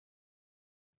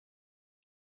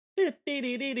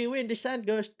 When the sun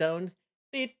goes down.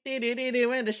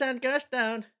 When the sun goes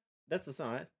down. That's the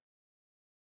song, right?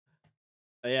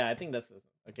 Yeah, I think that's the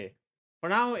song. Okay. For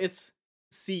now, it's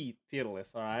C tier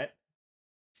list, alright?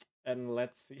 And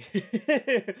let's see.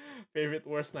 Favorite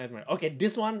worst nightmare. Okay,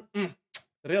 this one,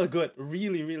 real good.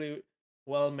 Really, really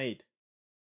well made.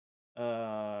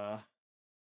 Uh,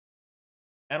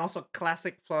 and also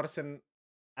classic fluorescent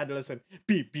adolescent.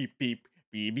 Beep, beep, beep.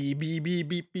 Beep, beep, beep, beep,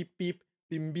 beep, beep, beep.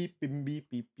 Beep, beep, beep, beep,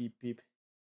 beep, beep, beep.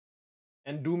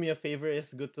 And Do Me a Favor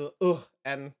is good too. Ugh,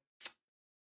 and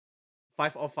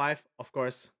 505, of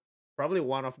course, probably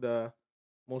one of the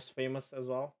most famous as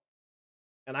well.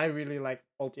 And I really like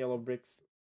Old Yellow Bricks.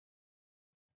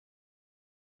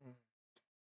 Mm.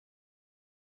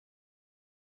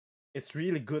 It's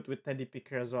really good with Teddy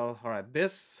Picker as well. Alright,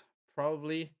 this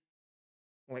probably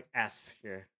like S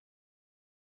here.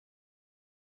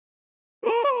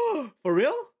 Oh, for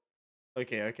real?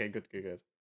 Okay, okay, good, good, good.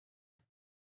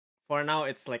 For now,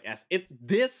 it's like S.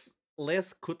 This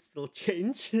list could still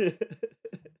change. All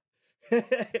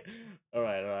right,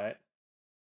 all right.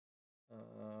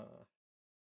 Uh,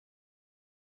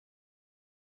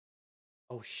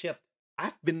 oh shit!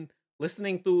 I've been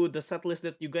listening to the set list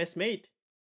that you guys made.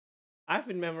 I've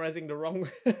been memorizing the wrong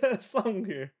song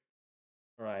here.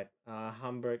 All right.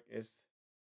 Hamburg is.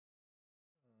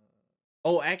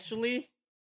 Oh, actually,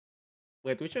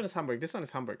 wait. Which one is Hamburg? This one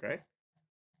is Hamburg, right?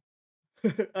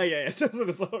 Oh yeah, yeah. This one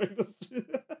is Hamburg.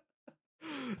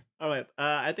 All right.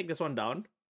 I take this one down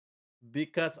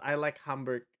because I like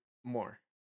Hamburg more.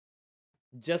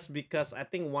 Just because I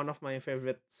think one of my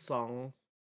favorite songs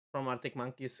from Arctic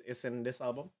Monkeys is in this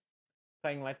album,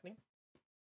 Flying Lightning.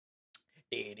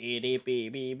 Beep, beep,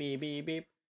 beep, beep, beep, beep.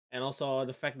 And also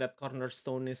the fact that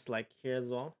Cornerstone is like here as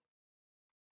well.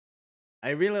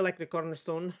 I really like the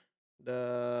Cornerstone,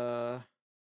 the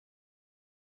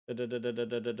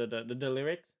the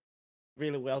lyrics,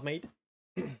 really well made.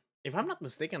 If I'm not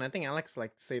mistaken, I think Alex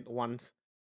like said once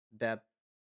that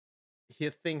he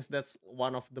thinks that's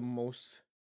one of the most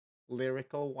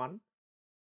lyrical one.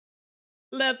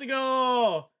 Let's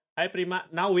go! Hi Prima.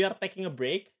 Now we are taking a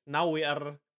break. Now we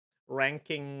are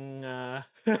ranking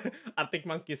Arctic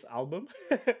Monkeys album.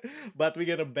 But we're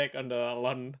gonna back on the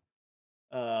Lawn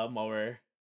Mower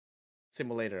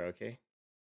Simulator, okay?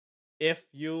 If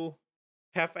you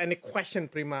have any question,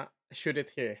 Prima, shoot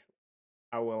it here.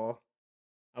 I will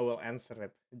answer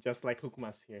it. Just like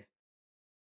Hukmas here.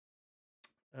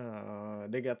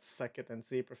 They got Suck It and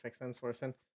See, Perfect Sense,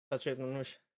 Forsen, Touch It,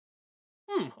 Manush.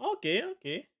 Okay,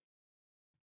 okay.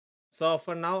 So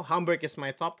for now, Hamburg is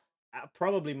my top.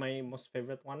 Probably my most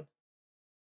favorite one.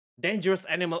 Dangerous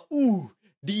Animal. Ooh,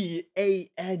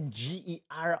 DANGEROUS.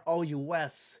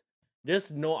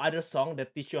 There's no other song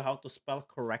that teach you how to spell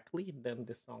correctly than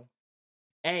this song.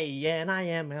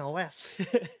 ANIMLS.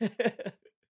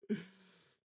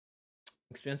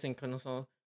 Experiencing Cornerstone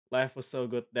life was so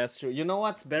good. That's true. You know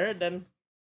what's better than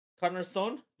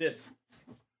Cornerstone? This.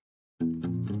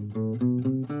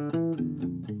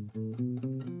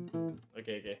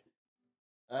 Okay, okay.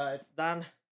 It's done.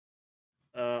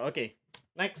 Okay.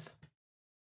 Next.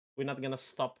 We're not gonna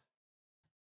stop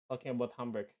talking about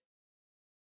Hamburg.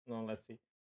 No, let's see.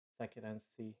 Suck it and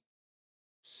see.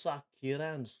 Suck it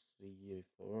and see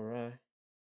before I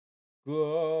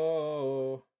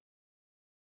go.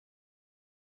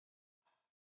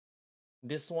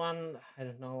 This one, I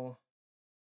don't know.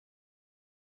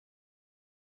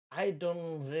 I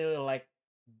don't really like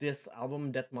this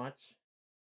album that much.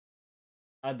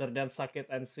 Other than Suck It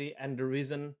and See, and the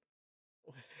reason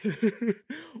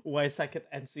why Suck It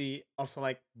and See also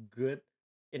like good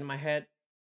in my head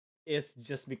is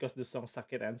just because the song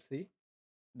Suck It and See.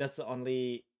 That's the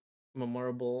only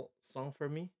memorable song for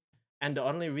me. And the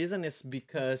only reason is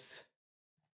because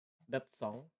that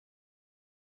song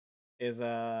is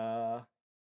a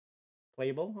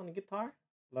playable on guitar.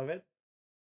 Love it.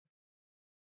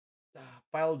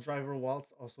 Pile Driver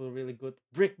Waltz also really good.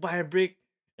 Brick by brick.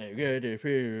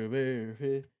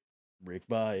 Brick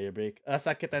by brick.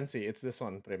 Suck It and See. It's this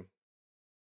one, Prim.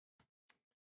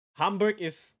 Hamburg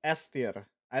is S tier.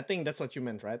 I think that's what you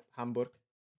meant, right? Hamburg.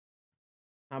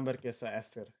 Hamburg is S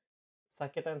tier.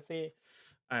 Suck It and See.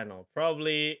 I don't know.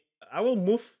 Probably I will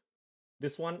move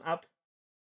this one up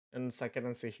and Suck It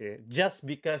and See here. Just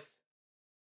because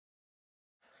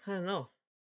I don't know.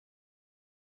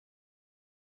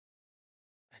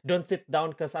 Don't sit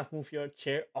down because I've moved your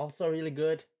chair. Also really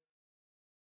good.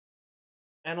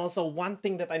 And also one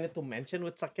thing that I need to mention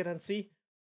with Suck It and See,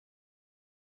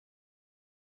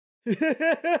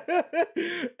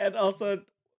 And also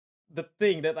the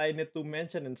thing that I need to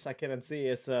mention in second and C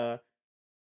is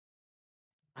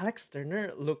Alex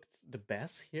Turner looks the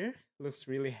best here. Looks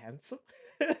really handsome.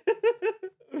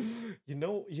 You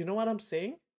know what I'm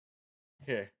saying?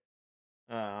 Here.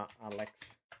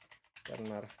 Alex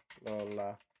Turner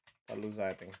Lola Palusa,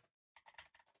 I think.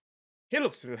 He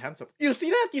looks real handsome. You see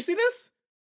that? You see this?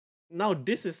 Now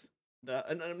this is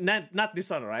the not this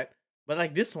one, right? But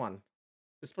like this one,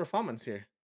 this performance here.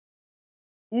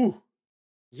 Ooh,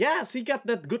 yes, he got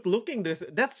that good looking.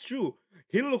 That's true.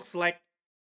 He looks like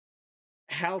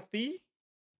healthy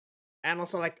and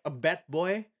also like a bad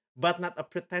boy, but not a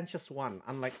pretentious one,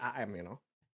 unlike AM.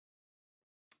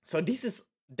 So this is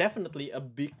definitely a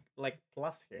big like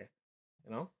plus here,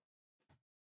 you know.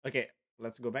 Okay,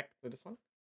 let's go back to this one.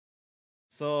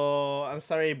 So I'm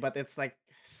sorry, but it's like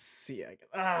see,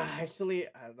 actually,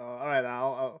 I don't know. All right,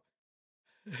 I'll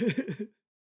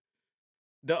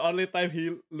the only time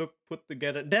he look put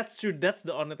together. That's true. That's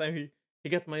the only time he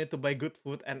got money to buy good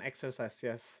food and exercise.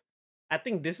 Yes, I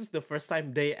think this is the first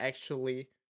time they actually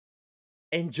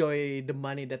enjoy the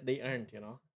money that they earned.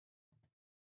 All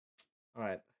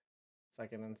right,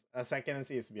 second and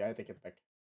CSB. I take it back.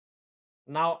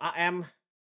 Now I am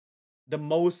the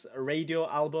most radio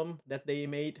album that they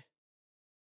made,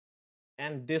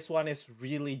 and this one is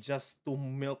really just to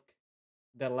milk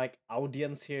the like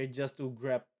audience here, just to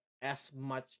grab as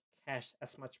much cash,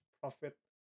 as much profit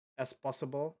as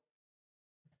possible.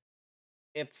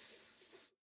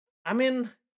 It's, I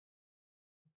mean,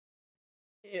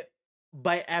 it,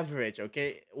 by average,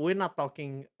 okay, we're not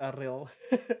talking a real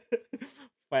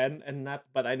fan and not,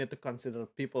 but I need to consider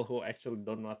people who actually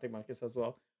don't know Arctic Monkeys as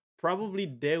well. Probably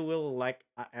they will like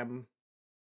I am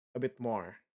a bit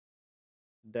more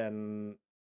than,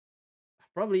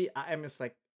 probably I am is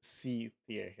like C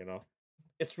tier.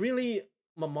 It's really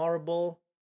memorable,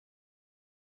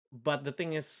 but the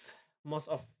thing is, most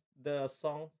of the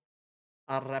songs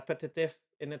are repetitive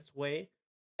in its way.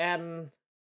 And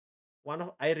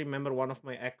I remember one of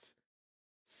my ex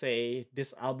say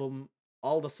this album,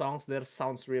 all the songs there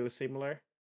sounds really similar.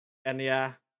 And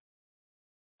yeah,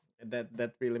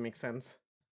 that really makes sense.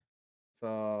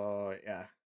 So yeah,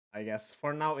 I guess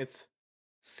for now it's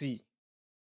C.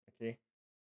 Okay,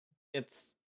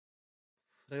 it's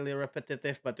really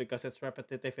repetitive, but because it's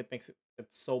repetitive, it makes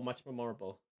it's so much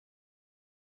memorable.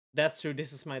 That's true.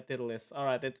 This is my tier list. All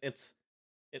right, it.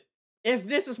 If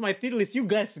this is my tier list, you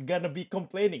guys gonna be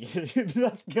complaining. You're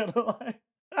not gonna lie.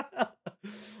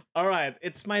 All right,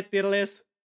 it's my tier list.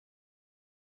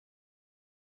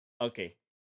 Okay,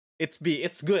 it's B.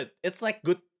 It's good. It's like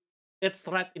good. It's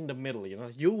right in the middle.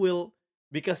 You will,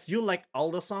 because you like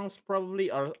all the songs probably,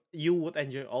 or you would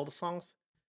enjoy all the songs,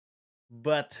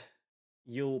 but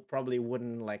you probably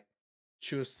wouldn't like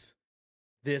choose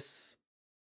this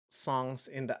songs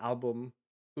in the album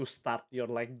to start your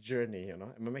like journey. Am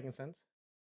I making sense?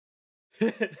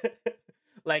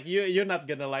 Like you're not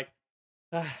gonna like,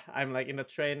 I'm like in a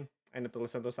train, I need to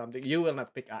listen to something. You will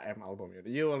not pick AM album.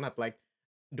 You will not like,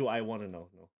 do I want to know?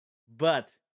 No. But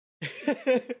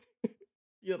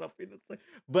you're a peanut.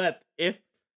 But if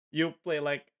you play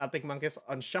like Arctic Monkeys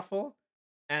on shuffle,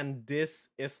 and this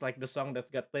is like the song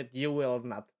that got played, you will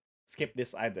not skip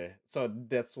this either. So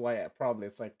that's why probably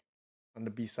it's like on the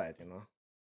B side.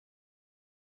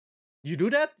 You do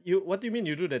that? What do you mean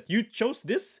you do that? You chose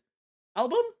this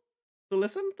album to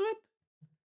listen to it?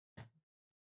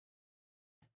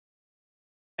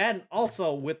 And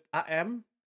also with AM,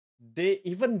 they,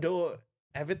 even though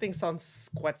everything sounds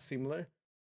quite similar,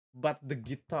 but the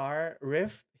guitar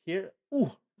riff here,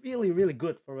 ooh, really, really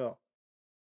good for real.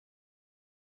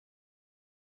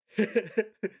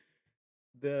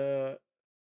 The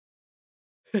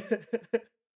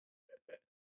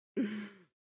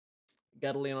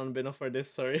gotta lean on Beno for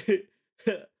this, sorry.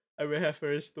 I may have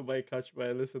urged to buy Couch, but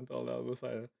I listened to all the albums.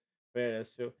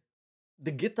 Whereas so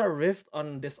the guitar riff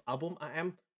on this album, I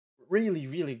am really,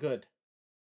 really good.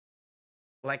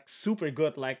 Like super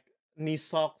good, like knee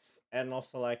socks, and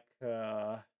also like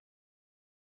boom,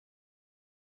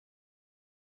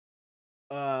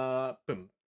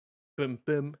 boom,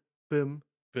 boom, boom,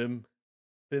 boom, boom,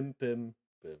 boom,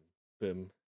 boom,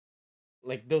 boom.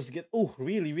 Like those get, oh,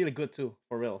 really, really good too,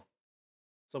 for real.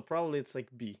 So probably it's like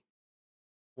B.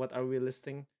 What are we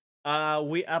listing?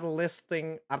 We are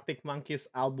listing Arctic Monkeys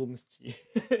albums.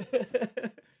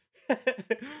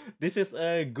 This is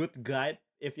a good guide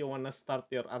if you wanna start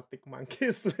your Arctic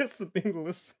Monkeys listening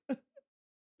list.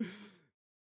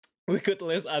 We could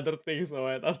list other things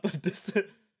right after this.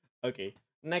 Okay,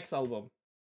 next album.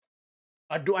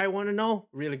 Do I want to know?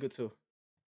 Really good too.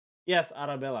 Yes,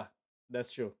 Arabella.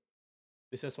 That's true.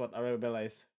 This is what Arabella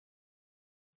is.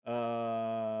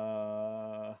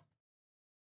 Uh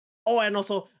oh, and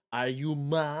also, are you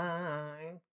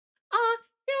mine? Are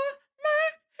you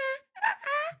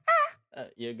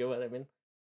mine? You get what I mean?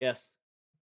 Yes.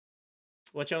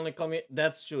 What you only call me?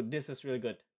 That's true. This is really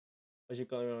good. What you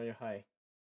call me when you're high?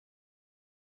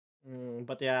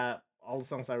 But yeah, all the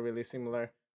songs are really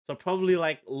similar. So probably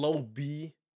like low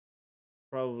B.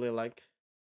 Probably like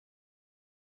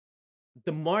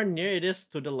the more near it is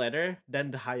to the letter,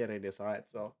 then the higher it is. All right.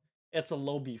 So it's a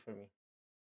low B for me.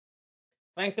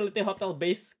 Tranquility Hotel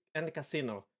Base and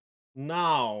Casino.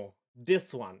 Now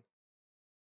this one.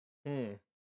 Hmm.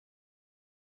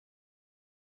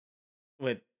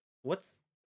 Wait. What's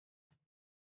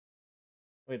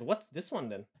what's this one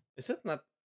then? Is it not?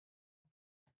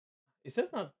 Is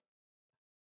it not?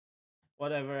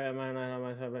 Whatever am I not? Am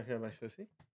I see?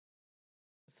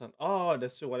 Son. Oh,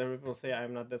 that's true. Whatever people say,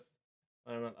 I'm not this.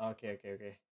 I'm not. Okay, okay,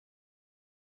 okay.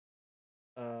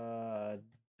 Uh,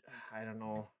 I don't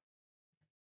know.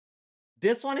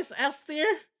 This one is S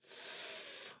tier.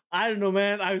 I don't know,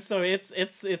 man. I'm sorry.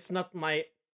 It's not my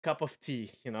cup of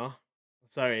tea. You know.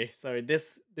 Sorry, sorry.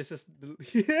 This is.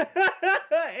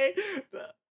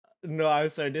 No, I'm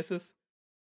sorry. This is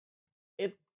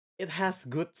it. It has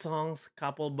good songs,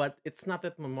 couple, but it's not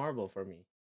that memorable for me.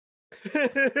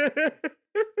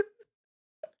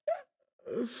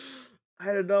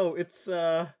 I don't know. It's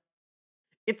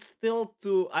still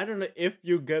too. I don't know if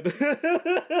you get.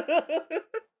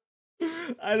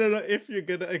 I don't know if you're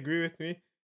gonna agree with me.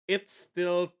 It's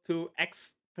still too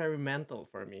experimental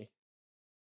for me.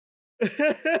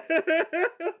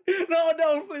 No,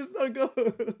 no, please don't go.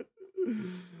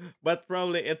 But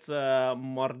probably it's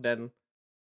more than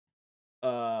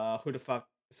who the fuck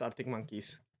is Arctic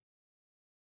Monkeys.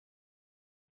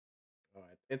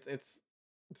 Alright. It's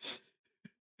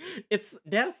it's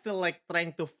they're still like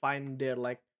trying to find their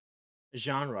like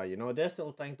genre, you know? They're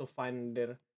still trying to find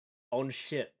their own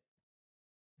shit.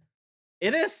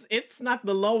 It's not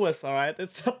the lowest, alright?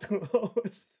 It's not the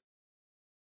lowest.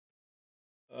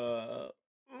 Uh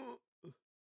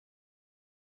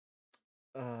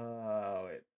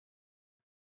wait.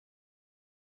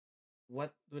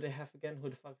 What do they have again? Who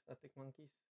the fuck is Arctic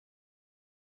Monkeys?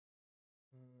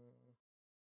 Hmm.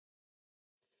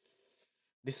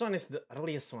 This one is the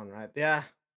earliest one, right? Yeah.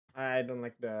 I don't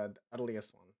like the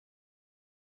earliest one.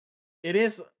 It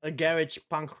is a garage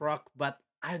punk rock, but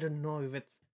I don't know if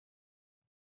it's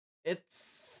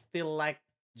still like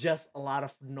just a lot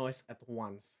of noise at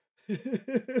once.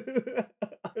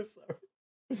 I'm sorry.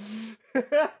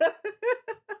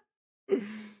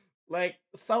 Like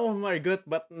some of them are good,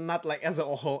 but not like as a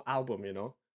whole album, you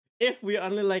know. If we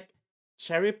only like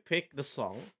cherry pick the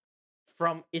song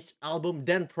from each album,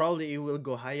 then probably it will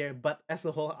go higher. But as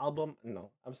a whole album,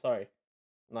 no. I'm sorry.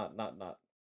 Not.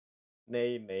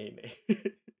 Nay, nay, nay.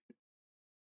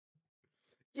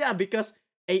 Yeah, because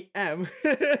AM.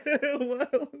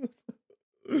 Well,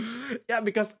 yeah,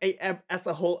 because AM as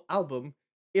a whole album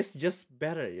is just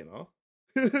better, you know.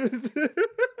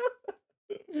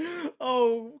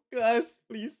 Oh, guys,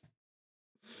 please.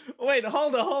 Wait,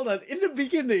 hold on. In the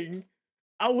beginning,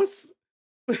 I was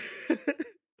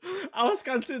I was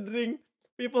considering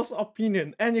people's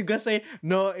opinion, and you guys say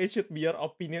no, it should be your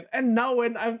opinion. And now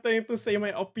when I'm trying to say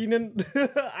my opinion,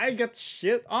 I get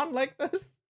shit on like this.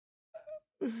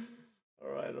 All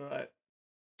right.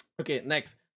 Okay,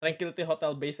 next. Tranquility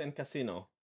Hotel Base and Casino.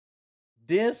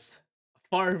 This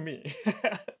for me.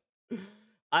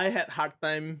 I had hard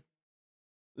time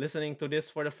listening to this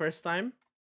for the first time,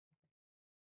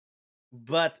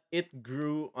 but it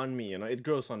grew on me, you know, it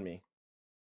grows on me.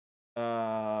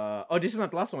 Oh, this is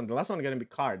not the last one. The last one gonna be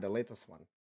Car, the latest one.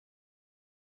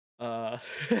 Uh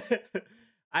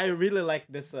I really like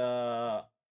this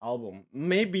album.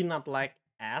 Maybe not like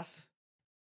S,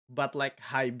 but like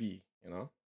high B, you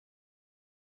know?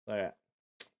 So yeah.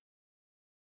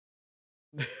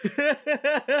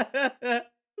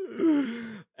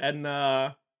 And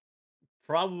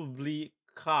probably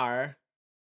Car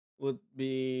would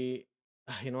be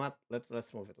you know what?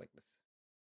 Let's move it like this.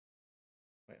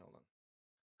 Wait, hold on.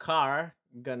 Car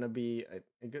gonna be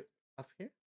up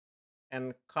here,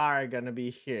 and Car gonna be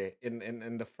here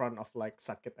in the front of like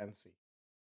Sakit NC.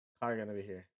 Car gonna be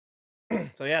here.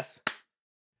 So yes,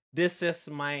 this is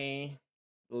my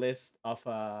list of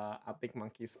Arctic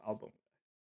Monkeys album.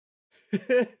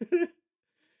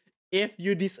 If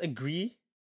you disagree,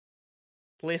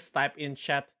 please type in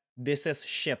chat. This is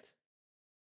shit.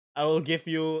 I will give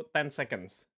you 10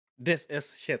 seconds. This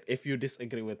is shit. If you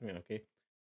disagree with me, okay.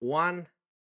 1,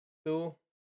 2,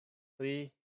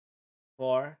 3,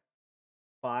 4,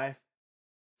 5,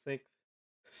 6,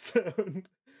 7,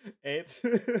 8,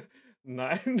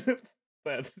 9,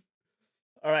 10.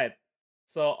 All right.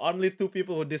 So only 2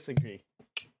 people who disagree.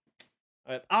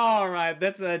 All right.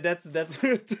 That's what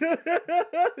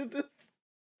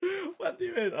do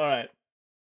you mean? All right.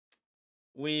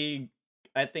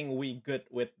 I think we good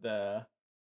with the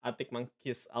Arctic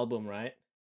Monkeys album, right?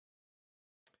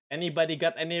 Anybody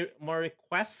got any more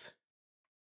requests?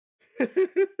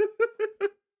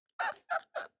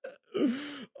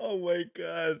 Oh my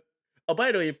god. Oh,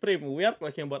 by the way, Prim, we are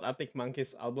talking about Arctic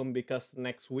Monkeys album because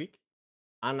next week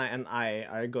Anna and I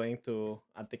are going to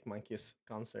Arctic Monkeys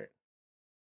concert.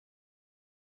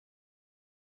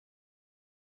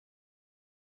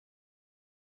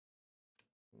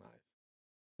 Nice.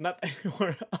 Not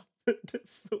anymore after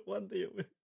this. What do you mean?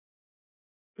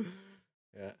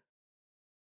 Yeah.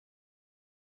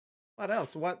 What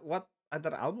else? What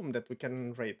other album that we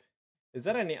can rate? Is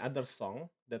there any other song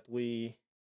that we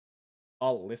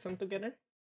all listen together?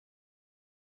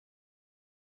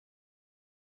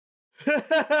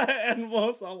 And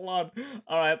most alone.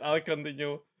 All right, I'll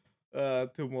continue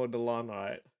to mow the lawn. All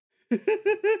right.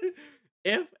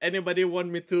 If anybody want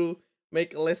me to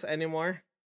make a list anymore,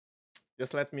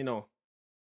 just let me know.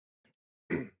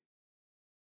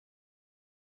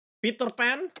 Peter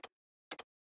Pan.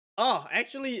 Oh,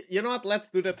 actually, you know what? Let's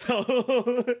do that.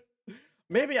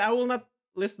 Maybe I will not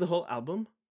list the whole album.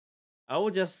 I will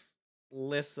just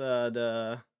list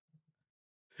the.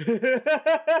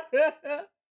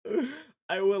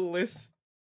 I will list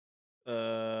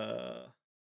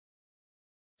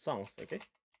songs. Okay.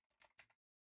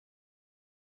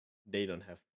 They don't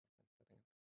have.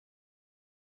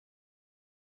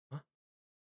 Huh?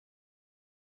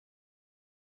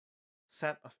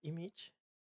 Set of image.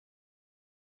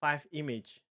 5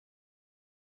 image.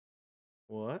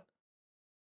 What?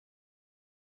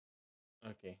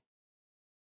 Okay.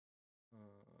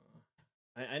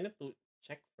 I need to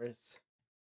check first.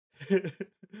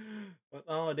 But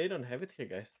oh, they don't have it here,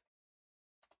 guys.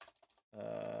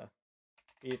 Uh,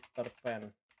 Peter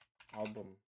Pan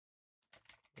album.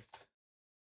 Yes.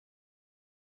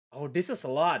 Oh, this is a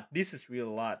lot. This is real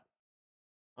lot.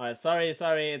 All right, sorry.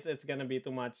 It's gonna be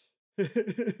too much.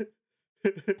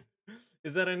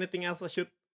 Is there anything else I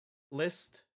should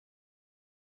list?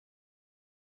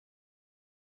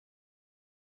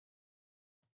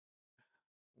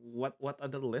 What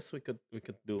other lists we could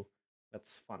do?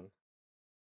 That's fun.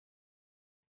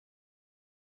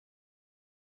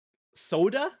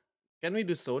 Soda? Can we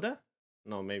do soda?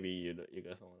 No, maybe you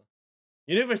guys don't want.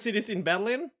 Universities in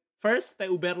Berlin. First,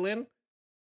 TU Berlin.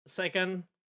 Second,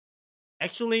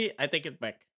 actually, I take it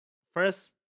back.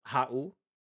 First, HU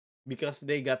because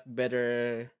they got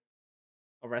better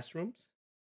restrooms.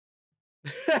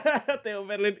 TU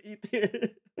Berlin E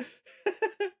tier.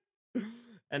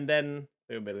 And then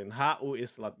TU Berlin. HU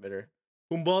is a lot better.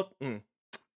 Humboldt,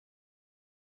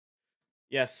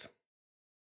 yes.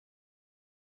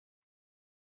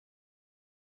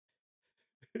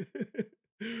 You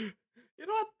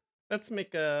know what? Let's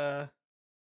make a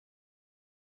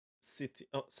city.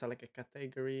 Oh, select a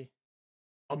category.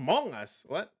 Among Us.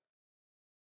 What?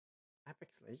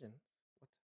 Apex Legends. What?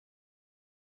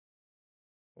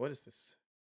 What is this?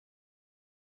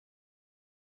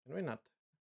 Can we not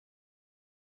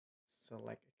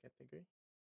select a category?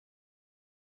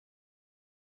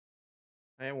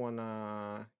 I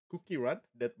wanna Cookie Run,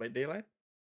 Dead by Daylight.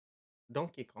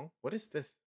 Donkey Kong. What is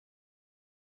this?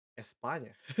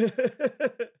 España.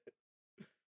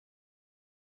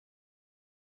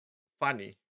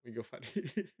 Funny. We go funny.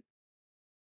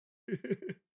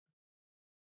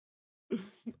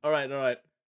 All right, all right.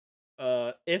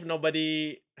 If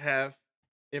nobody has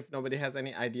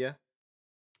any idea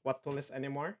what to list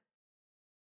anymore,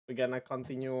 we're gonna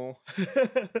continue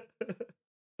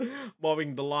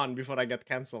mowing the lawn before I get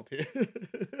cancelled here.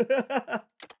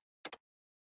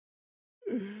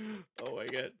 Oh my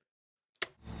god.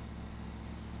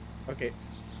 Okay.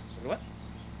 What?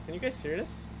 Can you guys hear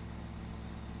this?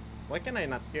 Why can I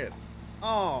not hear it?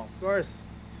 Oh, of course.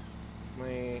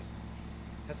 My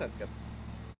headset got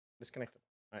disconnected.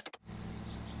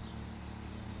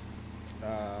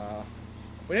 Alright.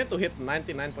 We need to hit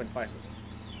 99.5.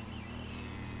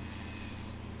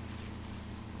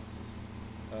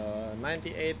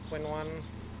 98.1.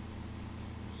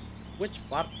 Which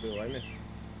part do I miss?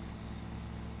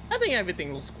 I think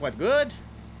everything looks quite good.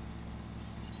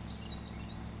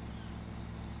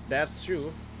 That's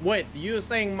true. Wait, you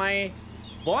saying my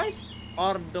voice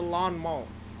or the lawnmower?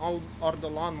 Or the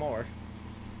lawnmower?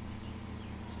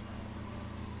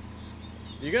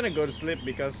 You're gonna go to sleep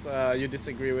because you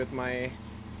disagree with my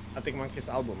Arctic Monkeys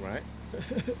album, right?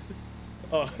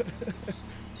 Oh.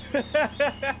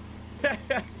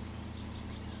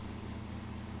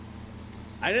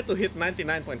 I need to hit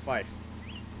 99.5.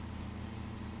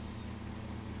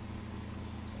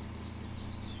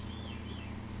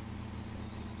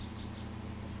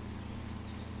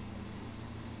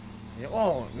 Yeah,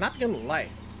 oh, not gonna lie.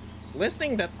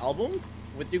 Listening that album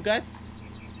with you guys,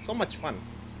 so much fun.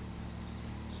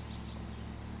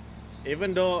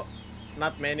 Even though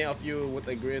not many of you would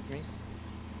agree with me.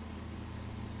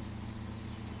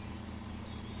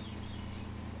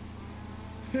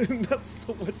 Not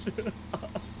so much.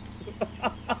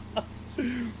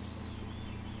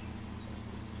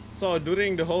 So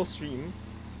during the whole stream,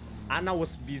 Anna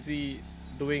was busy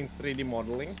doing 3D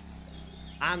modeling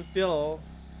until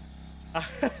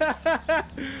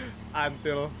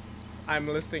until I'm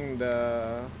listening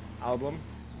the album,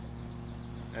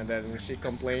 and then she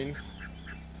complains,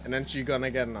 and then she gone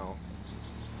again now.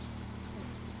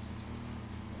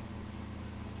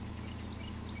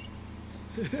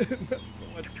 Not so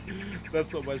much. Not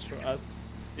so much for us.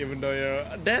 Even though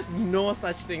there's no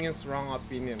such thing as wrong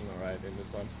opinion, alright, in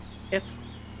this one. It's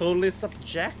totally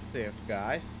subjective,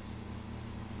 guys.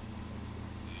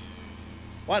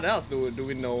 What else do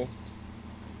we know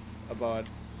about?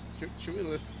 Should we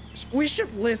list? We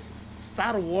should list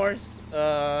Star Wars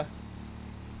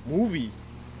movie.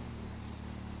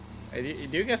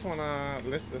 Do you guys wanna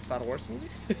list the Star Wars movie?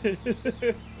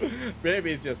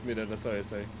 Maybe it's just me. No,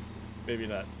 sorry. Maybe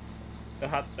not. The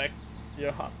hot tech,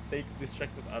 your hot takes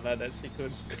distracted Anna that she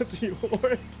could continue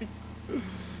working.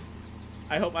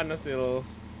 I hope Anna still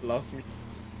loves me.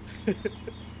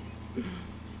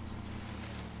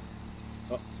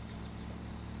 Oh.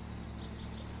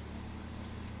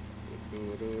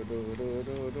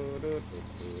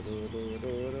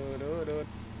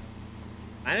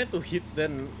 I need to hit the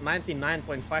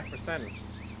 99.5%.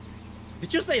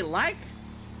 Did you say like?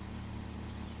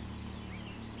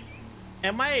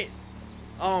 Am I?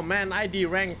 Oh man, I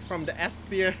deranked from the S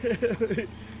tier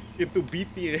into B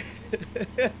tier.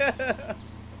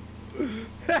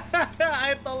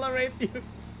 I tolerate you.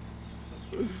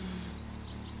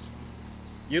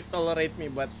 You tolerate me,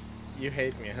 but you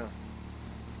hate me, huh?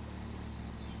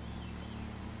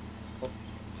 Oh.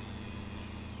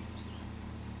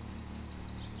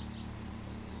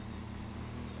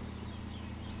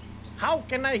 How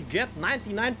can I get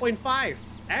 99.5?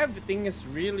 Everything is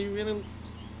really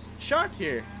short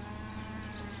here.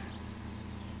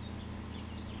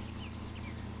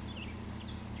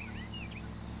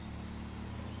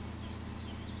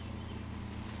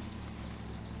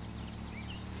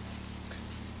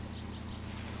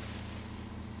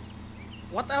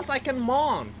 What else I can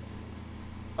mow?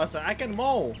 Oh, so I can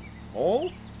mow. Oh?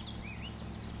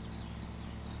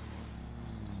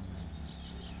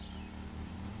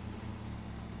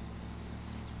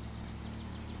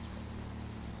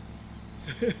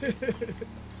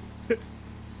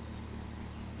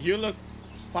 You look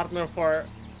partner for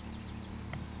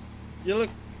you look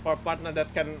for a partner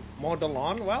that can mow the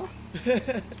lawn well.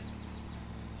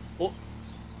 Oh,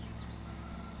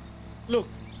 look,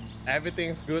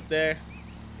 everything's good there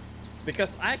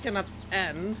because I cannot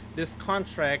end this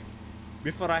contract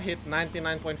before I hit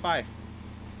 99.5,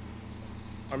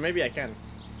 or maybe I can.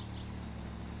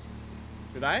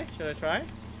 Should I try?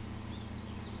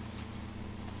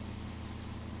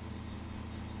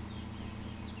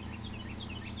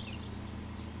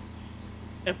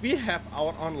 If we have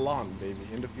our own lawn, baby,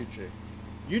 in the future,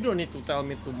 you don't need to tell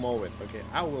me to mow it, okay?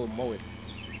 I will mow it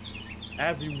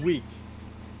every week.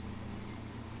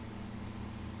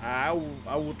 I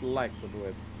would like to do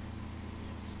it.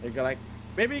 You go like,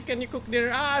 baby, can you cook dinner?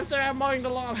 Ah, I'm sorry, I'm mowing the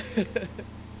lawn.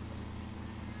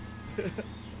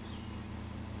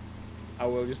 I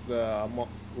will use the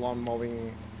lawn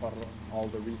mowing for all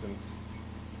the reasons.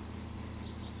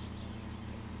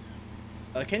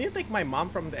 Can you take my mom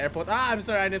from the airport? Ah, I'm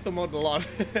sorry, I need to mow the lawn.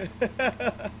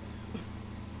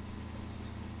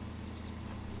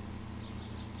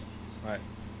 Right.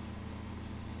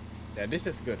 Yeah, this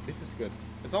is good. This is good.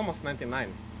 It's almost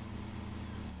 99.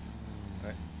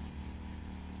 Right.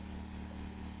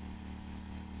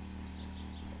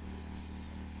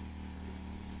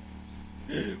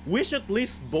 We should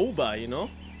list boba, you know?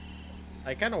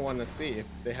 I kind of want to see if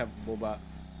they have boba.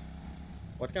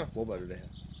 What kind of boba do they have?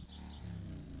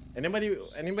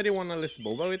 Anybody want to list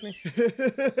boba with me?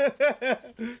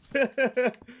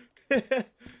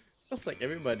 Looks like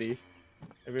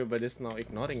everybody's now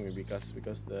ignoring me because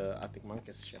the Arctic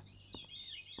monkeys shit.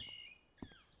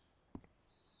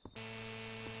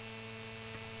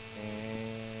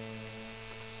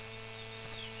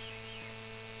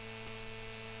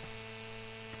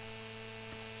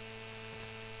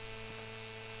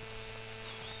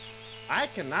 I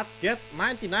cannot get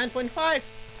 99.5.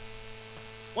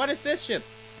 What is this shit?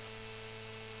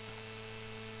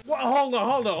 What? Hold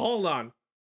on.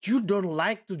 You don't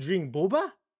like to drink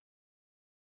boba?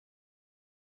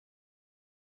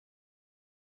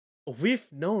 We've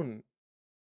known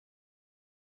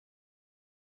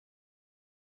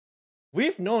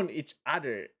each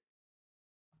other.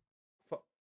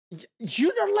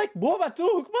 You don't like boba too,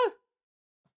 Hukman?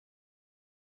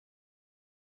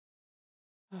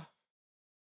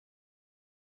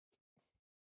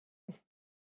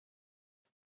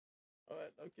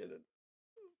 Alright, okay then.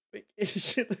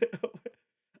 Vacation.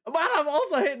 But I'm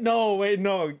also hit. No, wait,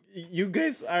 no. You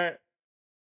guys are.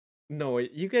 No,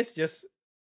 wait. You guys just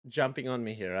jumping on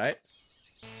me here, right?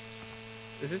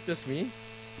 Is it just me?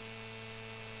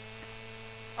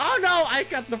 Oh no! I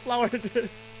cut the flower.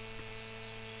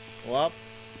 Well,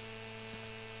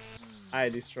 I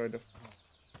destroyed the.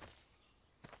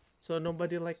 So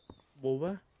nobody like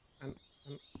boba, and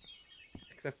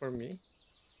except for me.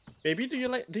 Baby, do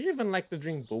you even like to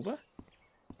drink boba?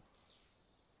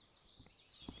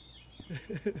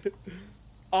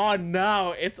 Oh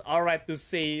no, it's alright to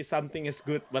say something is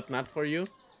good but not for you.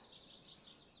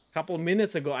 Couple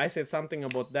minutes ago I said something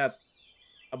about that,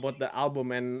 about the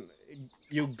album, and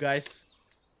you guys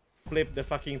flipped the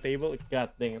fucking table.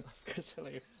 God dang it.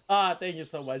 Thank you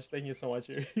so much.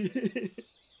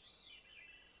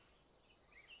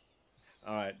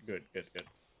 Alright, good.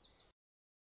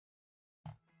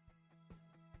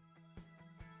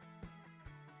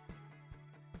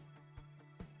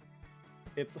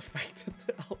 It's affected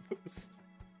the albums.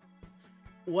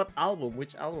 What album?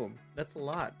 Which album? That's a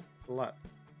lot. It's a lot.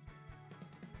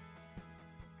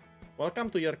 Welcome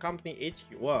to your company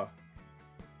HQ. Whoa.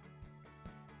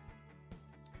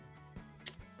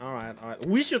 Alright.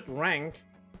 We should rank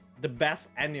the best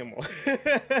animal.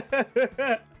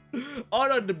 Oh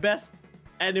no, the best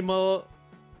animal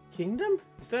kingdom?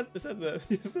 Is that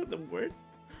the word?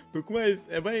 Hukma,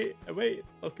 am I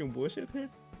talking bullshit here?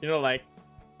 You know, like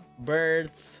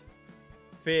birds,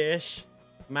 fish,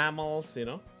 mammals, you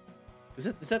know? Is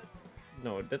that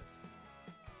no, that's,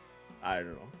 I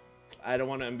don't know. I don't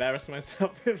want to embarrass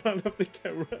myself in front of the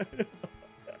camera.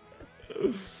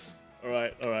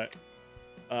 Alright.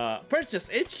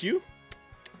 Purchase HQ?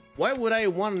 Why would I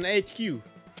want an HQ?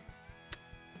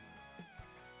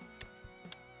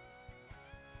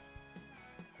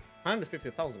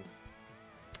 $150,000.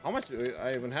 How much do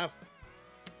I even have?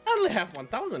 I only have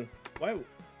 1,000. Why?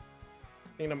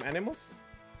 Kingdom animals?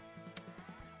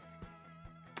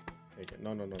 Okay,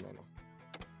 no. Okay.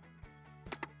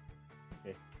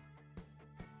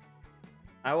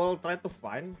 I will try to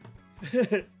find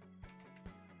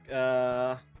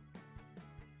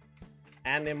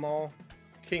animal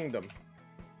kingdom.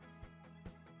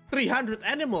 300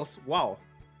 animals. Wow.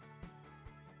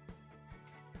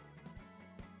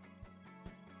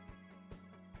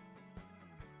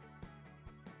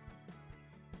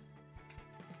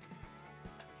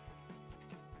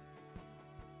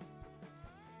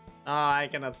 I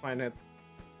cannot find it.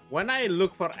 When I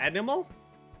look for animal,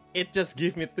 it just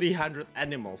gives me 300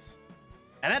 animals.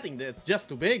 And I think that's just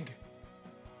too big.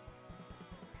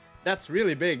 That's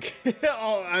really big.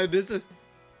 Oh, this is...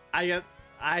 I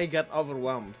got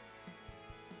overwhelmed.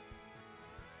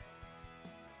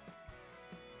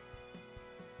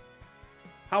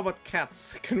 How about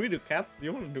cats? Can we do cats? Do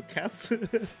you want to do cats?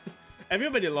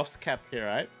 Everybody loves cat here,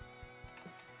 right?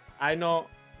 I know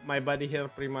my buddy here,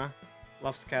 Prima,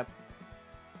 loves cat.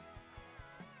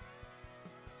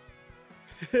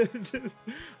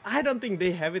 I don't think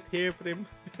they have it here, Prim.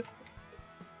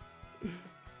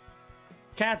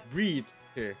 Cat breed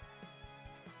here.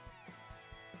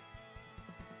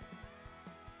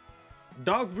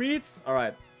 Dog breeds?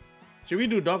 Alright. Should we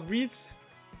do dog breeds?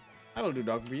 I will do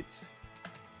dog breeds.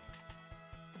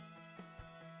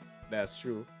 That's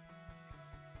true.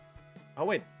 Oh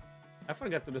wait. I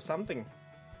forgot to do something.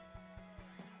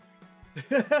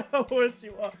 Where's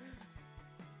you are?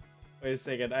 Wait a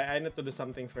second. I need to do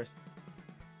something first.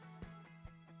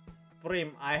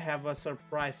 Prim, I have a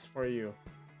surprise for you.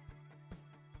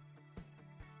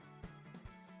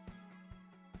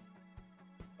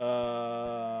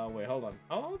 Wait, hold on.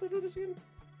 How to do this again?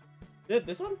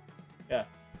 This one? Yeah.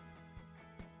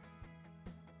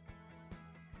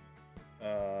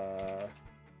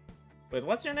 Wait,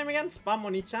 what's your name again? Spam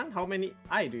Oni-chan? How many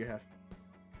I do you have?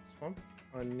 Spam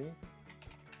Oni-chan.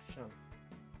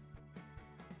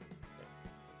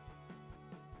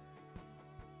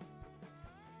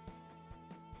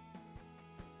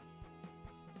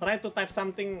 Try to type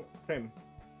something, Prim.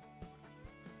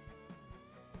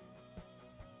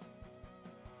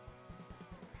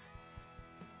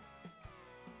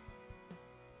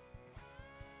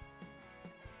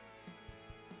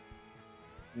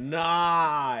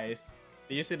 Nice.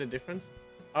 Do you see the difference?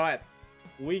 All right,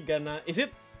 we gonna. Is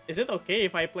it okay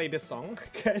if I play this song,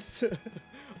 guys,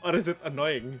 or is it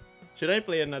annoying? Should I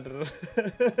play another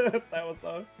type of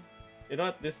song? You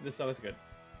know what? This song is good.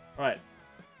 All right,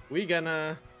 we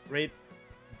gonna rate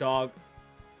dog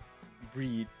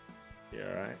breed here.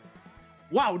 All right.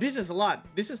 Wow, this is a lot.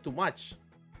 This is too much.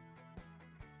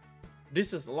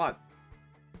 This is a lot.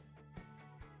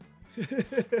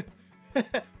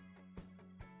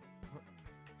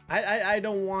 I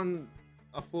don't want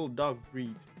a full dog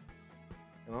breed.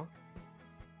 You know?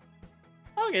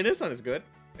 Okay, this one is good,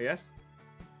 I guess.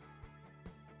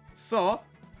 So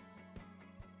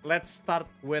let's start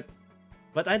with,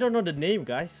 but I don't know the name,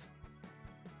 guys.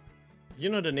 You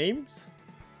know the names?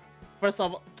 First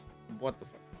of all, what the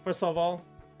fuck? First of all,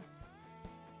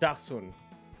 Dachshund.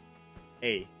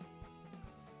 A.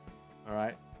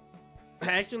 Alright.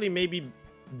 Actually, maybe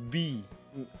B.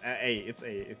 A. It's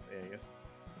A. It's A, I guess.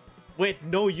 Wait,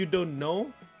 no, you don't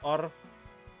know? Or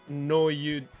no,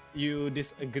 you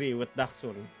disagree with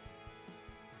Dachshund?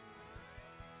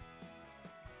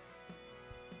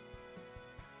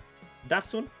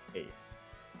 Dachshund? A.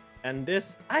 And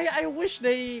this, I wish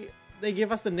they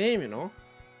give us the name, you know?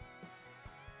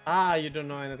 Ah, you don't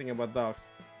know anything about dogs.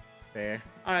 Fair.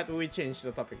 Alright, we change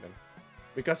the topic then.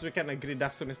 Because we can agree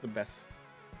Dachshund is the best.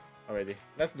 Already.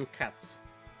 Let's do cats.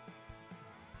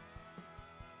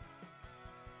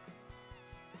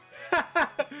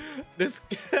 This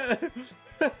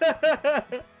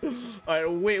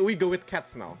Alright, we go with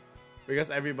cats now. Because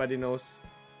everybody knows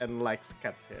and likes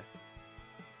cats here.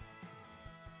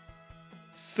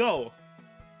 So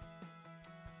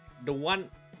the one,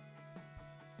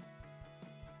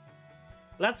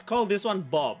 let's call this one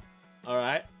Bob.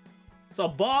 Alright. So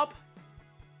Bob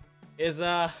is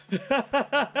a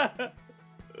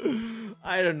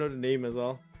I don't know the name as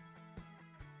well.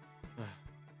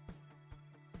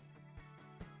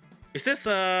 Is this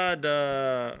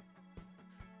the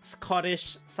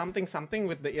Scottish something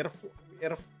with the ear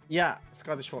yeah,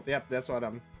 Scottish Fold. Yep, that's what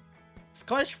I'm.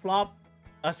 Scottish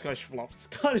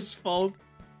Fold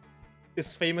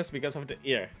is famous because of the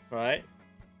ear, right?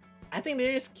 I think the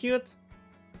ear is cute,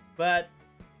 but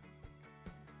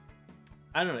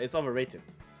I don't know, it's overrated.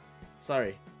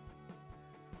 Sorry.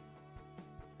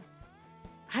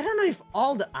 I don't know if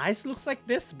all the eyes looks like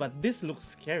this, but this looks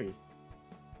scary.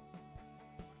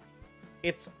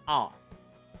 It's odd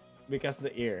because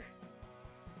the ear,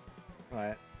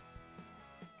 right?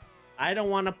 I don't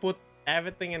want to put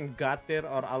everything in Gatir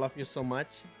or I love you so much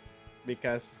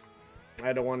because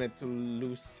I don't want it to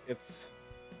lose its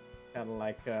kind of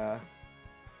like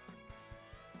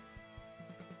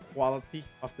quality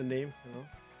of the name, you know.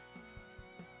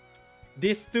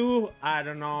 These two, I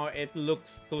don't know, it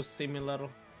looks too similar,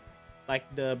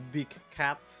 like the big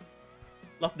cat.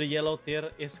 Love the yellow tier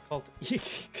is called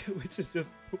Eek, which is just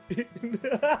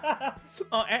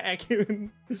oh,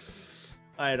 even.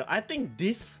 I don't know. I think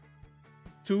these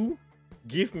two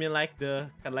give me like the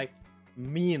kind of like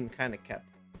mean kind of cat.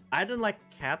 I don't like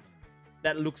cat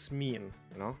that looks mean,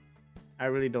 you know. I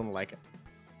really don't like it.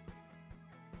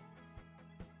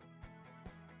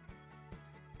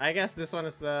 I guess this one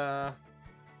is the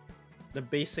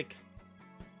basic.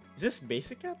 Is this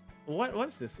basic cat? What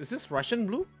is this? Is this Russian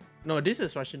blue? No, this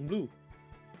is Russian blue.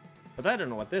 But I don't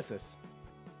know what this is.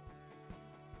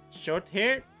 Short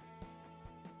hair.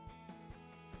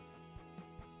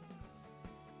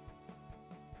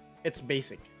 It's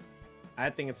basic. I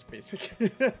think it's basic.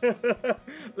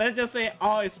 Let's just say,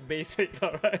 oh, it's basic,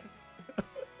 alright.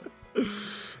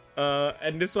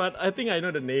 And this one, I think I know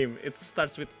the name. It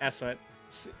starts with S, right?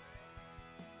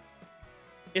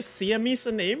 Is Siamese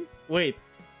a name? Wait.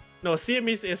 No,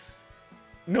 Siamese is...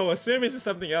 No, Siamese is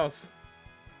something else.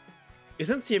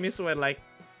 Isn't Siamese when like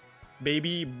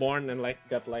baby born and like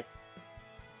got like,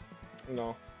 you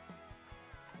know,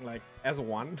 like as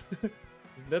one?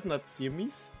 Is that not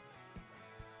Siamese?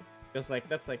 Because like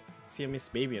that's like Siamese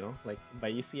baby, you know, like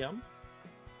bayi Siam.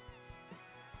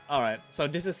 All right, so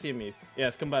this is Siamese.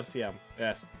 Yes, kembar Siam.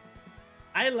 Yes,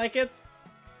 I like it.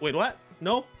 Wait, what?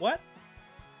 No, what?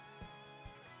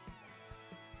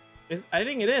 I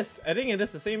think it is. I think it is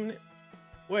the same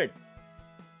word.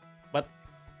 But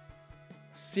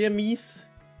Siamese,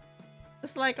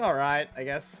 it's like alright, I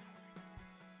guess.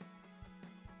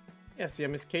 Yeah,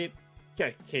 Siamese Kate.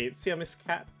 Yeah, Kate. Siamese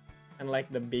cat. And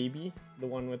like the baby, the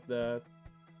one with the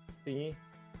thingy.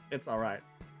 It's alright.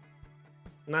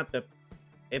 Not that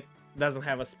it doesn't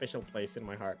have a special place in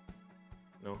my heart.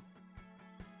 No.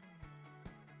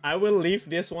 I will leave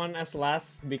this one as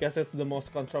last because it's the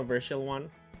most controversial one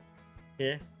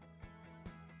here.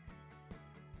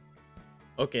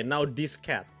 Okay, now this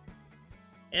cat.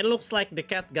 It looks like the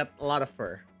cat got a lot of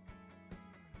fur.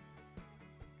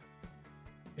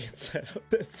 Inside out,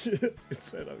 that's just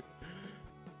inside out.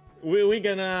 We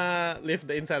gonna leave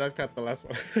the inside out cat the last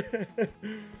one.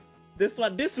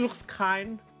 This looks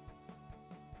kind.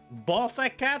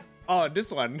 Ballsack cat? Oh,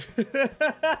 this one.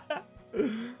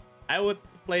 I would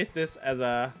place this as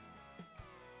a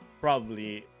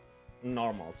probably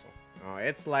normal. So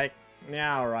it's like,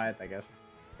 yeah, alright, I guess.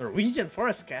 Norwegian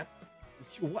forest cat?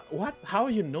 What? How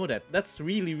you know that? That's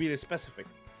really, really specific.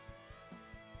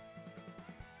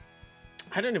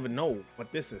 I don't even know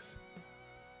what this is.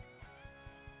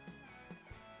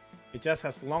 It just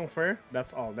has long fur.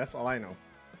 That's all. That's all I know.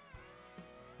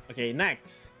 Okay,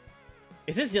 next.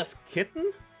 Is this just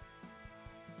kitten?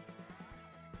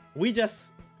 We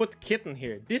just put kitten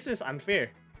here. This is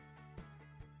unfair.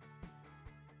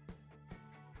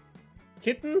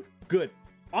 Kitten, good.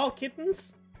 All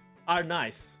kittens are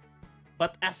nice.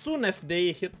 But as soon as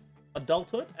they hit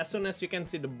adulthood, as soon as you can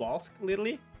see the balls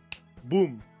clearly,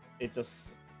 boom, it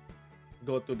just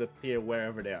go to the tier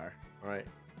wherever they are. All right.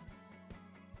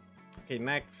 Okay,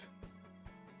 next.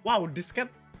 Wow, this cat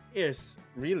is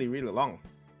really, really long.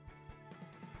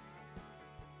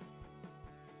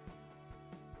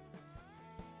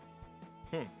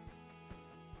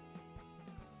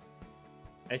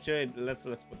 Actually, let's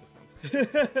put this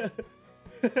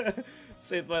down.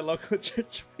 Saved by local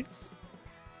church priest.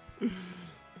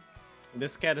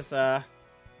 This cat is I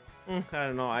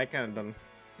don't know. I kind of don't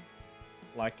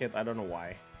like it. I don't know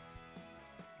why.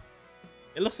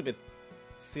 It looks a bit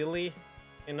silly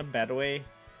in a bad way,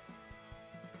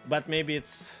 but maybe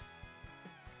it's.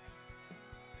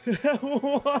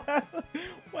 What?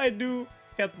 Why do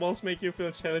cat balls make you feel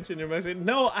challenged in your message?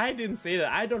 No, I didn't say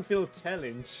that. I don't feel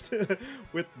challenged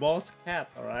with balls cat.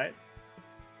 All right.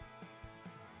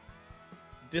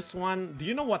 This one, do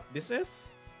you know what this is?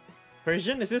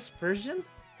 Persian? Is this Persian?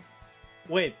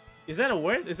 Wait, is that a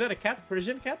word? Is that a cat?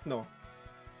 Persian cat? No.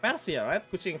 Persia,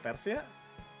 right? Kucing Persia?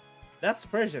 That's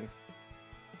Persian.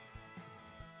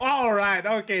 Alright,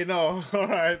 okay, no.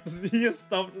 Alright. You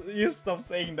stop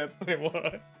saying that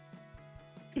anymore.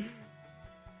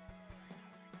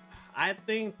 I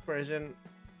think Persian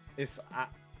is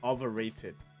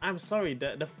overrated. I'm sorry,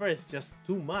 the fur is just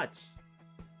too much.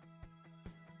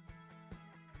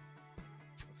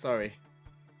 Sorry.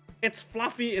 It's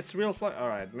fluffy, it's real fluffy.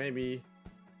 Alright, maybe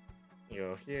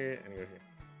you're here and you're here.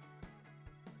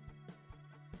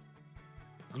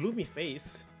 Gloomy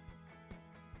face.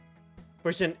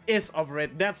 Persian is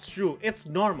overrated. That's true. It's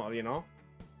normal, you know.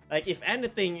 Like if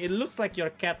anything, it looks like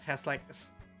your cat has like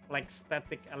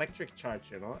static electric charge,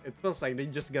 you know. It feels like they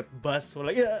just got buzzed.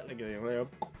 Like yeah, like you know.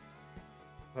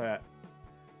 Yeah.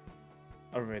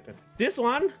 Overrated. This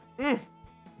one,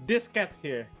 this cat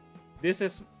here. This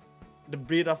is the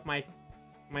breed of my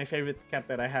favorite cat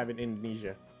that I have in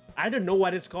Indonesia. I don't know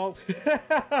what it's called,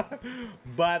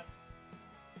 but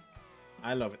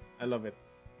I love it. I love it.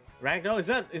 Ragdoll, is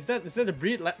that the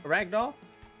breed? Ragdoll?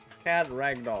 Cat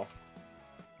ragdoll.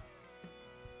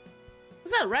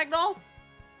 Is that ragdoll?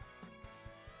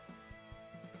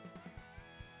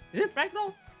 Is it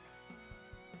ragdoll?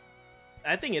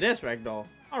 I think it is ragdoll.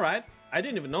 All right, I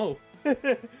didn't even know.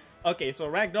 Okay, so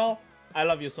ragdoll, I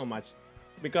love you so much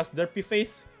because derpy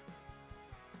face.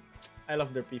 I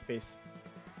love derpy face.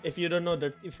 If you don't know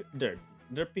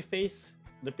derpy face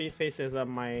is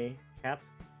my cat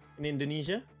in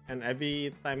Indonesia, and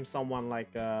every time someone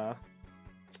like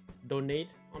donate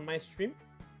on my stream,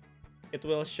 it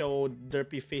will show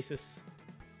derpy face's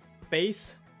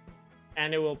face,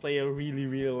 and it will play a really,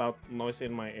 really loud noise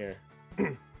in my ear.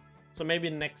 So maybe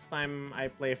next time I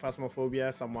play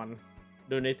Phasmophobia, someone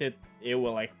donated, it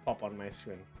will like pop on my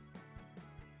screen.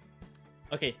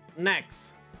 Okay,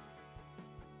 next.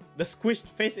 The squished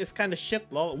face is kind of shit,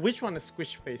 lol. Which one is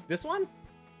squished face? This one?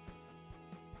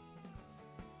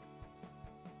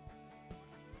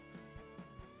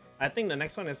 I think the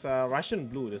next one is Russian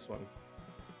blue, this one.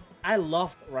 I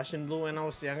loved Russian blue when I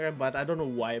was younger, but I don't know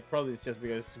why. Probably it's just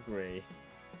because it's gray.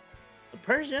 The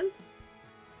Persian?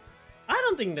 I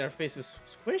don't think their face is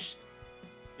squished.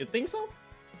 You think so?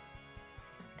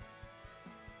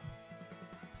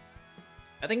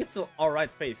 I think it's an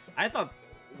alright face. I thought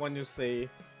when you say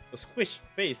the squish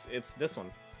face, it's this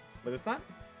one. But it's not.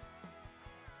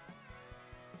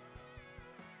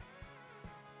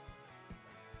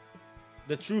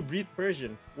 The true breed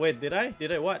Persian. Wait, did I?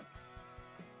 Did I what?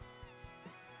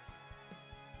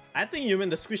 I think you mean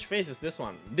the squish face is this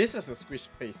one. This is the squish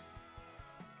face.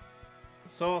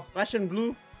 So, Russian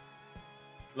blue.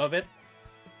 Love it.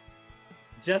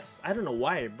 Just, I don't know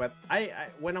why, but I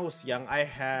when I was young, I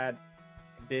had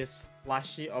this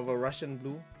plushie of a Russian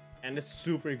blue, and it's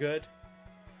super good.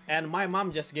 And my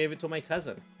mom just gave it to my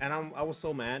cousin, and I was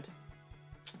so mad.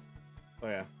 So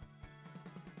yeah,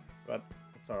 but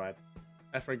it's alright.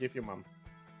 I forgive you, mom.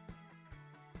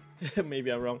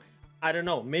 Maybe I'm wrong. I don't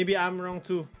know. Maybe I'm wrong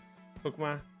too,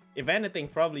 Hukma. If anything,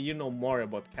 probably you know more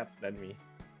about cats than me.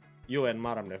 You and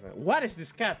Maram definitely. What is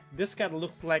this cat? This cat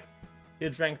looks like he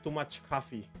drank too much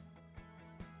coffee.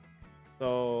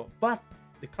 So, but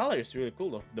the color is really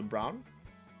cool though. The brown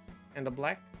and the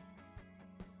black.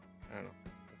 I don't know.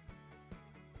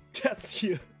 That's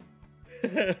you.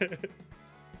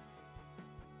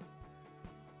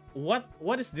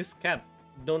 What is this cat?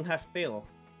 Don't have tail.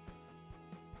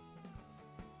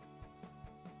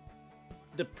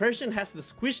 The Persian has the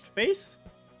squished face.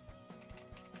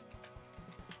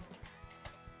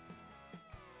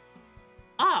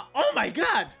 Ah, oh my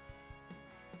god.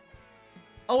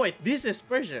 Oh wait, this is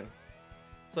Persian.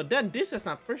 So then this is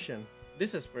not Persian.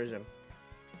 This is Persian.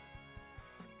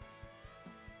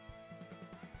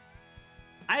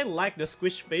 I like the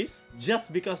squish face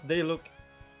just because they look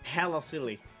hella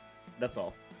silly. That's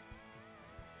all.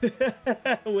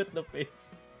 With the face.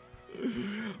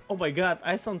 Oh my god,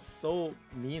 I sound so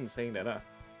mean saying that, huh?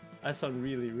 I sound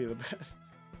really, really bad.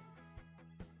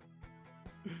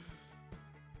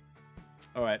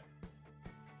 Alright.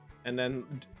 And then,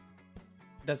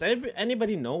 does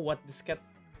anybody know what this cat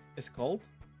is called?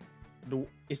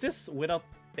 Is this without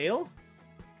tail?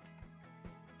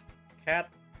 Cat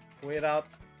without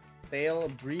tail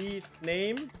breed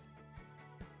name?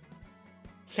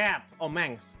 Cat. Oh,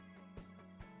 Manx.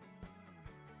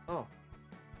 Oh.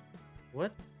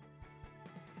 What?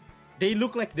 They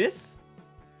look like this?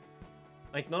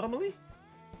 Like normally?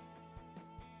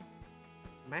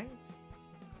 Manx?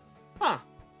 Huh.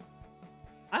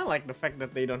 I like the fact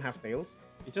that they don't have tails.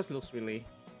 It just looks really...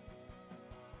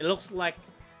 It looks like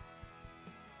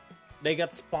they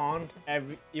got spawned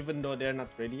even though they're not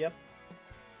ready yet.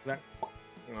 Like,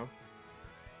 you know,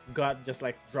 God just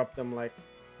like dropped them like,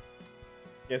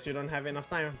 guess you don't have enough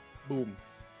time. Boom.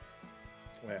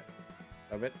 Yeah.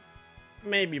 Love it.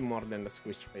 Maybe more than the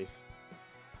squish face.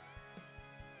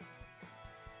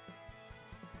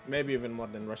 Maybe even more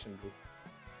than Russian blue.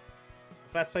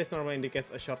 Flat face normally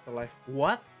indicates a shorter life.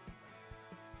 What?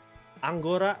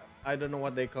 Angora? I don't know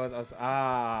what they call it as.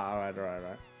 Ah,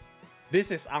 alright.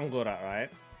 This is Angora, right?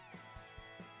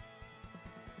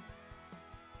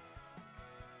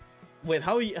 Wait,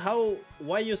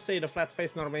 why you say the flat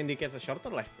face normally indicates a shorter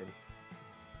lifespan?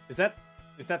 Is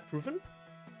that proven?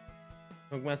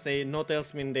 Nogma say no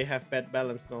tails mean they have bad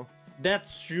balance. No,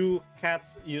 that's true.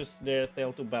 Cats use their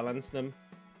tail to balance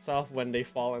themselves when they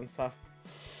fall and stuff.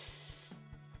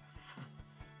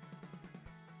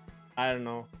 I don't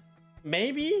know.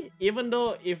 Maybe even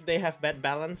though if they have bad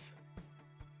balance,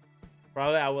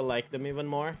 probably I will like them even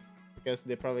more because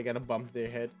they're probably gonna bump their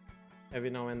head every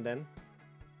now and then.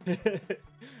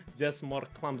 Just more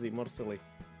clumsy, more silly.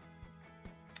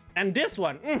 And this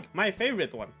one, my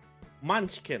favorite one,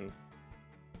 Munchkin.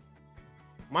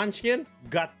 Munchkin,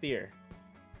 God tier.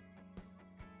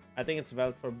 I think it's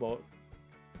valid for both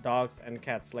dogs and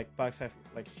cats. Like pugs have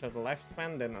like shorter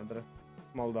lifespan than other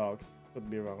small dogs. Could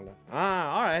be wrong though.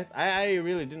 Ah, alright. I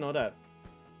really didn't know that.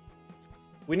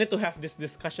 We need to have this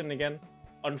discussion again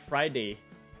on Friday,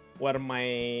 where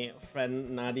my friend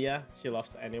Nadia, she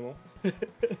loves animal.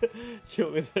 She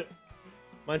with her.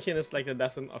 Munchkin is like the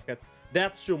dachshund of cats.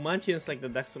 That's true. Munchkin is like the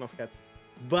dachshund of cats,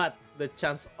 but the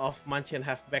chance of Munchkin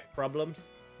have back problems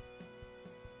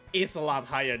is a lot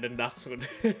higher than dachshund.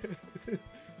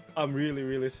 I'm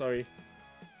really sorry.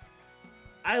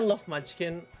 I love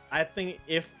Munchkin. I think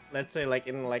if let's say like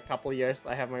in like couple years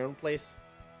I have my own place,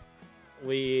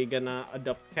 we gonna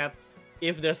adopt cats.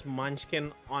 If there's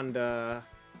Munchkin on the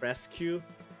rescue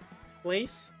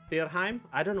place, Tierheim.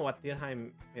 I don't know what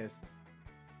Tierheim is.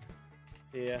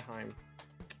 Tierheim.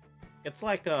 It's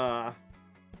like a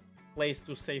place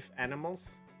to save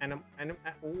animals.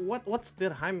 What's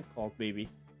Tierheim called, baby?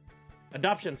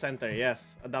 Adoption center.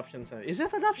 Yes, adoption center. Is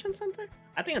that adoption center?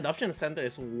 I think adoption center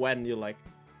is when you like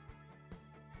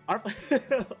orphanage.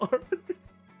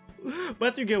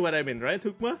 But you get what I mean, right,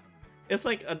 Hukma? It's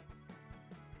like a...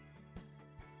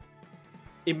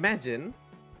 Imagine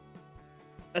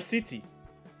a city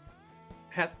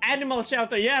has animal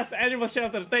shelter. Yes, animal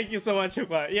shelter. Thank you so much,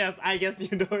 Hukma. Yes, I guess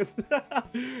you know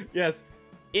it. Yes,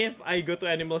 if I go to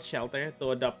animal shelter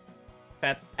to adopt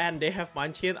pets and they have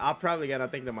Munchkin, I'm probably gonna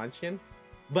take the Munchkin.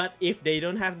 But if they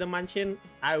don't have the Munchkin,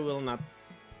 I will not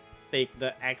take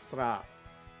the extra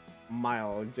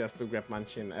mile just to grab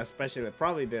Munchkin. Especially,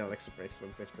 probably they're like super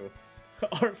expensive too.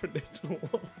 Orphanage.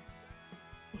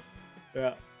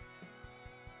 Yeah.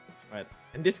 Right.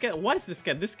 And this cat, what is this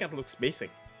cat? This cat looks basic.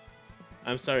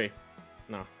 I'm sorry.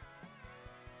 No.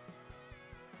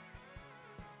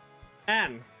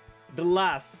 And the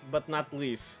last but not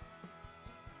least,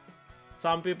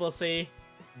 some people say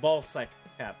ballsack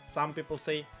cat. Some people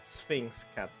say sphinx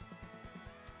cat.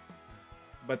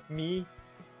 But me,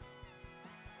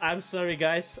 I'm sorry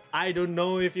guys. I don't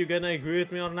know if you're gonna agree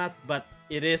with me or not, but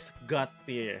it is God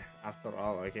tier after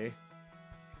all, okay?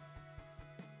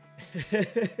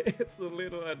 It's a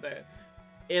little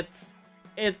it's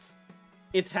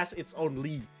it has its own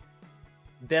league.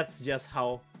 That's just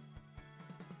how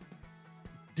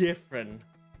different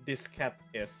this cat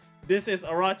is. This is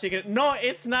a raw chicken. No,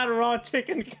 it's not a raw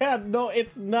chicken cat. No,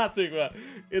 it's not.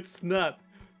 It's not.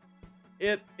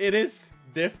 It is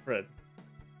different.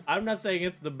 I'm not saying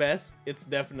it's the best. It's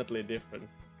definitely different.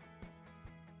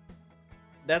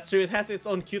 That's true. It has its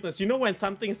own cuteness. You know when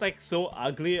something's like so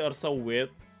ugly or so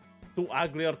weird, too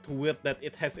ugly or too weird that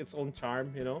it has its own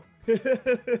charm, you know?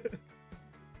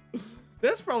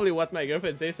 That's probably what my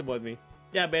girlfriend says about me.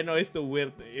 Yeah, Beneaux is too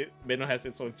weird. Beneaux has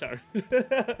its own charm.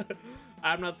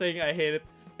 I'm not saying I hate it.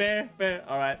 Fair, fair.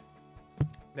 All right.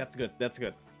 That's good. That's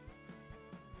good.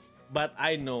 But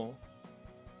I know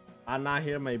Anna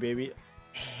here, my baby,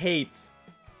 hates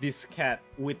this cat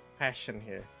with passion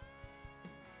here.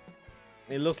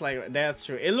 It looks like, that's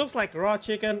true. It looks like raw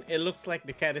chicken. It looks like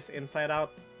the cat is inside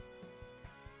out.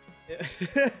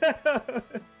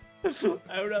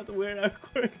 I'm not weird, I'm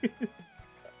quirky.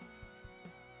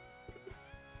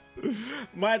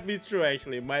 Might be true,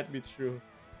 actually. Might be true.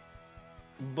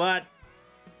 But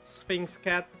Sphinx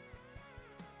cat,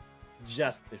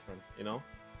 just different, you know?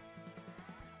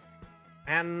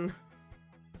 And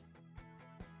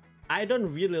I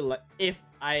don't really like, if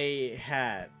I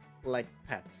had like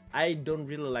pets, I don't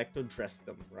really like to dress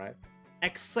them, right?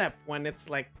 Except when it's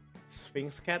like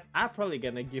Sphinx cat, I'm probably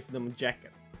gonna give them a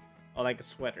jacket or like a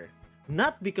sweater.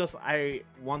 Not because I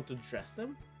want to dress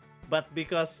them, but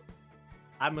because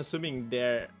I'm assuming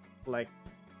they're like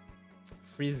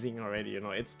freezing already, you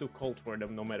know, it's too cold for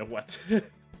them no matter what.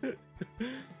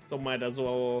 So might as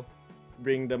well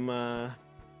bring them a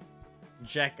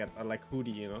jacket or like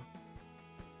hoodie, you know.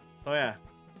 So yeah,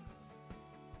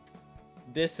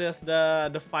 this is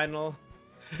the final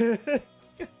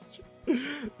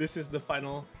this is the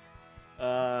final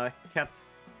cat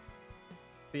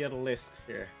tier list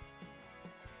here.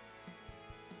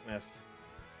 Yes,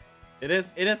 it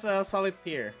is a solid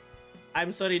tier.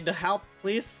 I'm sorry, the help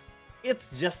please,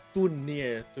 it's just too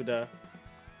near to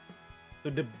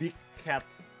the big cat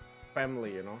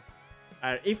family, you know.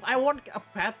 If I want a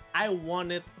pet, I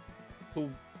want it to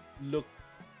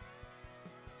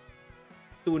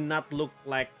not look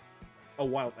like a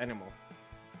wild animal.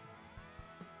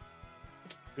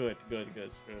 Good, sure.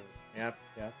 Yep.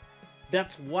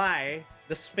 That's why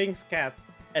the Sphinx cat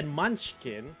and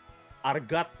Munchkin are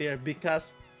got there,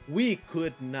 because we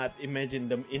could not imagine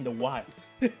them in the wild.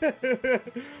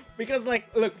 Because like,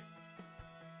 look,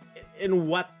 in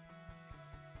what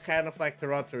kind of like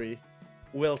territory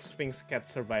will Sphinx cat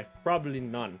survive? Probably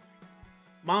none.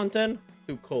 Mountain,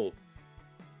 too cold.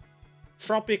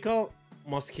 Tropical,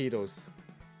 mosquitoes.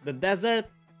 The desert,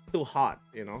 too hot,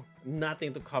 you know,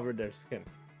 nothing to cover their skin.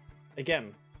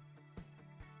 Again,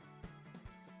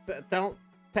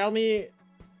 tell me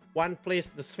one place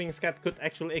the Sphinx cat could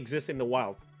actually exist in the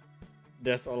wild.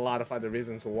 There's a lot of other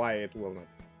reasons why it will not.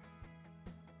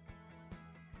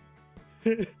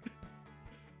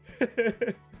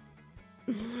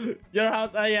 Your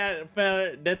house, yeah,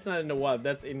 fair. That's not in the wild,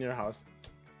 that's in your house.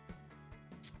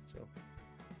 So,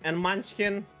 and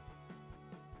Munchkin,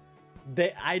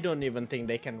 I don't even think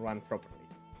they can run properly.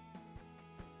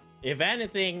 If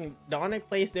anything, the only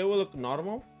place they will look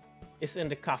normal is in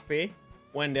the cafe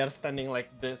when they're standing like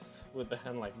this with the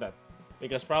hand like that,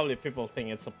 because probably people think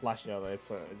it's a plushie or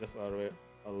it's just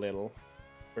a little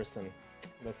person.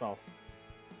 That's all.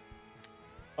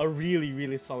 A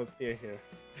really solid tier here.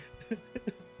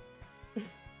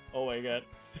 Oh my god.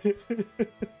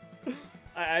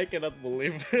 I cannot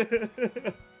believe.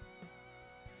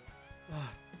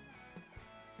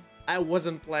 I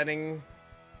wasn't planning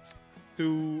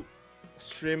to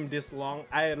stream this long.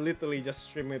 I literally just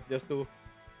stream it just to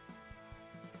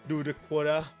do the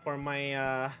quota for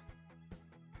my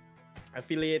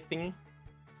affiliate thing.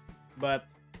 But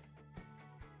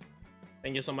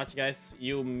thank you so much, guys.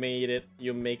 You made it.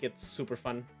 You make it super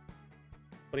fun.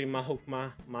 Prima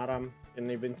Hukma, Maram, and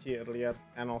Evenchi earlier,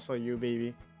 and also you,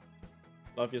 baby.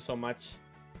 Love you so much.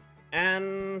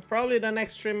 And probably the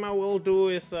next stream I will do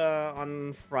is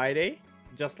on Friday,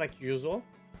 just like usual.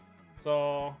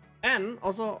 So And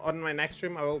also on my next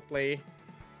stream, I will play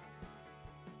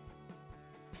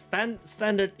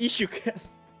standard issue cap.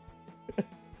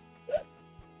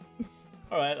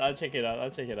 All right, I'll check it out. I'll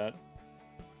check it out.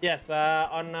 Yes,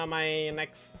 on my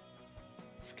next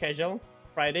schedule,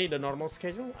 Friday, the normal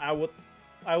schedule, I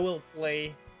will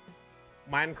play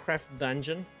Minecraft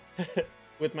Dungeon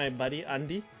with my buddy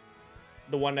Andy,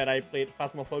 the one that I played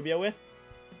Phasmophobia with.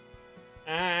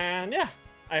 And yeah,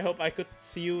 I hope I could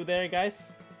see you there,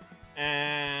 guys.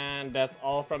 And that's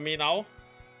all from me now.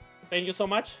 Thank you so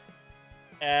much,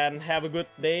 and have a good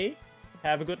day.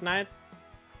 Have a good night.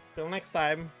 Till next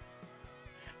time.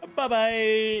 Bye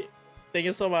bye. Thank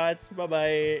you so much.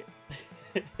 Bye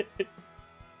bye.